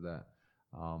legalization is that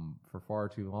for far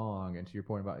too long, and to your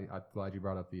point about, I'm glad you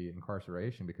brought up the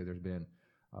incarceration because there's been,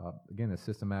 again, a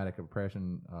systematic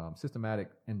oppression, systematic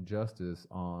injustice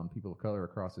on people of color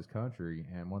across this country,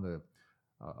 and one of the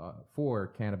for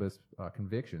cannabis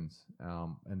convictions.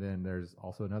 And then there's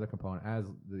also another component as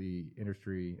the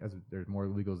industry, as there's more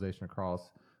legalization across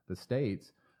the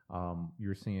states,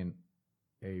 you're seeing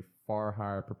a far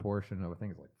higher proportion of, I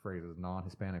think it's like phrases,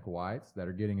 non-Hispanic whites that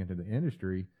are getting into the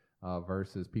industry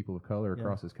versus people of color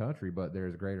across this country, but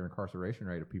there's a greater incarceration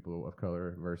rate of people of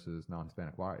color versus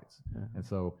non-Hispanic whites. And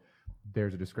so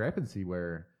there's a discrepancy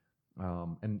where,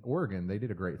 in Oregon, they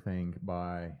did a great thing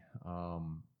by,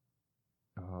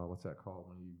 what's that called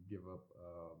when you give up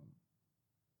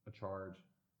a charge?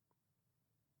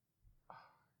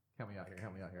 Help me out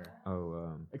here.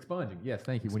 Expunging. Yes,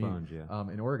 thank you. Expunge,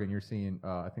 in Oregon, you're seeing,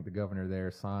 I think the governor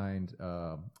there signed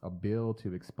a bill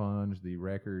to expunge the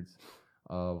records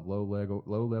of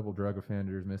low-level drug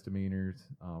offenders, misdemeanors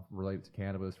related to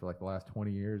cannabis for like the last 20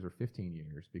 years or 15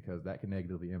 years, because that can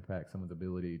negatively impact someone's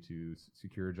ability to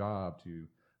secure a job, to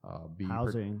be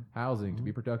housing, to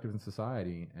be productive in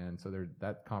society. And so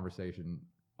that conversation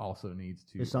also needs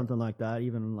to. Is something like that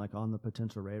even like on the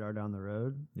potential radar down the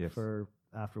road? Yes. For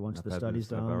after once I've the had study's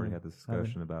this- done. I've already had this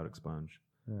discussion about expunge.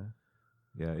 Yeah.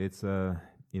 Yeah, it's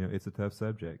it's a tough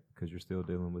subject because you're still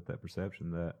dealing with that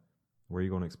perception that where are you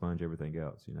going to expunge everything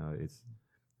else?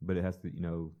 But it has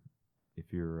to,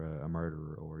 if you're a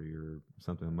murderer or you're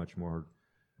something much more,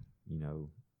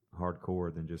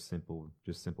 hardcore than just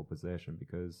simple possession,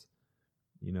 because,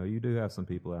 you do have some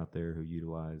people out there who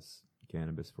utilize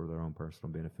cannabis for their own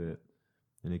personal benefit,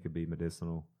 and it could be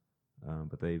medicinal,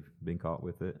 but they've been caught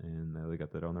with it and they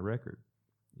got that on their record,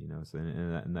 so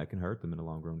and that can hurt them in the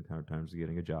long run in terms of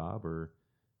getting a job or,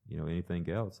 anything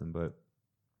else. But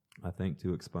I think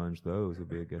to expunge those would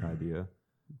be a good idea,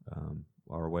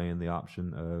 or weighing the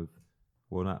option of,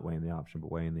 well, not weighing the option, but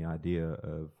weighing the idea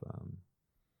of,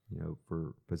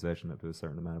 for possession up to a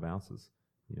certain amount of ounces.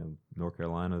 North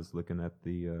Carolina is looking at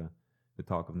the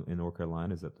talk in North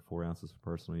Carolina is up to 4 ounces for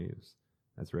personal use.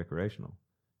 That's recreational,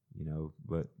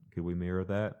 but could we mirror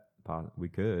that? We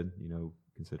could,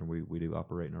 considering we do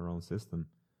operate in our own system.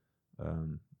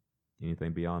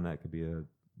 Anything beyond that could be a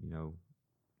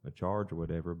charge or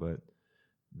whatever, but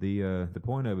the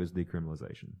point of it is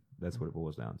decriminalization. That's what it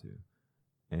boils down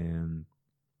to. And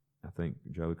I think,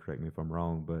 Joe, correct me if I'm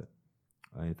wrong, but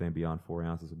anything beyond 4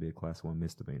 ounces would be a Class 1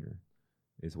 misdemeanor,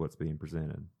 is what's being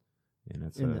presented. And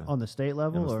that's on the state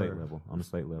level, on the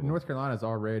state level. North Carolina is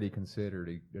already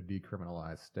considered a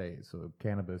decriminalized state, so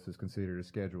cannabis is considered a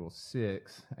Schedule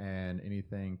 6, and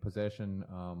anything possession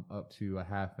up to a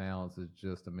half ounce is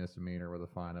just a misdemeanor with a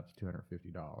fine up to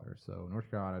 $250. So North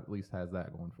Carolina at least has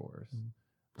that going for us.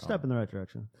 Step in the right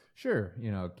direction. Sure,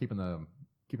 keeping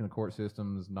the court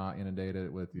systems not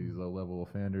inundated with these low-level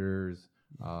offenders,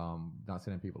 not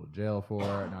sending people to jail for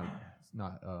it,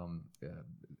 not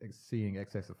seeing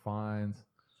excessive fines.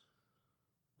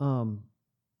 I don't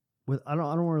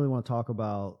really want to talk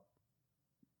about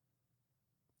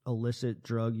illicit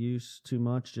drug use too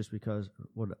much, just because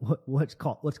what's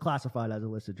classified as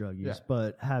illicit drug use. Yeah.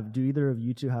 But do either of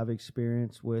you two have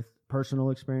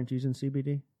personal experience using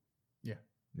CBD? Yeah.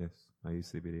 Yes, I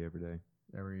use CBD every day,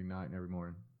 every night and every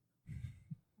morning.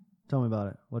 Tell me about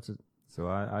it. What's it? So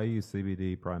I use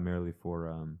CBD primarily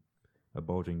for a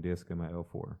bulging disc in my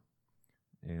L4,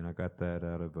 and I got that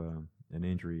out of an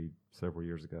injury several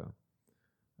years ago.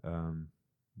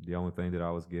 The only thing that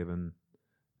I was given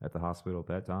at the hospital at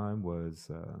that time was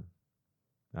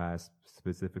I asked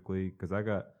specifically because I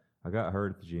got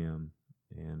hurt at the gym,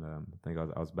 and I think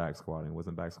I was back squatting. I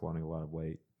wasn't back squatting a lot of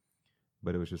weight,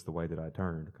 but it was just the way that I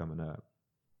turned coming up,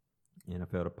 and I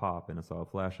felt a pop and I saw a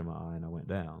flash in my eye and I went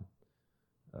down.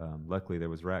 Luckily, there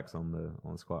was racks on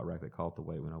the squat rack that caught the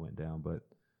weight when I went down, but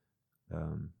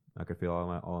I could feel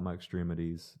all of my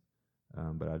extremities,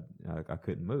 but I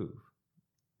couldn't move,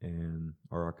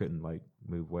 or I couldn't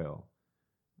move well,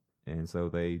 and so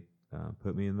they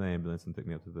put me in the ambulance and took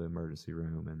me up to the emergency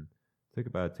room, and it took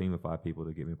about a team of 5 people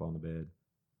to get me up on the bed.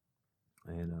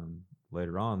 And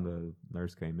later on, the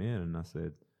nurse came in and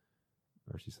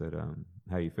she said,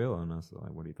 "How you feeling?" And I said,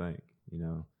 "What do you think?"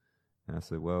 And I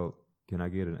said, "Well, can I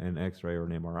get an X-ray or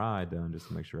an MRI done just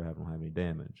to make sure I don't have any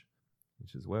damage?" And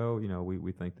she says, "Well,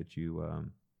 we think that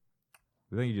you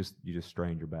just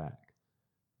strained your back,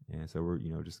 and so we're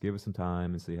just give us some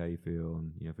time and see how you feel,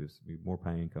 and if it's more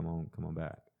pain, come on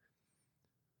back."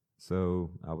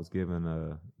 So I was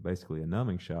given basically a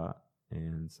numbing shot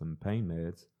and some pain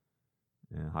meds,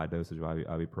 and high dosage of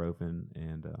ibuprofen,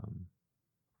 and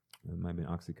it might be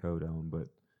oxycodone, but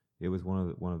it was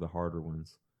one of the harder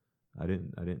ones. I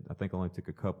think I only took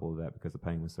a couple of that because the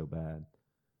pain was so bad.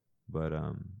 But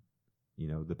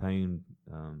the pain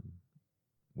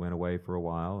went away for a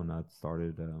while, and I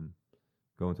started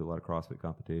going to a lot of CrossFit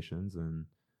competitions and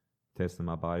testing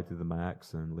my body to the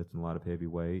max and lifting a lot of heavy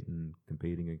weight and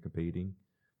competing,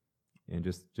 and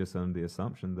just under the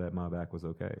assumption that my back was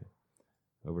okay.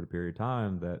 Over the period of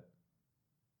time,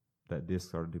 that disc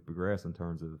started to progress in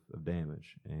terms of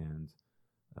damage, and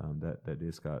that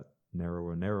disc got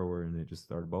narrower and narrower, and it just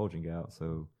started bulging out.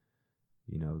 So,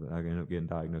 I ended up getting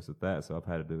diagnosed with that. So I've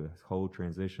had to do a whole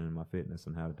transition in my fitness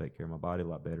and how to take care of my body a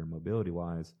lot better,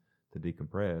 mobility-wise, to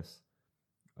decompress.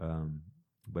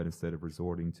 But instead of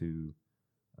resorting to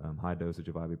high dosage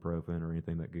of ibuprofen or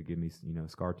anything that could give me,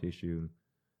 scar tissue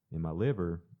in my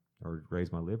liver or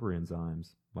raise my liver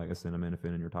enzymes, like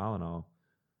acetaminophen or Tylenol,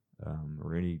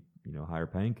 or any, higher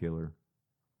painkiller,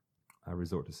 I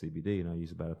resort to CBD, and I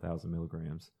use about 1,000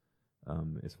 milligrams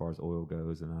as far as oil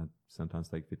goes, and I sometimes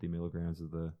take 50 milligrams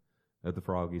of the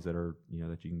froggies that are,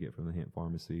 that you can get from the hemp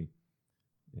pharmacy,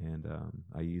 and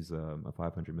I use a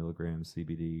 500 milligram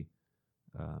CBD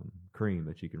cream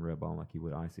that you can rub on like you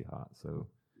would icy hot. So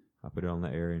I put it on the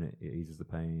area, and it eases the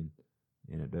pain,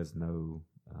 and it does no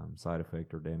side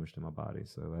effect or damage to my body.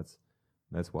 So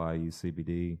that's why I use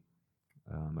CBD.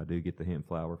 I do get the hemp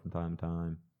flower from time to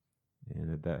time,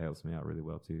 and that helps me out really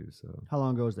well too. So How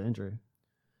long ago was the injury?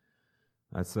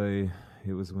 I'd say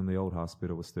it was when the old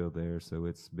hospital was still there. So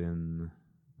it's been,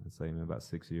 I'd say, about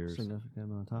 6 years.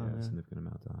 Significant amount of time. Yeah, significant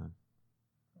amount of time.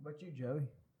 How about you, Joey?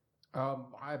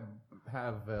 I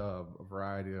have a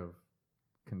variety of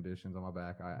conditions on my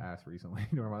back. I asked recently,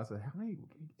 I said, can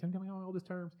you tell me all these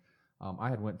terms? I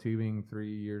had went tubing 3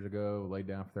 years ago, laid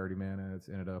down for 30 minutes,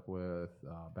 ended up with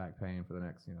back pain for the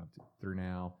next, through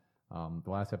now. The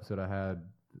last episode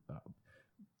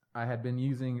I had been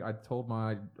using, I told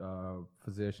my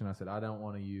physician, I said, I don't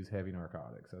want to use heavy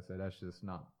narcotics. I said, that's just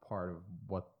not part of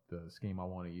what the scheme I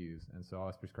want to use. And so I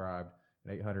was prescribed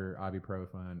an 800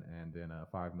 ibuprofen and then a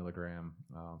 5 milligram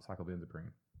cyclobenzaprine.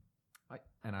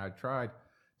 I tried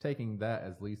taking that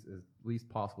as least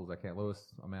possible as I can,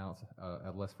 lowest amounts,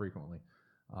 less frequently.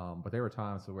 But there were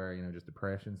times where, just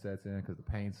depression sets in because the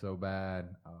pain's so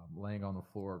bad, laying on the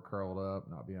floor, curled up,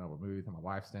 not being able to move, and my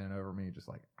wife standing over me, just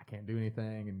like, I can't do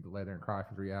anything, and lay there and cry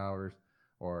for 3 hours.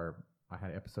 Or I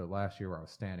had an episode last year where I was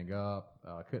standing up,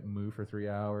 couldn't move for 3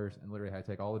 hours, and literally had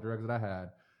to take all the drugs that I had,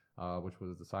 which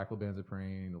was the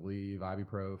cyclobenzaprine, the Aleve,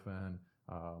 ibuprofen,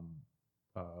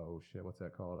 what's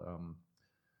that called?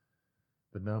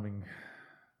 The numbing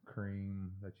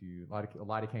cream that a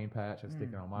lidocaine patch I stick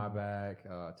it on my back.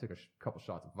 Took a couple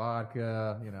shots of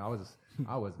vodka.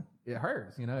 It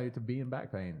hurts, to be in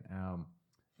back pain.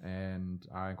 And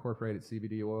I incorporated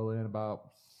CBD oil in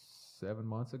about 7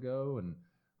 months ago, and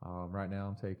right now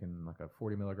I'm taking like a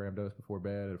 40 milligram dose before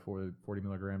bed, and a 40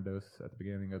 milligram dose at the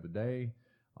beginning of the day.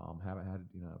 Haven't had,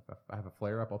 if I have a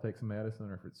flare up, I'll take some medicine,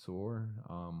 or if it's sore.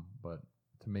 But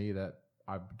to me, that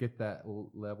I get that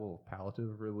level of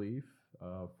palliative relief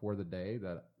for the day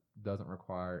that doesn't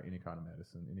require any kind of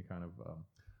medicine, any kind of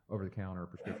over-the-counter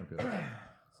prescription pill.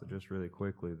 So just really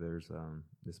quickly, there's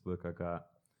this book I got.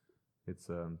 It's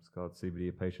called CBD: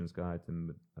 A Patient's Guide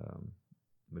to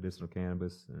Medicinal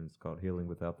Cannabis, and it's called Healing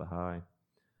Without the High.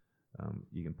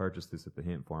 You can purchase this at the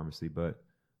hemp pharmacy, but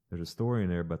there's a story in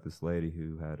there about this lady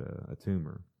who had a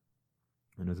tumor,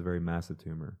 and it was a very massive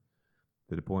tumor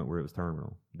to the point where it was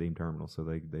deemed terminal. So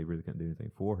they really couldn't do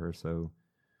anything for her. So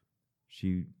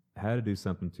she had to do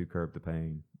something to curb the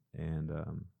pain, and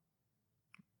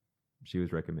she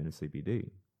was recommended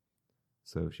CBD.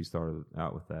 So she started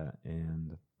out with that,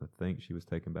 and I think she was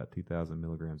taking about 2,000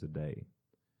 milligrams a day,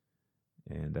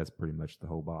 and that's pretty much the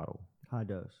whole bottle. High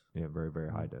dose. Yeah, very, very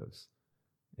high dose,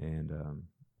 and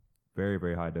very,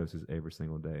 very high doses every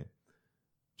single day,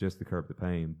 just to curb the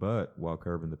pain. But while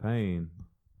curbing the pain,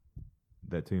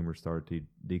 that tumor started to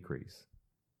decrease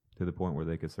to the point where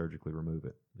they could surgically remove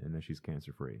it, and then she's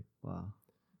cancer free. Wow.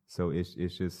 So it's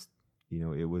just,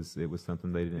 it was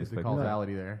something they didn't There's expect. the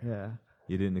causality there. Yeah.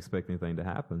 You didn't expect anything to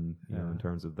happen, in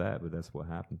terms of that, but that's what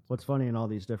happened. What's funny in all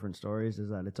these different stories is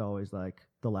that it's always like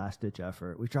the last ditch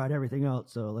effort. We tried everything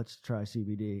else, so let's try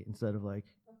CBD, instead of like,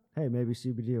 hey, maybe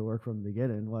CBD will work from the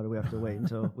beginning. Why do we have to wait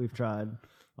until we've tried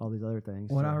all these other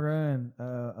things? When I run,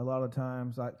 a lot of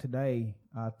times, like today,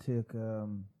 I took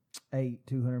 8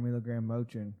 200 milligram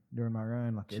Motrin during my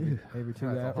run, like every 2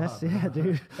 hours.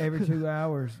 Dude. Every 2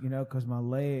 hours, because my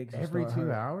legs Every start 2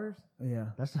 hurting. hours? Yeah.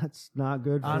 That's not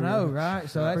good for I know, right?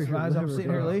 So that's for your why as I'm liver,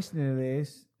 sitting here bro. listening to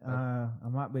this, I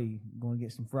might be going to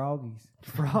get some froggies.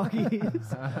 Froggies.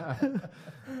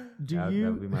 Do That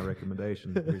you? would be my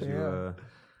recommendation. Here's your,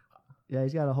 Yeah,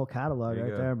 he's got a whole catalog There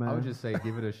you right go. there, man. I would just say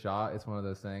give it a shot. It's one of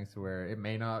those things to where it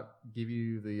may not give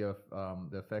you the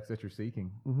effects that you're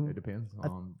seeking. Mhm. It depends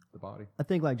on the body. I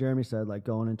think, like Jeremy said, like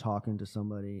going and talking to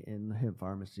somebody in the hemp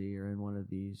pharmacy or in one of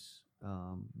these.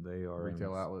 they are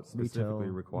Retail outlets. specifically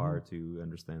Retail. required to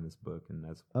understand this book, and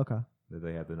that's Okay. that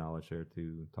they have the knowledge there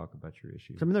to talk about your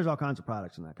issue. So, I mean, there's all kinds of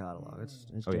products in that catalog.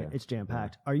 Oh, yeah. It's jam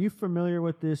packed. Are you familiar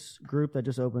with this group that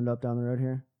just opened up down the road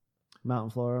here,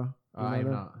 Mountain Flora? You I know am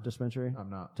them? not. Dispensary.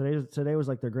 I'm not. Today was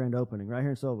like their grand opening right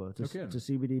here in Silva. It's No a, kidding. it's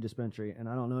a CBD dispensary, and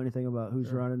I don't know anything about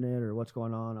who's running it or what's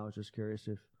going on. I was just curious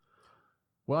if.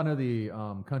 Well, I know the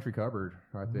Country Cupboard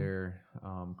right there,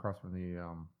 across from the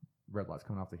red lights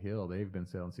coming off the hill. They've been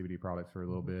selling CBD products for a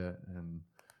little bit, and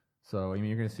so I mean,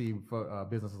 you're going to see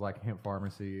businesses like Hemp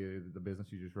Pharmacy, the business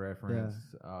you just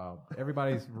referenced.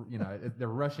 Everybody's, they're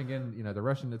rushing in. They're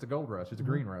rushing. It's a gold rush. It's a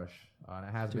green rush, and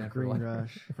it has It's a been green for,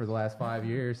 rush. for the last 5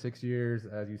 years, 6 years,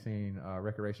 as you've seen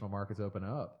recreational markets open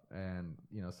up, and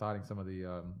citing some of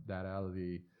the data out of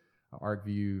the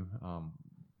ArcView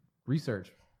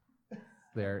research.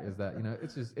 There is that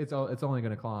it's only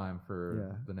going to climb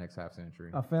for the next half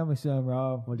century. I found me some,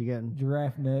 Rob. What you getting?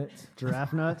 Giraffe nuts.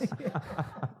 Giraffe nuts.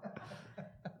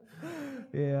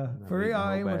 Yeah, Not for eating real. the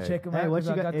I whole want to bag. check them Hey, out. what 'cause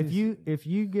you I got? If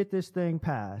you get this thing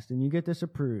passed and you get this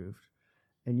approved,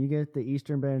 and you get the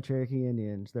Eastern Band of Cherokee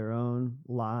Indians their own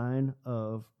line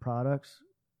of products,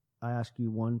 I ask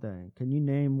you one thing: can you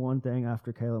name one thing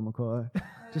after Caleb McCoy?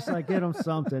 Just like get them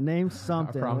something. Name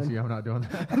something. I promise man. you, I'm not doing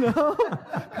that. No,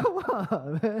 come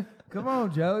on, man. Come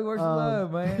on, Joey. Where's the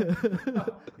love, man?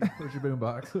 Where's your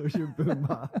boombox? Where's your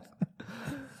boombox?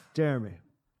 Jeremy,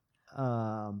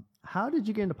 how did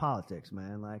you get into politics,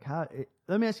 man? Like,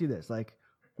 let me ask you this: like,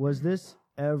 was this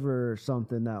ever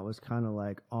something that was kind of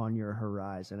like on your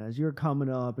horizon as you're coming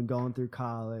up and going through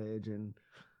college and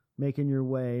making your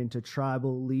way into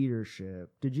tribal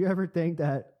leadership? Did you ever think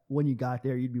that when you got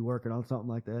there you'd be working on something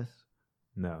like this?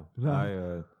 No,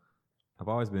 No. I've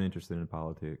always been interested in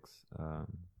politics.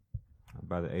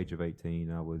 By the age of 18,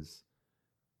 I was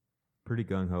pretty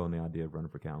gung ho on the idea of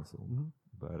running for council,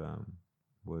 but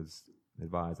was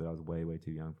advised that I was way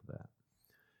too young for that,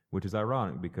 which is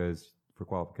ironic because for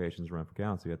qualifications to run for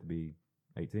council you have to be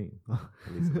 18,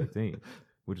 at least 18,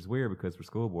 which is weird because for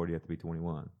school board you have to be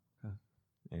 21.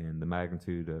 And the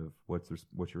magnitude of what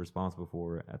you're responsible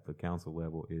for at the council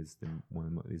level is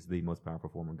the most powerful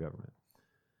form of government.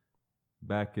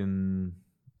 Back in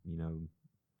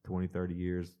 20, 30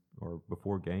 years or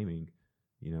before gaming,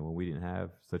 when we didn't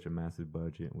have such a massive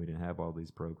budget and we didn't have all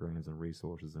these programs and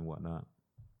resources and whatnot,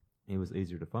 it was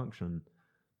easier to function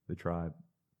the tribe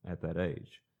at that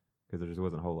age because there just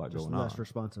wasn't a whole lot Just going on. less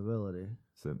responsibility.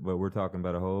 So, but we're talking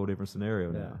about a whole different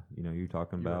scenario now. You're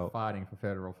talking You were about fighting for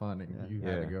federal funding. Yeah. You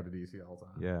had to Yeah. go to DC all the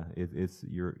time. yeah,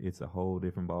 it's a whole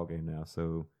different ballgame now.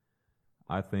 So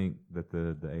I think that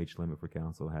the age limit for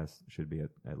council should be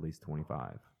at least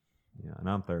 25. Yeah, and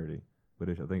I'm 30, but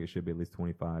I think it should be at least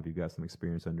 25. You've got some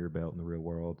experience under your belt in the real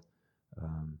world.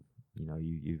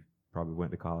 You've probably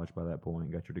went to college by that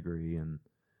point, got your degree, and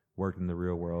worked in the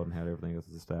real world and had everything else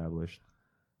established.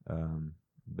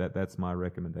 That's my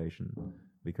recommendation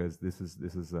because this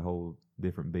is a whole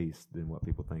different beast than what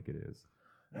people think it is.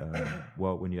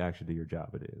 Well, when you actually do your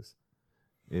job, it is.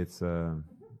 It's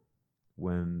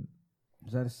when.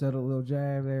 Is that a subtle little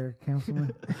jab there,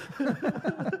 Councilman?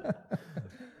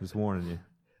 Just warning you.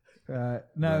 No.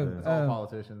 But, It's all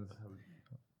politicians.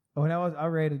 When I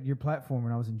read your platform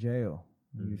when I was in jail,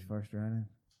 when you was first running,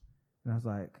 and I was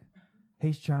like,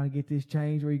 he's trying to get this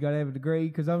change where you got to have a degree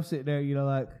because I'm sitting there,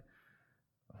 like,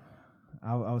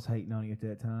 I was hating on you at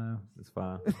that time. It's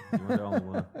fine. You weren't the only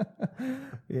one.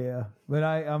 Yeah, but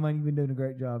I mean, you've been doing a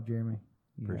great job, Jeremy.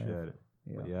 You have. Appreciate it.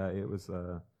 Yeah. But yeah, it was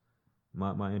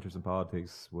my interest in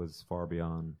politics was far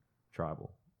beyond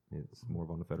tribal. It's more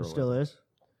on the It federal still level. is.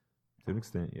 To an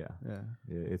extent, yeah. Yeah.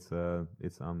 It's I'm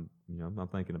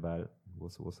thinking about it.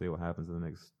 We'll see what happens in the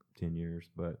next 10 years,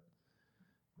 but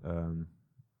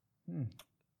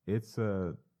it's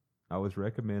I was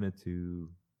recommended to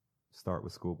start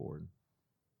with school board,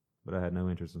 but I had no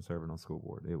interest in serving on school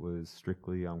board. It was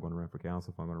strictly I'm going to run for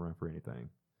council if I'm going to run for anything.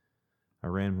 I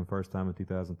ran my first time in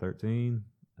 2013.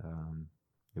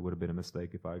 It would have been a mistake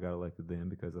if I got elected then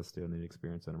because I still need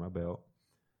experience under my belt,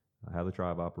 how the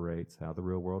tribe operates, how the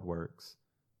real world works.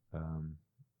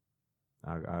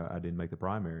 I didn't make the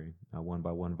primary. I won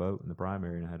by one vote in the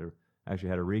primary, and I had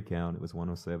a recount. It was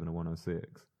 107 to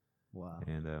 106. Wow.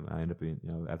 And I ended up being,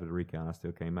 after the recount, I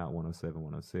still came out 107,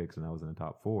 106, and I was in the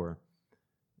top 4.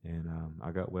 And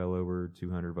I got well over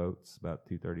 200 votes, about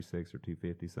 236 or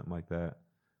 250, something like that,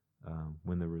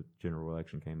 when the general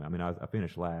election came out. I mean, I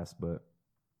finished last, but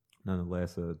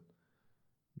nonetheless,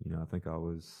 I think I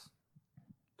was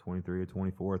 23 or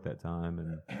 24 at that time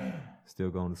and still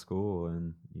going to school.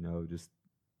 And, just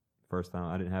first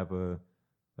time I didn't have a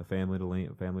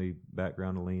family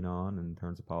background to lean on in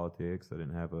terms of politics. I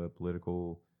didn't have a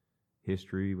political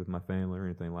history with my family or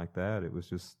anything like that. It was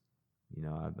just,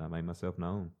 I made myself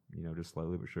known, just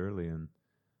slowly but surely. And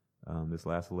this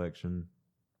last election,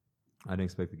 I didn't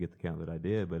expect to get the count that I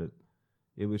did, but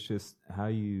it was just how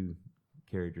you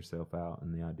carried yourself out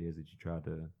and the ideas that you tried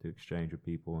to exchange with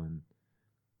people. And,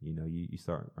 you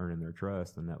start earning their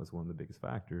trust, and that was one of the biggest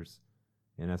factors.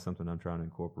 And that's something I'm trying to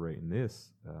incorporate in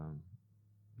this,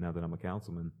 now that I'm a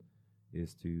councilman,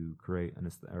 is to create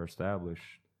or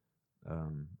establish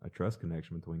a trust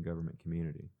connection between government and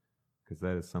community, because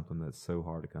that is something that's so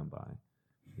hard to come by,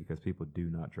 because people do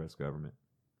not trust government,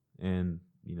 and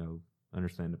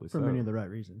understandably for so. many of the right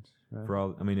reasons.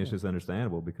 Right? It's just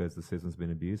understandable because the system's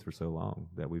been abused for so long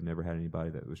that we've never had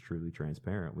anybody that was truly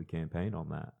transparent. We campaigned on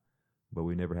that, but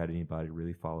we never had anybody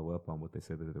really follow up on what they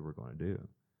said that they were going to do.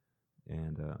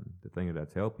 And the thing that I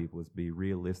tell people is be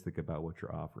realistic about what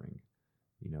you're offering.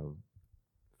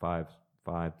 5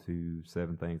 to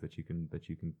 7 things that you can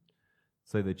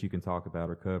say that you can talk about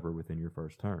or cover within your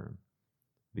first term,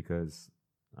 because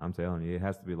I'm telling you, it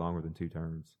has to be longer than 2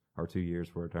 terms or 2 years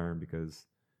for a term, because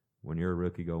when you're a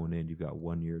rookie going in, you've got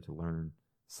 1 year to learn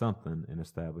something and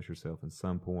establish yourself in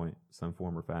some point, some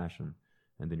form or fashion,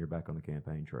 and then you're back on the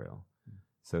campaign trail.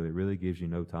 So it really gives you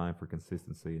no time for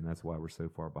consistency, and that's why we're so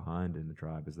far behind in the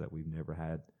tribe, is that we've never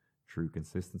had true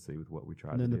consistency with what we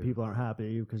try to do. And then the people aren't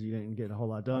happy because you didn't get a whole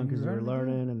lot done because you were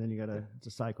learning, and then it's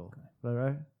a cycle. Okay. Is that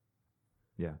right?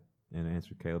 Yeah. And to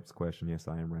answer Caleb's question, yes,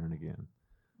 I am running again.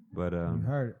 But you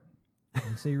heard it.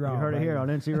 NC Raw. You heard it here on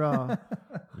NC Raw.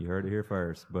 You heard it here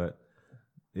first. But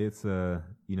it's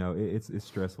it's a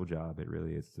stressful job. It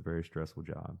really is. It's a very stressful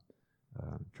job.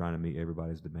 Trying to meet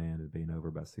everybody's demand and being over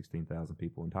about 16,000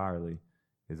 people entirely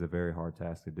is a very hard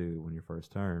task to do when you're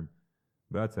first term.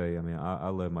 But I tell you, I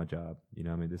love my job.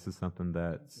 This is something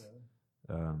that's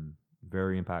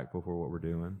very impactful for what we're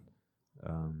doing.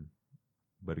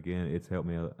 But again, it's helped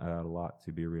me out a lot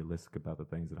to be realistic about the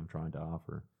things that I'm trying to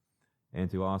offer, and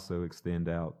to also extend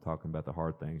out talking about the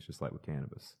hard things, just like with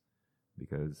cannabis,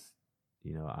 because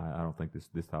I don't think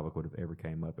this topic would have ever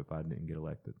came up if I didn't get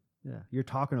elected. Yeah, you're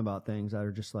talking about things that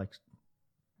are just like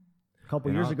a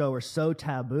couple years ago were so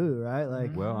taboo, right?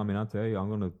 Like, well, I'll tell you, I'm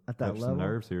going to touch some level?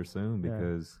 nerves here soon,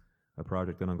 because a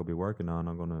project that I'm going to be working on,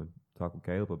 I'm going to talk with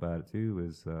Caleb about it too,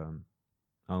 is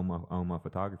own my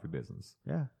photography business.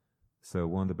 Yeah. So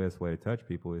one of the best way to touch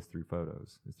people is through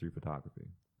photos, is through photography.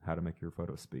 How to make your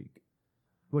photos speak.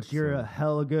 Which you're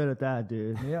hella good at that,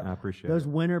 dude. Yeah, I appreciate those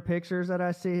winter pictures that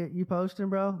I see you posting,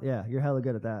 bro. Yeah, you're hella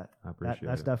good at that. I appreciate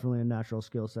that's it. definitely a natural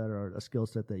skill set, or a skill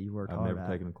set that you worked hard at. I've never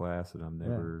taken a class, and I've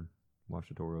never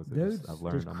watched tutorials. Dude, I've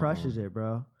learned. Just crushes it,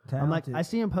 bro. Talented. I'm like, I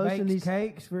see him posting Bakes these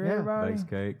cakes for everybody. Bakes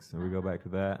cakes, and we go back to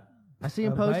that. I see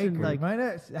him posting baker. like, Man,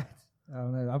 that's I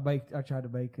don't know. I tried to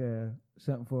bake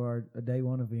something for a day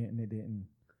one event, and it didn't.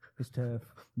 It's tough.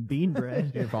 Bean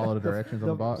bread. You follow the directions on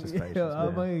the box.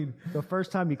 The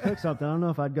first time you cook something, I don't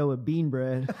know if I'd go with bean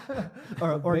bread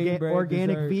or Bean bread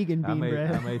organic dessert. vegan bean I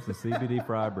bread. made some CBD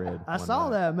fry bread. I saw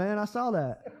that, man. I saw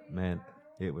that. Man,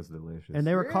 it was delicious. And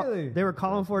they were Really? they were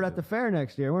calling for it at the fair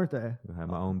next year, weren't they? I have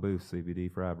my own booth,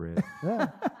 CBD fry bread. Yeah.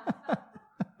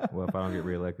 Well, if I don't get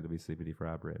reelected, it'll be CBD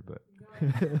fry bread. But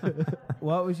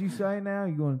What was you saying now?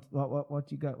 You going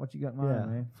what you got? What you got in mind, Yeah.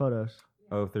 man? Photos.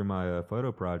 through my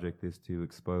photo project is to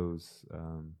expose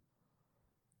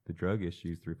the drug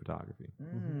issues through photography.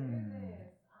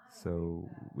 So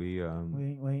we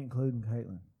ain't including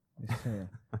Caitlin. It's sad.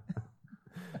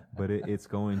 but it's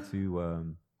going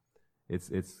to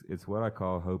it's what I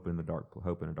call hope in a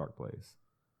dark place.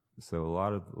 So a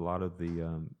lot of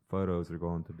the photos are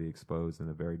going to be exposed in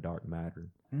a very dark matter,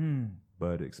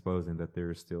 but exposing that there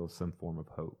is still some form of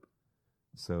hope.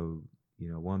 So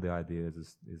one of the ideas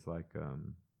is like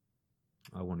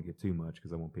I don't want to give too much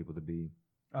because I want people to be.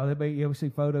 Oh, you ever see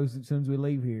photos as soon as we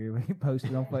leave here? We post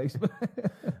it on Facebook.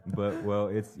 But well,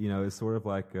 it's sort of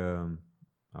like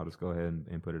I'll just go ahead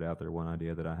and put it out there. One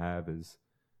idea that I have is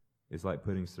it's like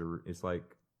putting it's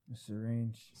like a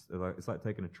syringe. It's like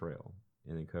taking a trail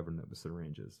and then covering it with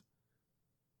syringes,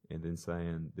 and then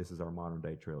saying this is our modern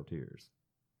day Trail of Tears.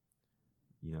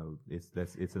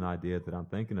 It's an idea that I'm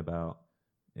thinking about,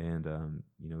 and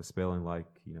spelling like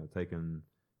taking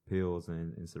pills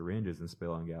and syringes and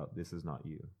spelling out this is not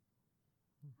you.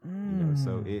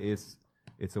 So it's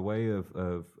it's a way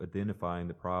of identifying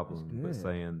the problem, but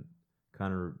saying,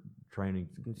 kind of training,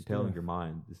 telling your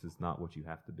mind, this is not what you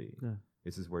have to be. Yeah.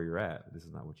 This is where you're at. This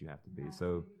is not what you have to be.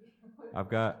 So I've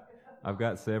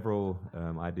got several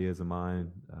ideas of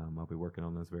mine. I'll be working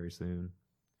on those very soon.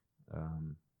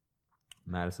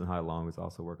 Madison High Long is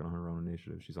also working on her own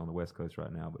initiative. She's on the West Coast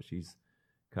right now, but she's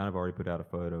kind of already put out a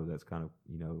photo that's kind of,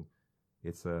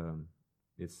 it's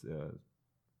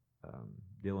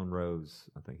Dylan Rose.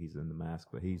 I think he's in the mask,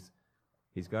 but he's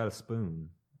got a spoon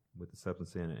with the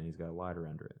substance in it, and he's got a lighter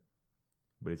under it.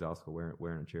 But he's also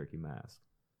wearing a Cherokee mask.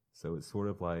 So it's sort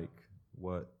of like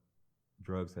what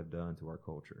drugs have done to our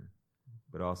culture,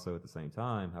 but also at the same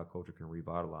time how culture can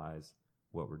revitalize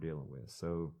what we're dealing with.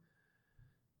 So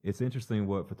it's interesting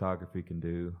what photography can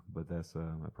do, but that's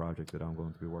a project that I'm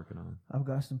going to be working on. I've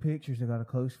got some pictures. I got a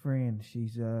close friend.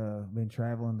 She's been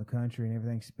traveling the country and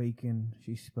everything, speaking.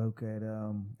 She spoke at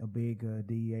a big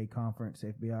DEA conference,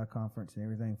 FBI conference, and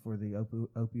everything for the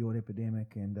opioid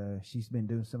epidemic. And she's been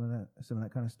doing some of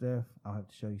that kind of stuff. I'll have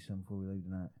to show you some before we leave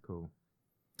tonight. Cool.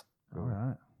 All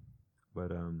right.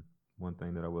 But one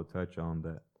thing that I will touch on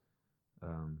that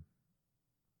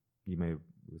you may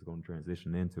was going to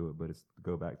transition into it, but it's to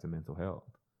go back to mental health.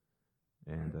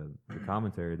 And the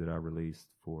commentary that I released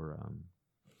for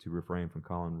to refrain from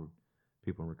calling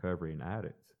people in recovery an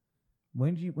addict.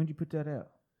 When did you put that out?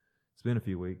 It's been a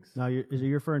few weeks. Now, is it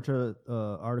referring to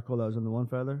an article that was in the One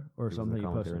Feather or It something was a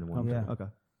you posted? commentary in the One Okay. Feather.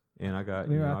 Okay. And I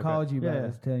got, I called you about yeah, it. I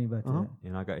was telling you about that.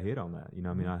 and I got hit on that.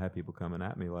 I had people coming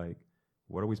at me like,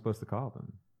 what are we supposed to call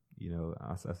them?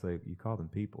 I say, you call them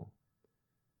people.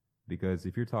 Because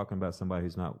if you're talking about somebody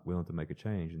who's not willing to make a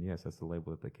change, then yes, that's the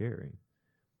label that they carry.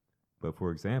 But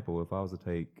for example, if I was to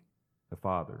take a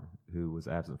father who was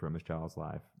absent from his child's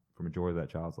life, for majority of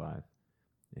that child's life,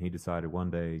 and he decided one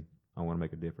day, I want to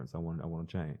make a difference, I want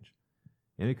to change.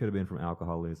 And it could have been from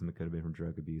alcoholism, it could have been from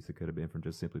drug abuse, it could have been from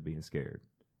just simply being scared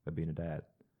of being a dad.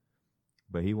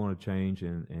 But he wanted to change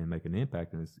and make an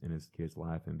impact in his kid's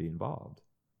life and be involved.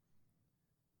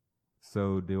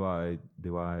 So do I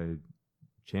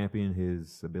champion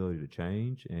his ability to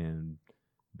change and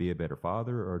be a better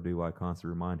father, or do I constantly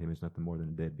remind him he's nothing more than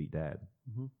a deadbeat dad?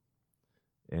 Mm-hmm.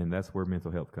 And that's where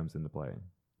mental health comes into play.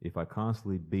 If I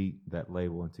constantly beat that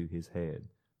label into his head,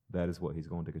 that is what he's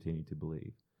going to continue to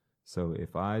believe. So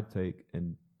if I take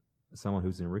someone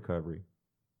who's in recovery,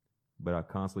 but I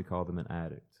constantly call them an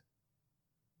addict,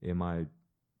 am I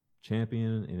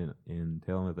championing and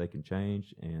telling them that they can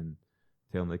change and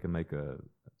tell them they can make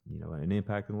an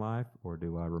impact in life, or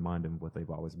do I remind them of what they've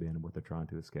always been and what they're trying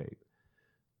to escape?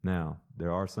 Now,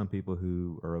 there are some people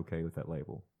who are okay with that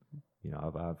label.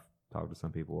 I've talked to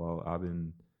some people, well, I've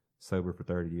been sober for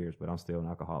 30 years, but I'm still an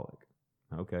alcoholic.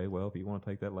 Okay, well, if you want to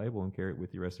take that label and carry it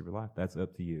with you the rest of your life, that's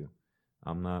up to you.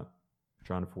 I'm not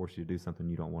trying to force you to do something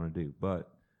you don't want to do,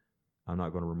 but I'm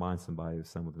not going to remind somebody of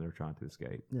something they're trying to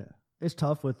escape. Yeah. It's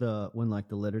tough with when like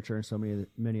the literature and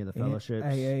many of the fellowships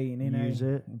AA and NA use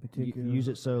it in particular. use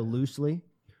it so loosely,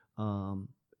 and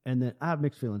then I have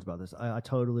mixed feelings about this. I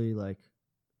totally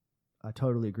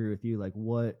agree with you. Like,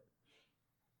 what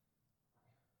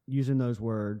using those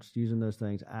words, using those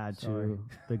things add to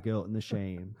the guilt and the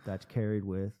shame that's carried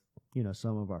with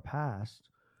some of our past.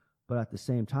 But at the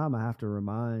same time, I have to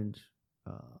remind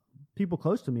people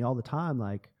close to me all the time,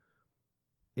 like,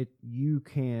 you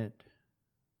can't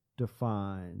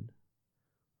define.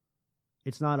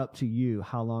 It's not up to you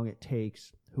how long it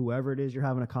takes whoever it is you're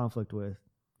having a conflict with,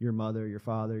 your mother, your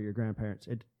father, your grandparents.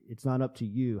 It's not up to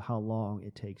you how long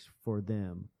it takes for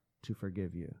them to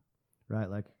forgive you, right?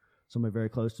 Like, somebody very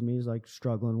close to me is like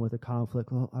struggling with a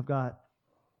conflict. Well, I've got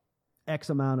X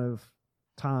amount of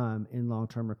time in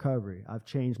long-term recovery. I've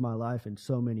changed my life in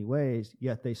so many ways,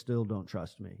 yet they still don't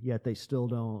trust me. Yet they still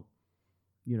don't,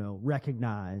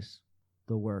 recognize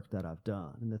the work that I've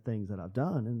done and the things that I've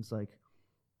done. And it's like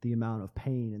the amount of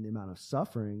pain and the amount of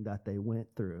suffering that they went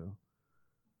through,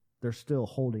 they're still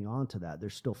holding on to that. They're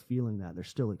still feeling that. They're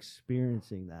still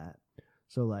experiencing that.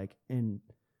 So like, and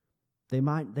they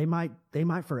might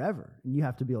forever. And you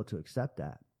have to be able to accept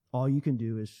that. All you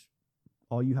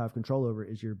have control over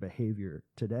is your behavior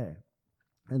today.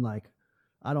 And like,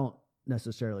 I don't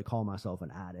necessarily call myself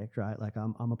an addict, right? Like,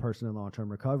 I'm a person in long-term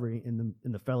recovery. In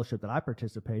the fellowship that I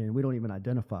participate in, we don't even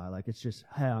identify. Like, it's just,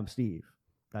 hey, I'm Steve.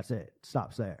 That's it. It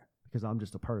stops there, because I'm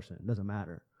just a person. It doesn't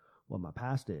matter what my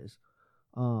past is.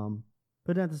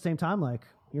 But at the same time, like,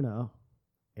 am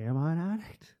I an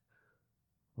addict?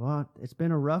 Well, it's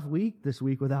been a rough week this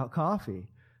week without coffee.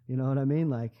 You know what I mean?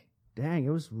 Like, dang, it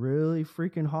was really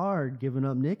freaking hard giving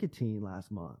up nicotine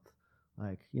last month.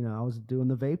 Like, you know, I was doing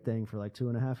the vape thing for like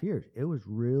 2.5 years. It was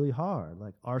really hard.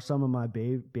 Like, are some of my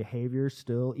behaviors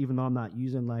still, even though I'm not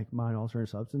using like mind-altering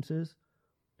substances,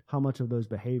 how much of those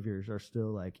behaviors are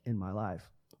still like in my life?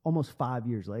 Almost 5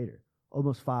 years later,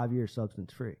 almost 5 years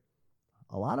substance-free.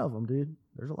 A lot of them, dude.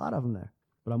 There's a lot of them there.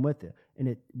 But I'm with you.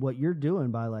 And what you're doing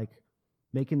by like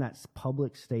making that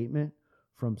public statement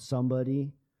from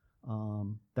somebody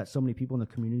that so many people in the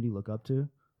community look up to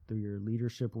through your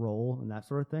leadership role and that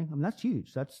sort of thing. I mean, that's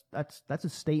huge. That's a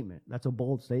statement. That's a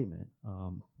bold statement.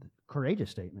 Courageous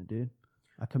statement, dude.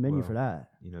 I commend you for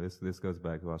that. You know, this goes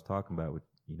back to what I was talking about with,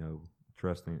 you know,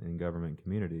 trust in government and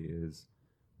community is,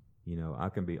 you know, I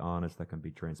can be honest. I can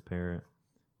be transparent.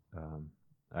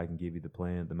 I can give you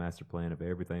the master plan of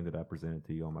everything that I presented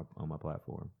to you on my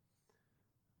platform.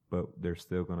 But there's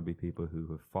still going to be people who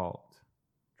have fought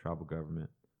tribal government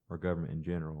or government in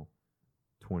general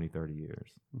 20, 30 years.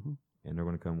 Mm-hmm. And they're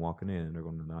going to come walking in and they're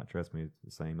going to not trust me. It's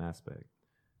the same aspect.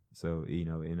 So, you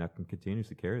know, and I can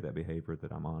continuously carry that behavior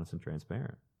that I'm honest and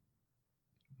transparent.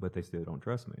 But they still don't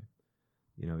trust me.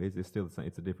 You know, it's still the same.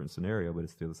 It's a different scenario, but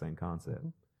it's still the same concept.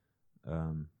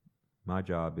 Mm-hmm. My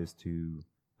job is to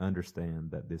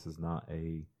understand that this is not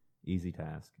a easy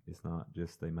task. It's not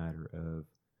just a matter of,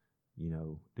 you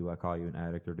know, do I call you an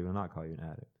addict or do I not call you an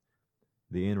addict?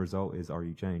 The end result is, are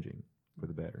you changing for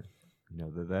the better? You know,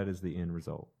 that is the end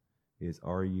result. Is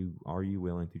are you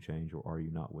willing to change or are you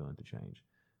not willing to change?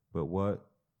 But what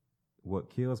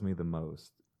kills me the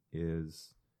most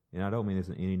is, and I don't mean this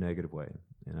in any negative way,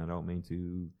 and I don't mean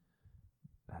to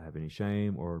have any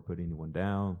shame or put anyone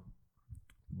down,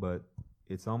 but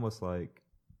it's almost like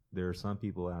there are some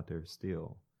people out there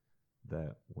still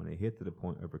that when they hit to the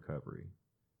point of recovery,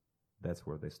 that's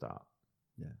where they stop.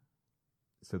 Yeah.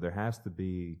 So there has to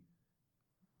be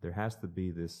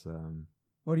this.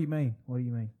 What do you mean? What do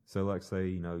you mean? So, like, say,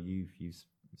 you know, you've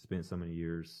spent so many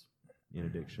years in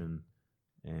addiction,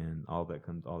 and all that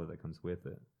comes with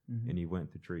it, mm-hmm. and you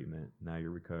went to treatment. Now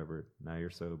you're recovered. Now you're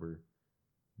sober.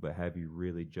 But have you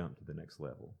really jumped to the next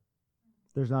level?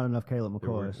 There's not enough Caleb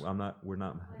McCoy.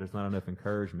 There's not enough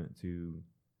encouragement to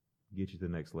get you to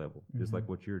the next level. Mm-hmm. Just like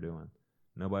what you're doing.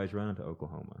 Nobody's running to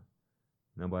Oklahoma.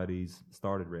 Nobody's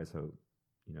started Res Hope.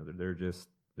 You know,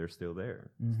 they're still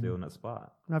there, mm-hmm. still in that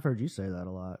spot. And I've heard you say that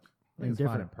a lot. In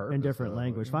different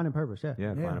language. Finding purpose, yeah.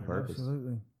 Yeah, finding purpose.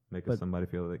 Absolutely. Making somebody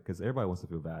feel that, because everybody wants to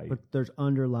feel valued. But there's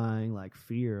underlying like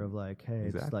fear of like, hey,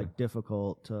 exactly. It's like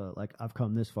difficult to like, I've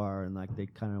come this far, and like they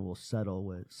kind of will settle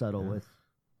with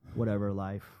whatever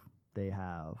life they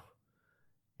have,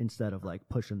 instead of like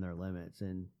pushing their limits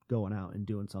and going out and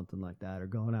doing something like that, or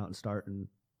going out and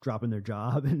dropping their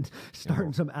job and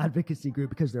starting some advocacy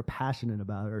group because they're passionate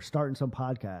about it, or starting some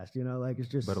podcast, you know, like it's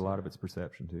just. But a lot of it's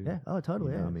perception too. Yeah. Oh,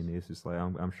 totally. You know, I mean, it's just like,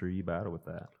 I'm sure you battle with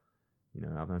that. You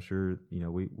know, I'm sure, you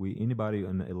know, we anybody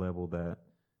on a level that,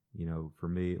 you know, for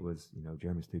me, it was, you know,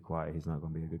 Jeremy's too quiet. He's not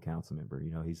going to be a good council member.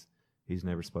 You know, he's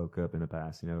never spoke up in the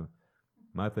past. You know,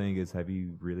 my thing is, have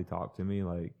you really talked to me?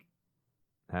 Like,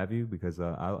 have you? Because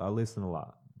I listen a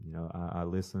lot. You know, I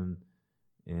listen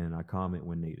and I comment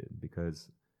when needed, because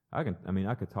I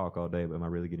could talk all day, but am I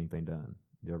really getting anything done?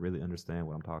 Do I really understand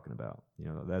what I'm talking about? You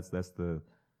know, that's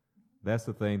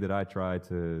the thing that I try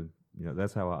to, you know,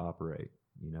 that's how I operate.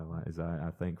 You know, as I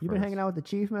think. You've been hanging out with the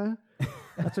chief, man.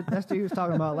 That's what he was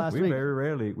talking about last week.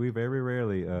 We very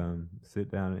rarely sit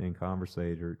down and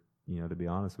conversate, or, you know, to be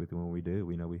honest with you, when we do,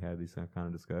 we know we have these kind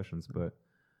of discussions, but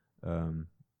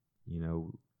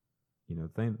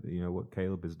what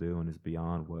Caleb is doing is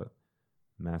beyond what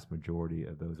mass majority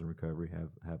of those in recovery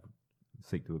have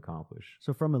seek to accomplish.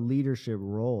 So from a leadership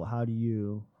role, how do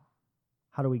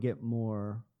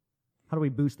we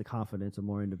boost the confidence of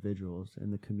more individuals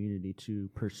in the community to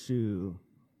pursue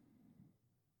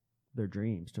their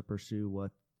dreams, to pursue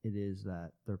what it is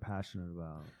that they're passionate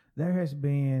about? There has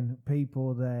been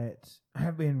people that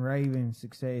have been raving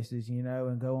successes, you know,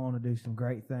 and go on to do some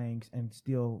great things and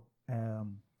still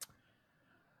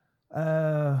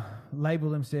label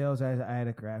themselves as an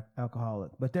addict or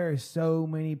alcoholic. But there is so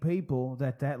many people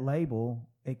that label,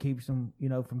 it keeps them, you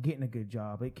know, from getting a good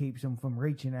job. It keeps them from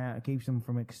reaching out. It keeps them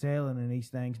from excelling in these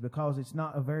things, because it's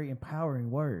not a very empowering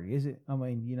word, is it? I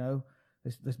mean, you know,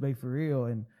 let's be for real.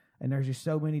 And there's just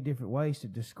so many different ways to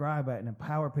describe it and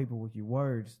empower people with your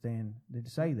words than to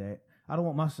say that. I don't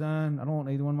want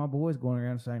either one of my boys going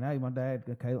around saying, hey, my dad,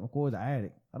 Caleb McCoy's an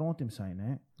addict. I don't want them saying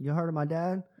that. You heard of my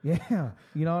dad? Yeah.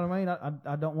 You know what I mean?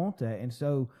 I don't want that. And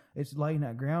so it's laying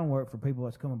that groundwork for people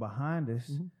that's coming behind us,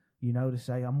 mm-hmm. you know, to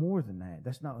say, I'm more than that.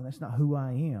 That's not who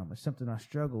I am. It's something I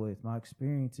struggle with. My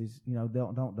experiences, you know,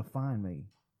 don't define me.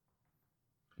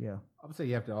 Yeah. I would say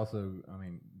you have to also, I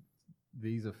mean,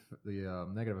 the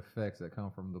negative effects that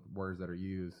come from the words that are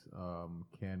used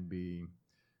can be.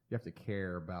 You have to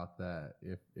care about that.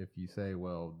 If you say,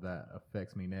 well, that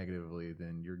affects me negatively,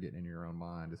 then you're getting in your own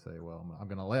mind to say, well, I'm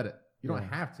going to let it. You don't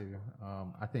have to.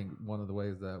 I think one of the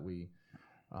ways that we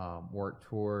work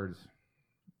towards,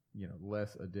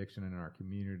 less addiction in our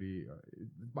community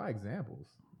by examples,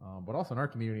 but also in our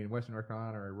community in Western North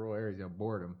Carolina or rural areas,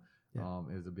 boredom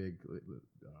is a big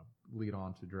lead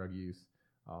on to drug use.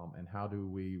 And how do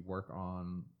we work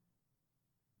on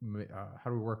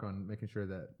making sure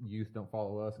that youth don't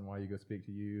follow us, and why you go speak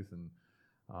to youth, and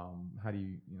how do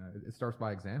you, it starts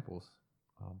by examples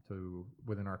to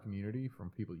within our community, from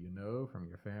people from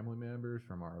your family members,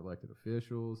 from our elected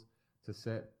officials, to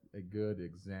set a good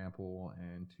example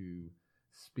and to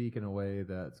speak in a way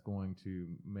that's going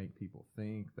to make people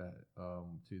think, that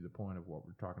to the point of what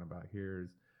we're talking about here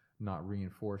is not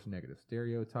reinforce negative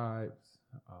stereotypes.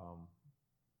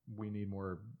 We need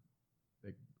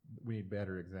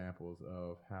better examples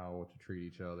of how to treat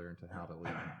each other and to how to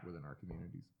live within our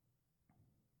communities.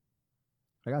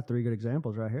 I got 3 good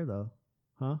examples right here, though.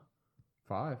 Huh?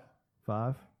 5.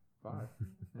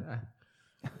 Yeah.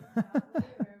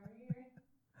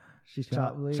 She's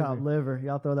chopped liver.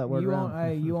 Y'all throw that word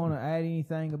around. You want to add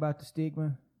anything about the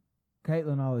stigma?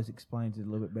 Caitlin always explains it a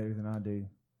little bit better than I do.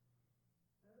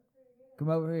 Come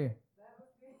over here.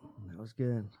 That was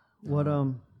good. What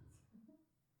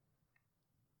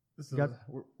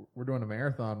We're doing a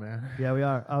marathon, man. Yeah, we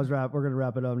are. We're gonna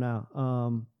wrap it up now.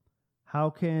 How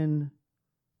can,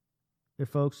 if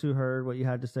folks who heard what you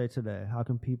had to say today, how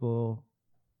can people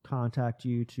contact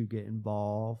you to get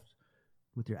involved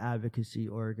with your advocacy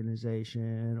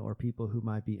organization, or people who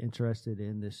might be interested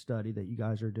in this study that you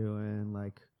guys are doing?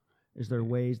 Like, is there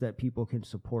ways that people can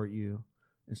support you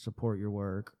and support your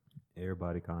work?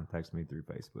 Everybody contacts me through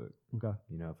Facebook. Okay.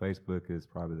 Facebook is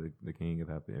probably the king of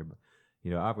helping everybody.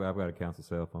 I've got a council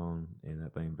cell phone, and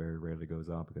that thing very rarely goes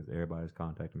off because everybody's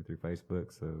contacting me through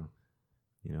Facebook. So,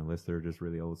 unless they're just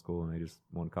really old school and they just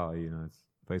want to call you,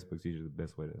 Facebook's usually the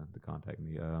best way to contact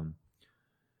me.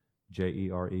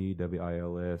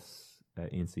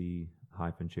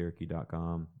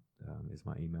 JEREWILS@nc-cherokee.com is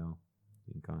my email.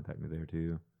 You can contact me there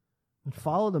too. And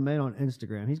follow the man on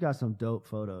Instagram. He's got some dope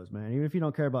photos, man. Even if you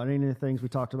don't care about any of the things we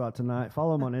talked about tonight,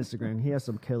 follow him on Instagram. He has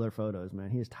some killer photos, man.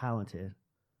 He is talented.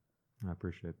 I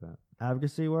appreciate that.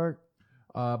 Advocacy work?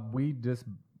 We just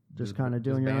kind of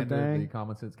doing your own thing? The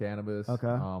Common Sense Cannabis. Okay.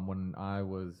 When I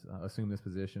assumed this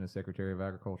position as Secretary of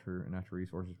Agriculture and Natural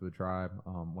Resources for the tribe,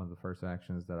 one of the first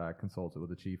actions that I consulted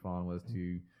with the chief on was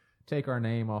to take our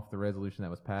name off the resolution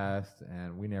that was passed,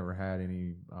 and we never had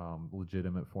any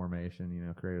legitimate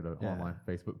formation. Created an online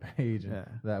Facebook page, and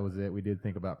that was it. We did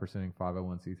think about pursuing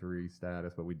 501c3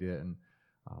 status, but we didn't.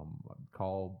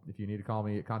 If you need to call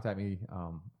me, contact me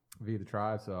via the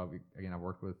tribe. So I've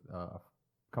worked with a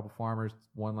couple farmers,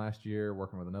 one last year,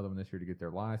 working with another one this year to get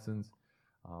their license.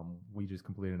 We just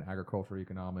completed an agricultural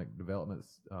economic development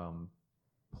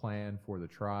plan for the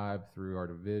tribe through our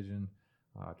division.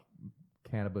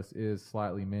 Cannabis is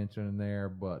slightly mentioned in there,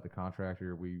 but the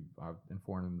contractor, I've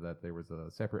informed them that there was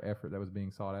a separate effort that was being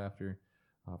sought after.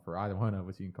 For either one of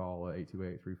us, you can call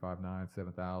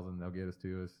 828-359-7000. They'll get us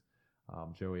to us.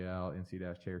 Joey out,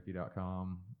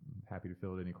 nc-cherokee.com. Happy to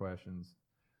fill out any questions.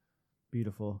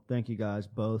 Beautiful. Thank you guys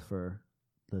both for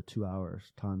the 2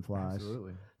 hours. Time flies.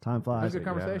 Absolutely. Time flies. It was a good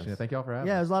conversation. Thank y'all for having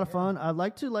me. Yeah, it was a lot of fun. I'd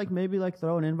like to maybe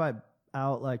throw an invite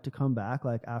out to come back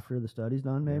after the study's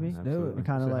done, maybe. Yeah, absolutely. And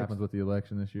kind of happens with the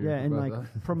election this year. Yeah, and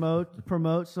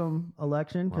promote some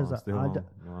election, because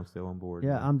I'm still on board.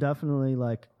 Yeah, I'm definitely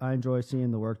I enjoy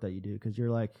seeing the work that you do, because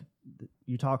you're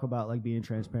you talk about being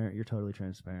transparent. You're totally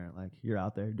transparent. You're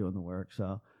out there doing the work.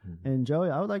 So, and Joey,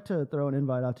 I would like to throw an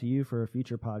invite out to you for a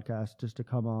future podcast, just to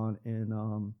come on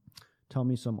and tell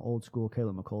me some old school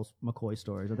Caleb McCoy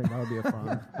stories. I think that would be a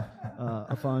fun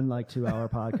 2-hour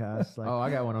podcast. I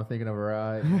got one I'm thinking of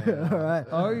right. All right.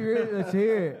 Oh, you're ready? Let's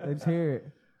hear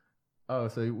it. Oh,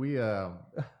 so we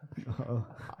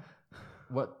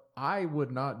what I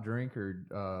would not drink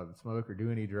or smoke or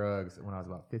do any drugs when I was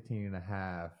about 15 and a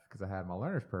half, because I had my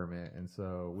learner's permit, and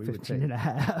so we 15 and a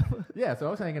half. Yeah, so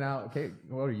I was hanging out. Okay,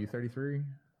 what are you, 33?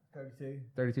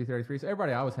 32, 33. So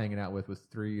everybody I was hanging out with was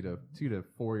 2 to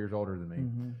 4 years older than me.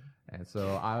 Mm-hmm. And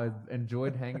so I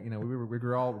enjoyed hanging, we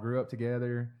grew up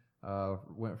together,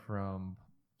 went from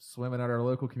swimming at our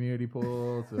local community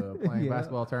pool to playing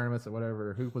basketball tournaments or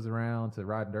whatever hoop was around, to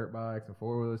riding dirt bikes and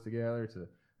four-wheelers together, to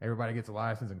everybody gets a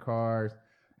license in cars.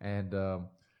 And oh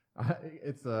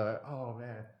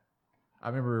man, I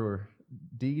remember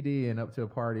DD and up to a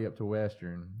party up to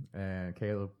Western, and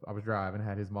Caleb, I was driving,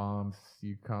 had his mom's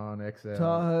Yukon XL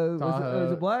Tahoe.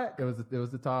 Was it black? It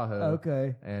was the Tahoe.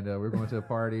 Okay. And we were going to a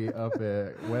party up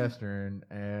at Western,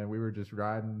 and we were just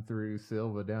riding through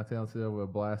downtown Silva,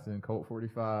 blasting Colt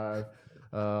 45.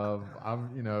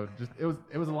 I'm, just it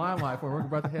was a limelight for me. We're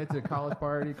about to head to a college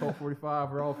party, Colt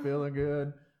 45. We're all feeling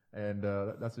good, and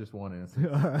that's just one instance.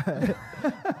 All right.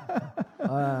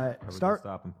 All right. Start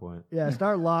stopping point. Yeah,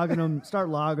 start logging them. Start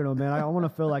logging them, man. I want to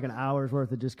fill like an hour's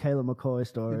worth of just Caleb McCoy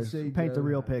stories. Paint the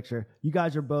real picture. You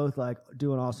guys are both like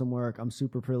doing awesome work. I'm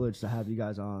super privileged to have you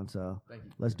guys on. So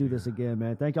let's do this again,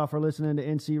 man. Thank y'all for listening to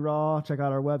NC Raw. Check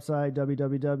out our website,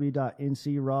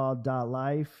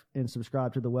 www.ncraw.life, and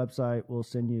subscribe to the website. We'll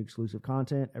send you exclusive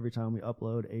content every time we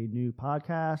upload a new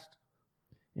podcast.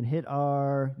 And hit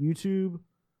our YouTube,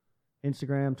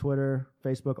 Instagram, Twitter,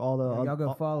 Facebook, Y'all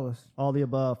go follow us. all the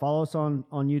above. Follow us on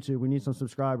YouTube. We need some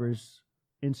subscribers.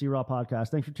 NC Raw Podcast.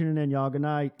 Thanks for tuning in, y'all. Good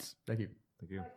night. Thank you. Thank you.